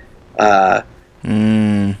family, on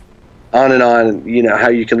and on. How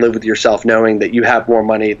you can live with yourself knowing that you have more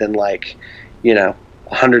money than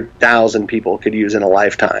 100,000 people could use in a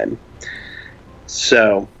lifetime.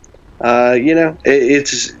 So,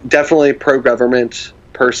 it's definitely pro-government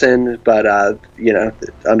person, but,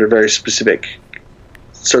 under very specific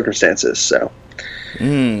circumstances. So.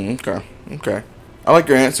 Okay. I like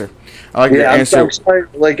your answer. I'm sorry.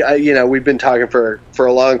 We've been talking for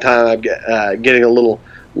a long time. I'm getting a little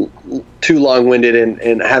too long-winded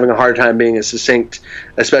and having a hard time being as succinct,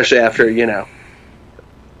 especially after,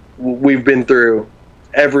 we've been through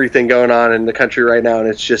everything going on in the country right now, and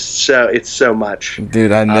it's just so much.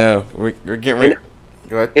 Dude, I know. We're getting ready.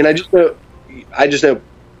 Go ahead. And I just know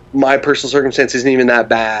my personal circumstance isn't even that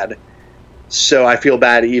bad, so I feel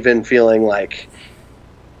bad even feeling like,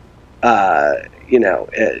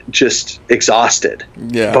 just exhausted.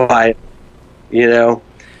 Yeah. By,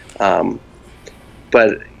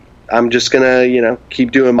 but I'm just gonna,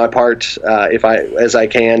 keep doing my part as I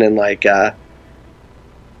can, and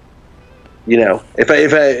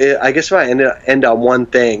if I end on one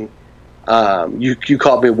thing, you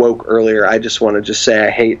called me woke earlier. I just want to just say I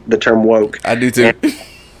hate the term woke. I do too.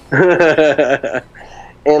 And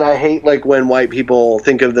I hate when white people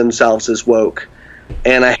think of themselves as woke,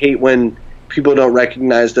 and I hate when people don't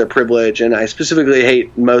recognize their privilege, and I specifically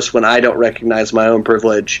hate most when I don't recognize my own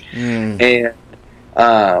privilege. And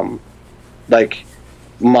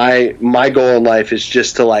my goal in life is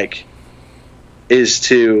just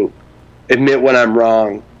to admit when I'm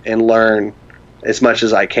wrong and learn as much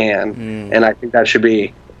as I can. And I think that should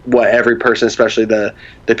be what every person, especially the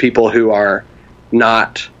people who are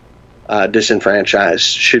not disenfranchised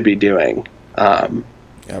should be doing.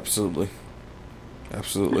 Absolutely.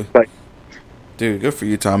 But, dude, good for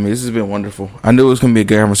you, Tommy. This has been wonderful. I knew it was going to be a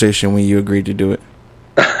good conversation when you agreed to do it.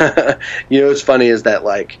 What's funny is that,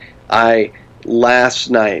 like, last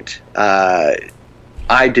night,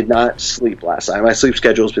 I did not sleep last night. My sleep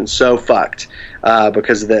schedule has been so fucked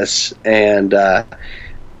because of this, and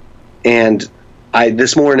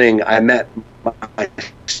this morning I met my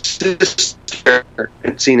sister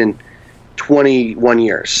I'd seen in 21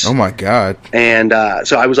 years. Oh my god! And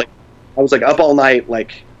so I was like up all night,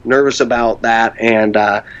 like nervous about that, and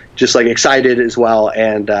just like excited as well,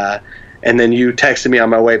 and then you texted me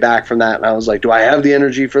on my way back from that, and I was like, do I have the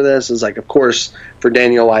energy for this? I was like, of course, for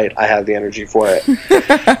Daniel White, I have the energy for it.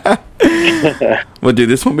 Well, dude,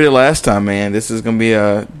 this won't be the last time, man. This is going to be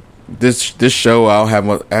this show I'll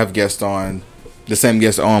have guests on, the same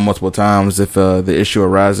guests on multiple times if the issue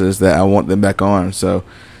arises that I want them back on. So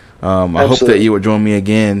I hope that you will join me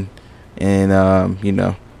again, and we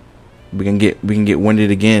can get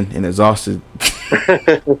winded again and exhausted.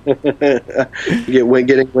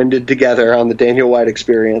 Getting winded together on the Daniel White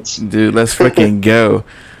experience, dude. Let's freaking go!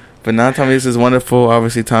 But now, Tommy, this is wonderful.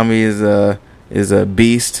 Obviously, Tommy is a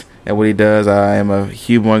beast at what he does. I am a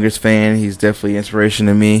humongous fan. He's definitely inspiration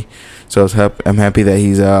to me. So I'm happy that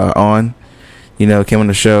he's on. Came on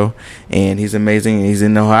the show, and he's amazing. And he's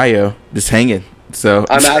in Ohio, just hanging. So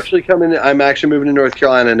I'm actually moving to North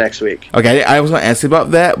Carolina next week. Okay, I was going to ask you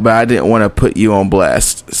about that, but I didn't want to put you on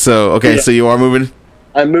blast. So okay, yeah. So you are moving.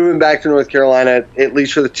 I'm moving back to North Carolina, at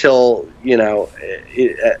least for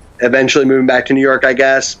eventually moving back to New York, I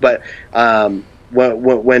guess. But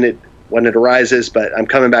when it arises, but I'm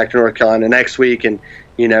coming back to North Carolina next week, and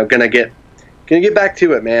gonna get back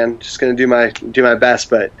to it, man. Just gonna do my best.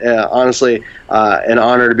 But honestly, an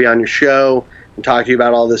honor to be on your show and talk to you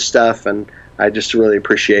about all this stuff, and I just really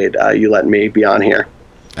appreciate you letting me be on here.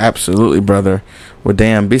 Absolutely, brother. Well,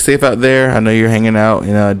 damn, be safe out there. I know you're hanging out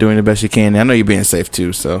and doing the best you can. I know you're being safe,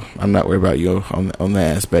 too, so I'm not worried about you on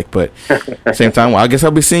that aspect. But at the same time, I guess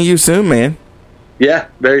I'll be seeing you soon, man. Yeah,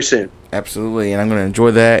 very soon. Absolutely, and I'm going to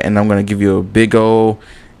enjoy that, and I'm going to give you a big old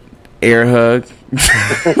air hug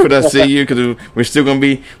when I see you, because I'm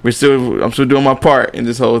still doing my part in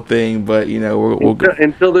this whole thing, but we'll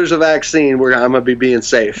until there's a vaccine, I'm going to be being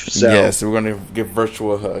safe. So yes, we're going to give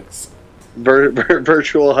virtual hugs.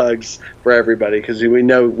 Virtual hugs for everybody, because we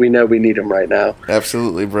know we need them right now.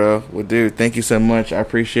 Absolutely, bro. Well, dude, thank you so much. I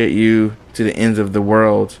appreciate you to the ends of the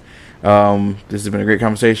world. This has been a great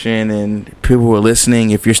conversation, and people who are listening,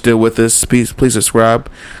 if you're still with us, please subscribe.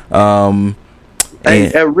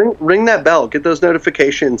 Hey, ring that bell. Get those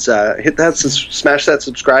notifications. Hit that, smash that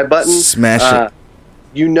subscribe button. Smash it.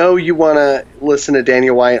 You want to listen to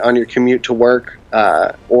Daniel White on your commute to work,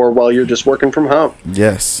 or while you're just working from home.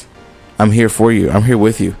 Yes. I'm here for you. I'm here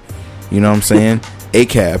with you. You know what I'm saying? A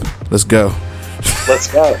cab. Let's go. Let's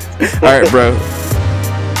go. All right, bro.